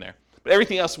kind of put in there. But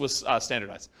everything else was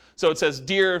standardized. So it says,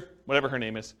 dear, whatever her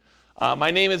name is,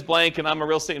 my name is blank, and I'm a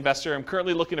real estate investor. I'm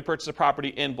currently looking to purchase a property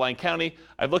in blank county.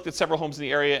 I've looked at several homes in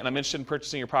the area, and I'm interested in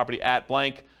purchasing your property at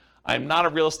blank. I'm not a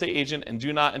real estate agent and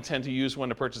do not intend to use one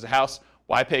to purchase a house.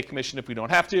 Why pay a commission if we don't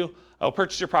have to? I'll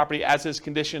purchase your property as is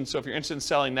conditioned, so if you're interested in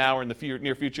selling now or in the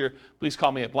near future, please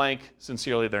call me at blank,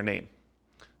 sincerely their name.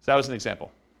 So that was an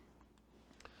example.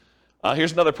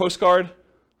 Here's another postcard.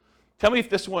 Tell me if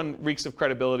this one reeks of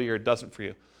credibility or doesn't for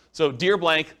you. So, dear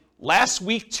blank, last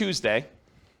week Tuesday,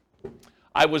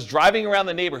 I was driving around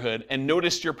the neighborhood and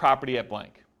noticed your property at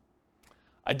blank.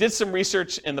 I did some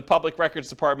research in the public records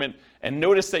department and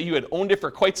noticed that you had owned it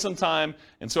for quite some time,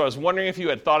 and so I was wondering if you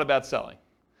had thought about selling.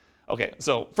 Okay,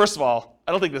 so first of all,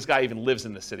 I don't think this guy even lives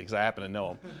in this city because I happen to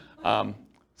know him.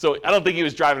 So I don't think he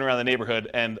was driving around the neighborhood,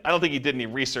 and I don't think he did any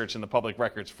research in the public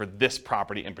records for this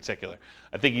property in particular.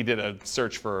 I think he did a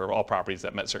search for all properties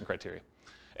that met certain criteria.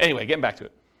 Anyway, getting back to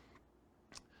it.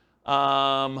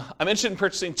 I'm interested in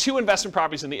purchasing 2 investment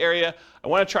properties in the area. I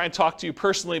want to try and talk to you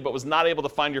personally, but was not able to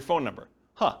find your phone number.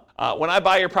 When I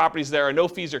buy your properties, there are no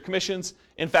fees or commissions.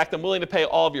 In fact, I'm willing to pay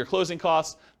all of your closing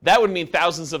costs. That would mean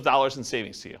thousands of dollars in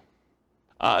savings to you.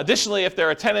 Additionally, if there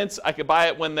are tenants, I could buy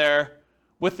it when they're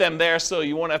with them there, so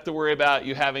you won't have to worry about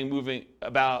you having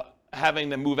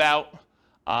them move out.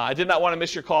 I did not want to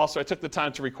miss your call, so I took the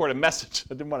time to record a message.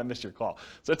 I didn't want to miss your call.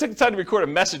 So I took the time to record a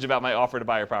message about my offer to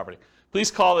buy your property. Please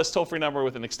call this toll-free number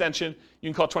with an extension. You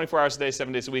can call 24 hours a day,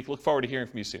 7 days a week. Look forward to hearing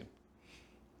from you soon.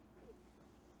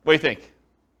 What do you think?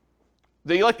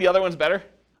 Do you like the other ones better?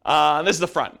 And this is the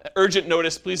front. Urgent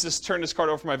notice. Please just turn this card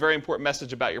over for my very important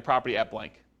message about your property at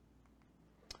blank.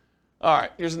 All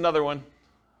right, here's another one.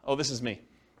 Oh, this is me.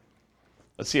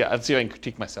 Let's see if I can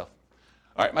critique myself.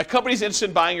 All right, my company's interested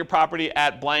in buying your property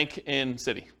at blank in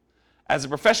city. As a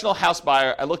professional house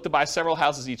buyer, I look to buy several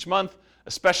houses each month,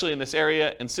 especially in this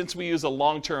area, and since we use a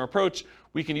long-term approach,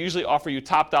 we can usually offer you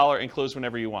top dollar and close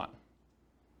whenever you want.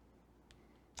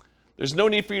 There's no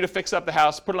need for you to fix up the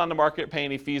house, put it on the market, pay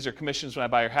any fees or commissions when I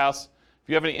buy your house. If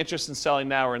you have any interest in selling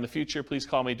now or in the future, please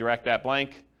call me direct at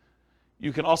blank.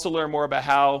 You can also learn more about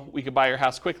how we can buy your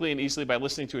house quickly and easily by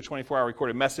listening to a 24-hour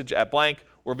recorded message at blank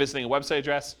or visiting a website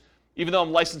address. Even though I'm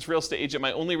a licensed real estate agent,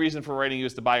 my only reason for writing you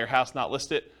is to buy your house, not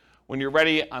list it. When you're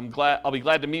ready, I'll be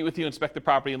glad to meet with you, inspect the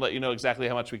property, and let you know exactly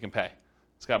how much we can pay.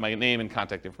 It's got my name and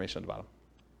contact information on the bottom.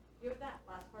 You have that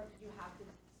last part, you have to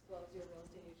disclose your real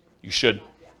estate agent. You should.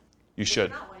 Yeah. You should.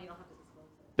 If you're not one, you don't have to disclose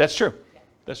it. That's true. Yeah.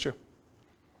 That's true.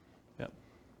 Yeah.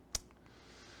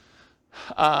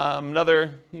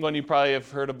 Another one you probably have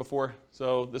heard of before.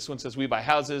 So this one says we buy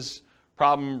houses,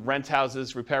 problem, rent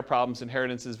houses, repair problems,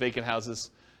 inheritances, vacant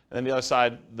houses. And then the other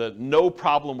side, the no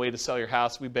problem way to sell your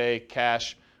house. We pay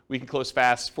cash. We can close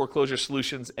fast. Foreclosure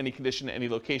solutions, any condition, any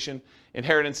location.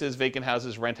 Inheritances, vacant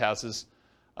houses, rent houses.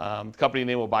 The company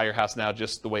name will buy your house now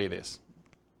just the way it is.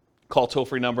 Call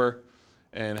toll-free number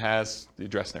and has the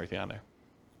address and everything on there.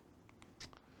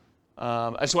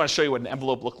 I just want to show you what an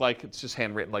envelope looked like. It's just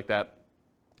handwritten like that.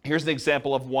 Here's an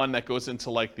example of one that goes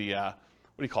into like the, what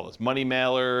do you call this, money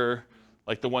mailer,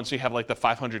 like the ones you have like the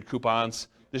 500 coupons.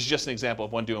 This is just an example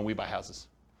of one doing We Buy Houses.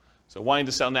 So wanting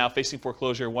to sell now, facing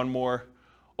foreclosure, one more,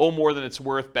 owe more than it's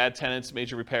worth, bad tenants,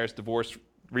 major repairs, divorce,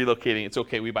 relocating. It's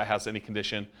okay, We Buy House, any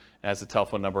condition. It has a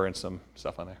telephone number and some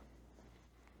stuff on there.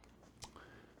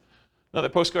 Another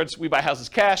postcards, We Buy Houses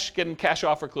cash, getting cash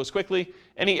offer, close quickly.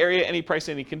 Any area, any price,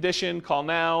 any condition, call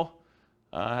now.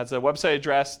 Has a website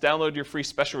address, download your free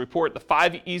special report, the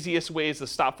 5 easiest ways to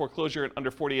stop foreclosure in under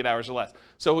 48 hours or less.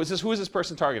 So who is this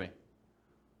person targeting?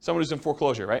 Someone who's in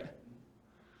foreclosure, right?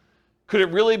 Could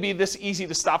it really be this easy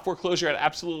to stop foreclosure at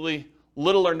absolutely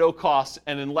little or no cost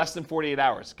and in less than 48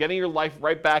 hours? Getting your life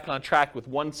right back on track with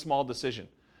one small decision.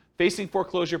 Facing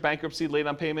foreclosure, bankruptcy, late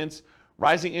on payments,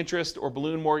 rising interest or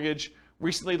balloon mortgage,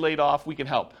 recently laid off, we can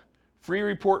help. Free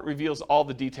report reveals all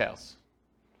the details.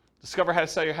 Discover how to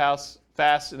sell your house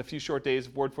fast in a few short days,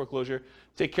 avoid foreclosure,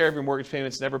 take care of your mortgage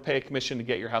payments, never pay a commission to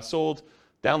get your house sold.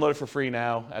 Download it for free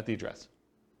now at the address.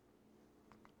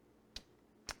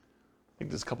 I think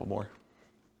there's a couple more.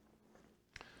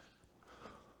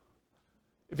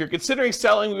 If you're considering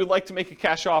selling, we would like to make a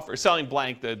cash offer, selling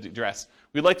blank, the address.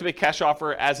 We'd like to make cash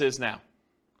offer as is now.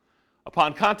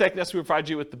 Upon contacting us, we provide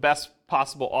you with the best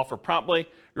possible offer promptly.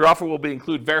 Your offer will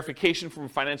include verification from a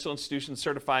financial institution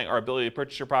certifying our ability to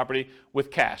purchase your property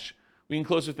with cash. We can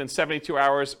close within 72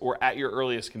 hours or at your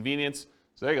earliest convenience.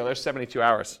 So there you go, there's 72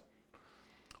 hours.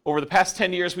 Over the past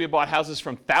 10 years, we have bought houses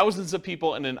from thousands of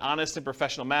people in an honest and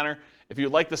professional manner. If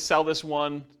you'd like to sell this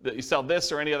one, that you sell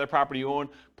this or any other property you own,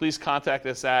 please contact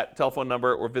us at telephone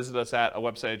number or visit us at a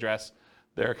website address.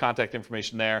 Their contact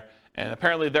information there. And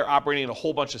apparently they're operating in a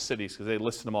whole bunch of cities because they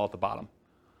listed them all at the bottom.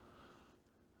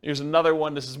 Here's another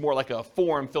one. This is more like a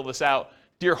form. Fill this out.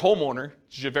 Dear homeowner,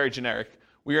 which is very generic.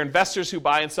 We are investors who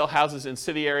buy and sell houses in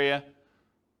city area.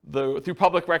 Through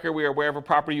public record, we are aware of a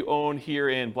property you own here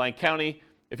in blank county.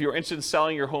 If you're interested in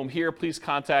selling your home here, please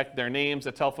contact their names,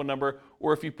 a telephone number,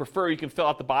 or if you prefer, you can fill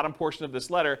out the bottom portion of this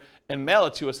letter and mail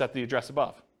it to us at the address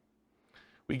above.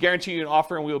 We guarantee you an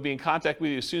offer and we will be in contact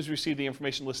with you as soon as we receive the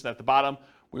information listed at the bottom.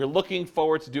 We are looking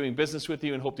forward to doing business with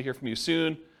you and hope to hear from you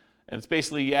soon. And it's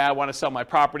basically, yeah, I want to sell my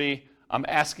property. I'm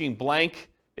asking blank.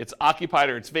 It's occupied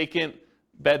or it's vacant.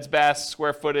 Beds, baths,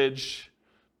 square footage,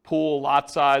 pool, lot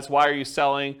size. Why are you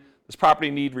selling? Does property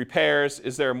need repairs?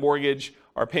 Is there a mortgage?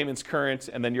 Are payments current?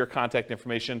 And then your contact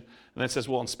information. And then it says,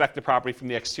 we'll inspect the property from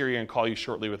the exterior and call you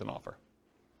shortly with an offer.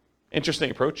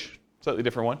 Interesting approach. Slightly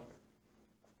different one.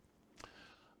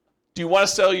 Do you want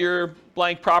to sell your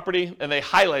blank property? And they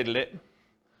highlighted it.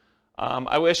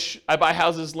 I buy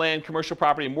houses, land, commercial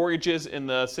property, and mortgages in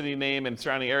the city name and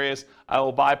surrounding areas. I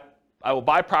will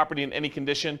buy property in any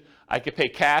condition. I could pay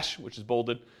cash, which is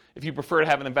bolded. If you prefer to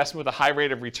have an investment with a high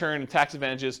rate of return and tax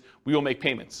advantages, we will make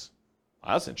payments.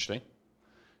 Wow, that's interesting.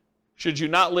 Should you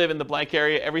not live in the blank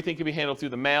area, everything can be handled through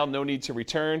the mail, no need to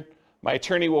return. My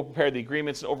attorney will prepare the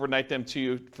agreements and overnight them to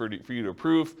you for you to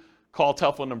approve. Call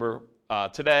telephone number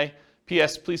today.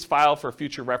 P.S. Please file for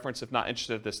future reference if not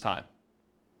interested at this time.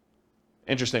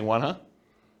 Interesting one, huh?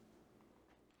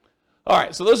 All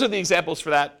right, so those are the examples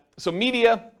for that. So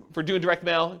media, for doing direct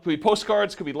mail, it could be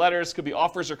postcards, could be letters, could be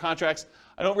offers or contracts.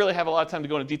 I don't really have a lot of time to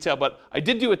go into detail, but I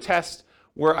did do a test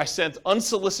where I sent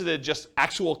unsolicited, just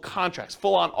actual contracts,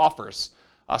 full-on offers,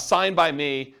 signed by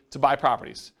me to buy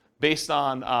properties based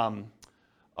on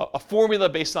a formula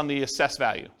based on the assessed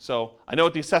value. So I know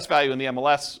what the assessed value in the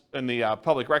MLS and the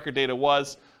public record data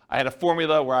was. I had a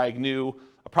formula where I knew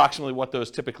approximately what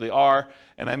those typically are,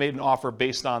 and I made an offer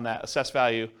based on that assessed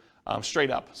value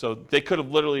straight up. So they could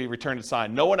have literally returned it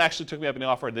signed. No one actually took me up on the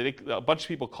offer. A bunch of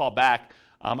people called back.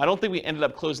 I don't think we ended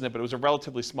up closing it, but it was a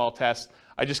relatively small test.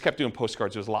 I just kept doing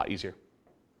postcards. It was a lot easier.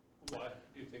 Why?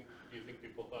 Do you think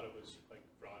people thought it was like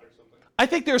fraud or something? I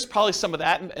think there's probably some of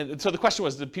that. And so the question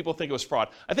was, did people think it was fraud?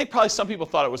 I think probably some people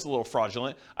thought it was a little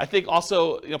fraudulent. I think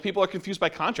also, people are confused by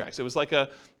contracts. It was like a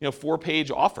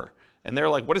 4-page offer. And they're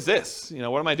like, what is this?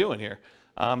 What am I doing here?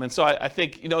 And so I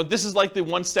think, this is like the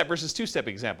 1-step versus 2-step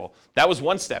example. That was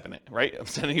 1 step in it, right? I'm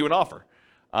sending you an offer.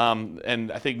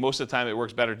 And I think most of the time it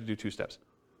works better to do 2 steps.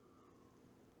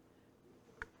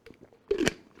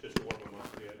 Just warm them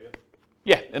up to the idea.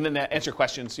 Yeah, and then answer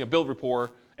questions, build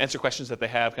rapport, answer questions that they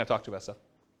have, kind of talk to about stuff.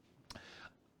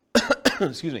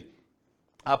 Excuse me.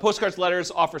 Postcards,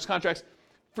 letters, offers, contracts,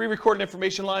 free recorded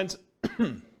information lines,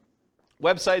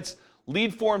 websites,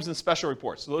 lead forms, and special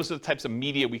reports. So those are the types of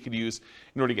media we could use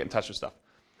in order to get in touch with stuff.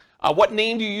 What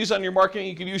name do you use on your marketing?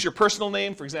 You could use your personal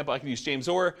name. For example, I could use James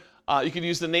Orr. You could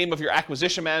use the name of your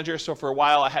acquisition manager. So for a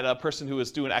while, I had a person who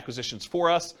was doing acquisitions for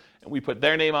us, and we put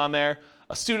their name on there.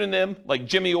 A pseudonym, like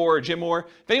Jimmy Orr or Jim Orr.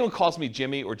 If anyone calls me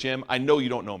Jimmy or Jim, I know you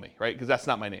don't know me, right? Because that's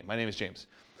not my name. My name is James.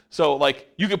 So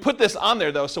you could put this on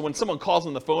there, though, so when someone calls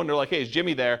on the phone, they're like, hey, is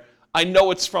Jimmy there? I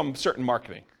know it's from certain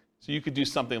marketing. So you could do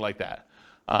something like that.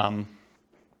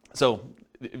 So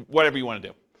whatever you want to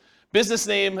do. Business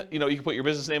name, you can put your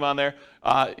business name on there.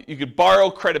 You could borrow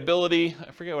credibility.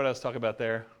 I forget what I was talking about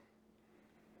there.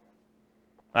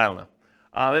 I don't know.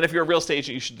 And if you're a real estate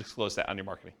agent, you should disclose that on your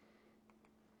marketing.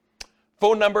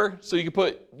 Phone number, so you can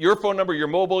put your phone number, your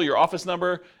mobile, your office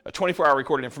number, a 24-hour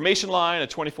recorded information line, a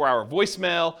 24-hour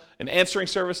voicemail, an answering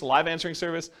service, a live answering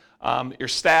service, your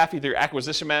staff, either your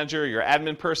acquisition manager or your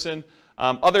admin person.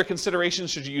 Other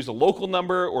considerations, should you use a local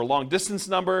number or long distance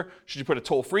number? Should you put a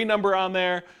toll-free number on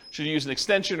there? Should you use an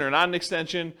extension or not an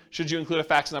extension? Should you include a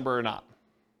fax number or not?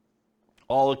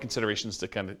 All the considerations to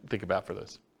kind of think about for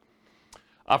this.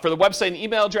 For the website and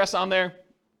email address on there,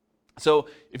 so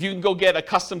if you can go get a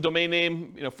custom domain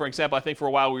name, for example, I think for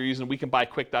a while we were using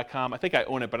wecanbuyquick.com. I think I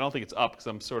own it, but I don't think it's up because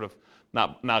I'm sort of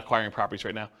not acquiring properties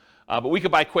right now. But We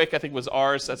Can Buy Quick, I think, was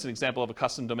ours. That's an example of a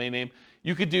custom domain name.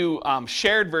 You could do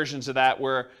shared versions of that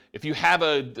where if you have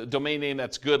a domain name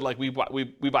that's good, like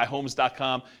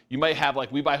WeBuyHomes.com, you might have like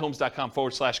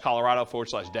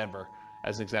WeBuyHomes.com/Colorado/Denver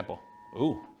as an example.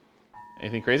 Ooh,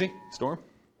 anything crazy? Storm?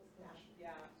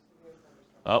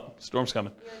 Oh, storm's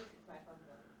coming.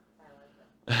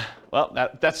 Well,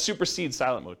 that supersedes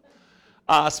silent mode.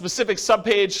 Specific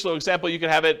subpage, so example, you could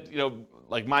have it,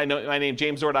 like my name,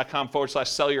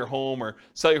 jamesorr.com/sellyourhome or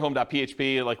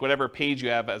sellyourhome.php, like whatever page you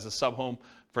have as a subhome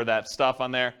for that stuff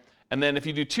on there. And then if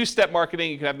you do 2-step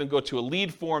marketing, you can have them go to a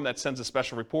lead form that sends a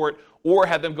special report, or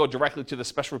have them go directly to the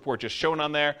special report just shown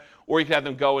on there, or you can have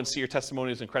them go and see your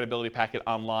testimonials and credibility packet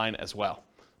online as well.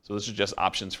 So those are just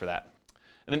options for that.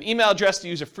 And then email address, do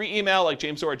you use a free email like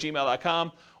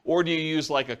jamesorr@gmail.com, or do you use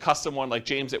like a custom one like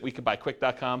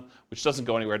james@wecanbuyquick.com, which doesn't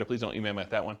go anywhere, so please don't email me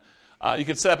at that one. You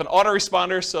can set up an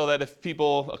autoresponder so that if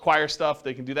people acquire stuff,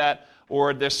 they can do that.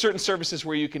 Or there's certain services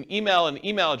where you can email an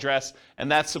email address,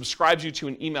 and that subscribes you to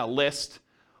an email list,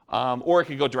 or it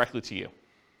can go directly to you,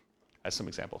 as some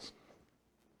examples.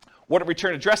 What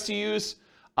return address to use?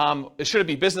 Should it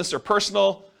be business or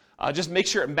personal? Just make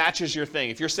sure it matches your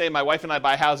thing. If you're saying my wife and I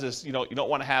buy houses, you don't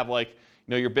want to have like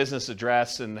your business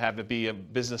address and have it be a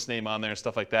business name on there and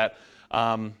stuff like that.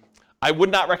 I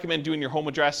would not recommend doing your home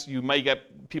address. You might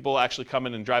get people actually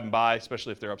coming and driving by,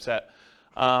 especially if they're upset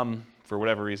for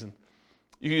whatever reason.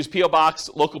 You can use P.O. Box,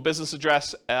 local business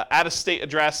address, out-of-state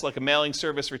address, like a mailing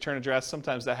service return address.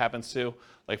 Sometimes that happens too,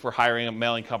 like if we're hiring a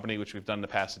mailing company, which we've done in the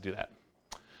past to do that.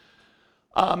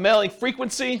 Mailing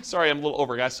frequency. Sorry, I'm a little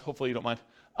over, guys. Hopefully you don't mind.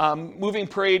 Moving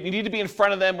parade, you need to be in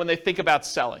front of them when they think about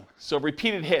selling. So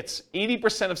repeated hits.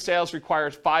 80% of sales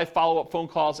requires 5 follow-up phone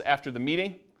calls after the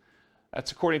meeting.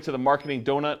 That's according to the marketing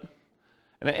donut.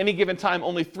 And at any given time,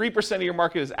 only 3% of your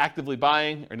market is actively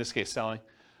buying, or in this case, selling.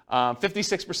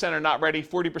 56% are not ready.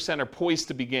 40% are poised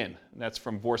to begin. And that's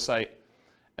from Vorsight.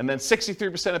 And then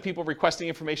 63% of people requesting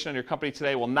information on your company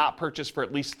today will not purchase for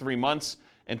at least 3 months.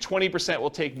 And 20% will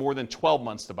take more than 12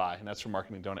 months to buy, and that's from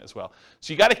Marketing Donut as well.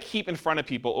 So you got to keep in front of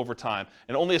people over time,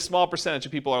 and only a small percentage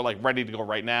of people are like ready to go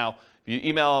right now. If you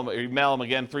email them or email them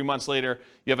again 3 months later,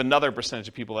 you have another percentage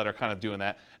of people that are kind of doing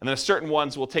that. And then certain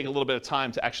ones will take a little bit of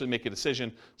time to actually make a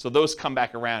decision, so those come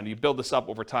back around. You build this up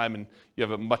over time, and you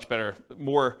have a much better,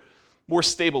 more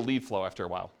stable lead flow after a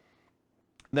while.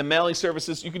 Then mailing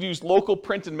services, you could use local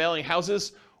print and mailing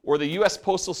houses, or the U.S.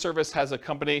 Postal Service has a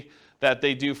company that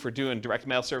they do for doing direct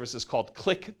mail services called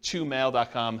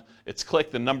click2mail.com. It's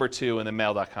click the number 2 and then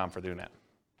mail.com for doing that.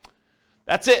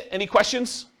 That's it. Any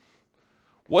questions?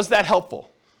 Was that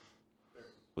helpful?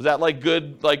 Was that like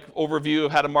good overview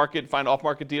of how to market, find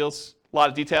off-market deals? A lot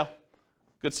of detail?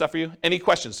 Good stuff for you? Any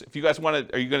questions? If you guys want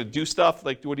to, are you going to do stuff?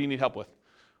 Like, what do you need help with?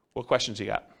 What questions you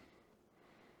got?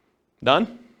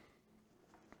 None?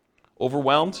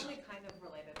 Overwhelmed? It's only kind of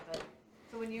related, but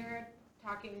so when you're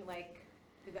talking like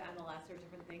to the MLS or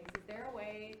different things, is there a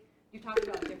way, you talked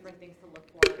about different things to look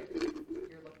for if you're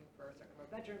looking for a certain number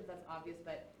of bedrooms, that's obvious,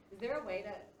 but is there a way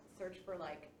to search for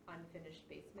like unfinished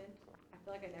basement? I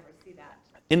feel like I never see that.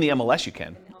 In the MLS you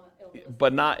can,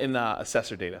 but not in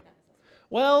assessor data.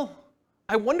 Well,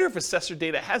 I wonder if assessor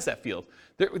data has that field.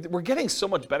 We're getting so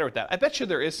much better at that. I bet you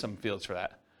there is some fields for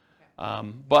that. Okay.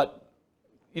 But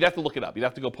you'd have to look it up. You'd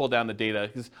have to go pull down the data,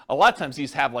 because a lot of times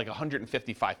these have like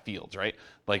 155 fields, right?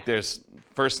 Like there's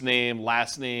first name,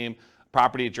 last name,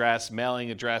 property address,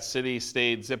 mailing address, city,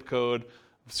 state, zip code,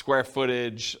 square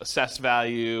footage, assessed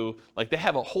value. Like they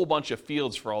have a whole bunch of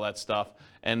fields for all that stuff,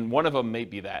 and one of them may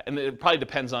be that. And it probably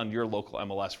depends on your local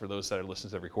MLS for those that are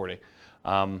listening to the recording.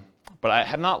 But I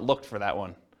have not looked for that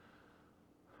one.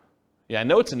 Yeah, I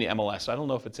know it's in the MLS, so I don't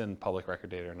know if it's in public record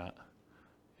data or not.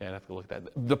 Yeah, I'd have to look at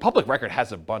that. The public record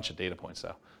has a bunch of data points,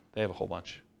 though. They have a whole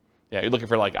bunch. Yeah, you're looking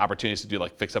for like opportunities to do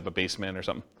like fix up a basement or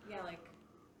something. Yeah, I think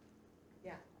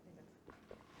that's.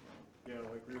 Yeah,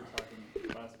 like we were talking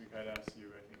last week, I'd asked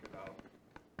you, I think, about,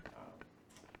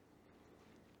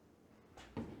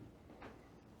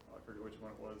 I forget which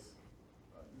one it was,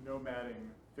 nomading,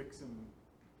 fix and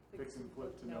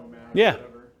flip to nomad, yeah. Or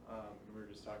whatever. We were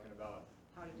just talking about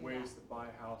ways to buy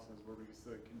houses where we use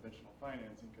the conventional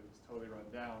financing because it's totally run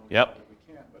down. We probably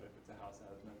can't, but if it's a house that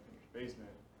has an unfinished basement,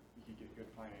 you can get good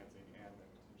financing and then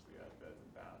potentially add beds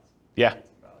and baths. Yeah.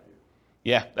 Some value.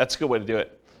 Yeah, that's a good way to do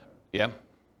it. Yeah.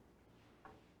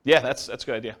 Yeah, that's a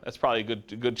good idea. That's probably a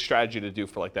good strategy to do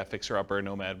for like that fixer-upper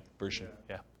nomad version.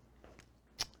 Yeah.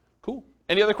 Cool.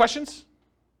 Any other questions?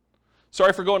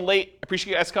 Sorry for going late. I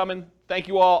appreciate you guys coming. Thank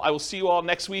you all. I will see you all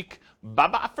next week.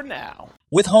 Bye-bye for now.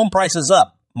 With home prices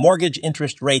up, mortgage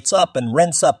interest rates up, and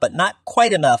rents up, but not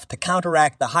quite enough to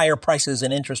counteract the higher prices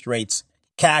and interest rates,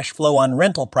 cash flow on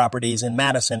rental properties in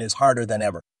Madison is harder than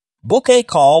ever. Book a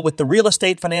call with the Real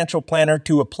Estate Financial Planner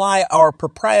to apply our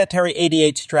proprietary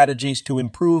 88 strategies to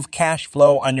improve cash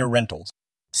flow on your rentals.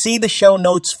 See the show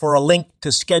notes for a link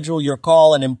to schedule your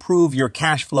call and improve your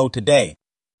cash flow today.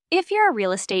 If you're a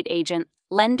real estate agent,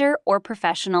 lender, or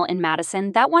professional in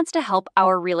Madison that wants to help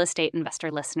our real estate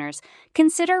investor listeners,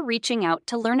 consider reaching out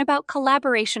to learn about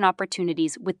collaboration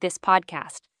opportunities with this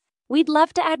podcast. We'd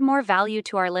love to add more value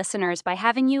to our listeners by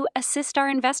having you assist our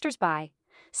investors buy,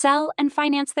 sell, and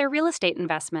finance their real estate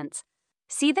investments.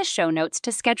 See the show notes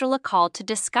to schedule a call to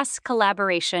discuss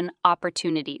collaboration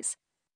opportunities.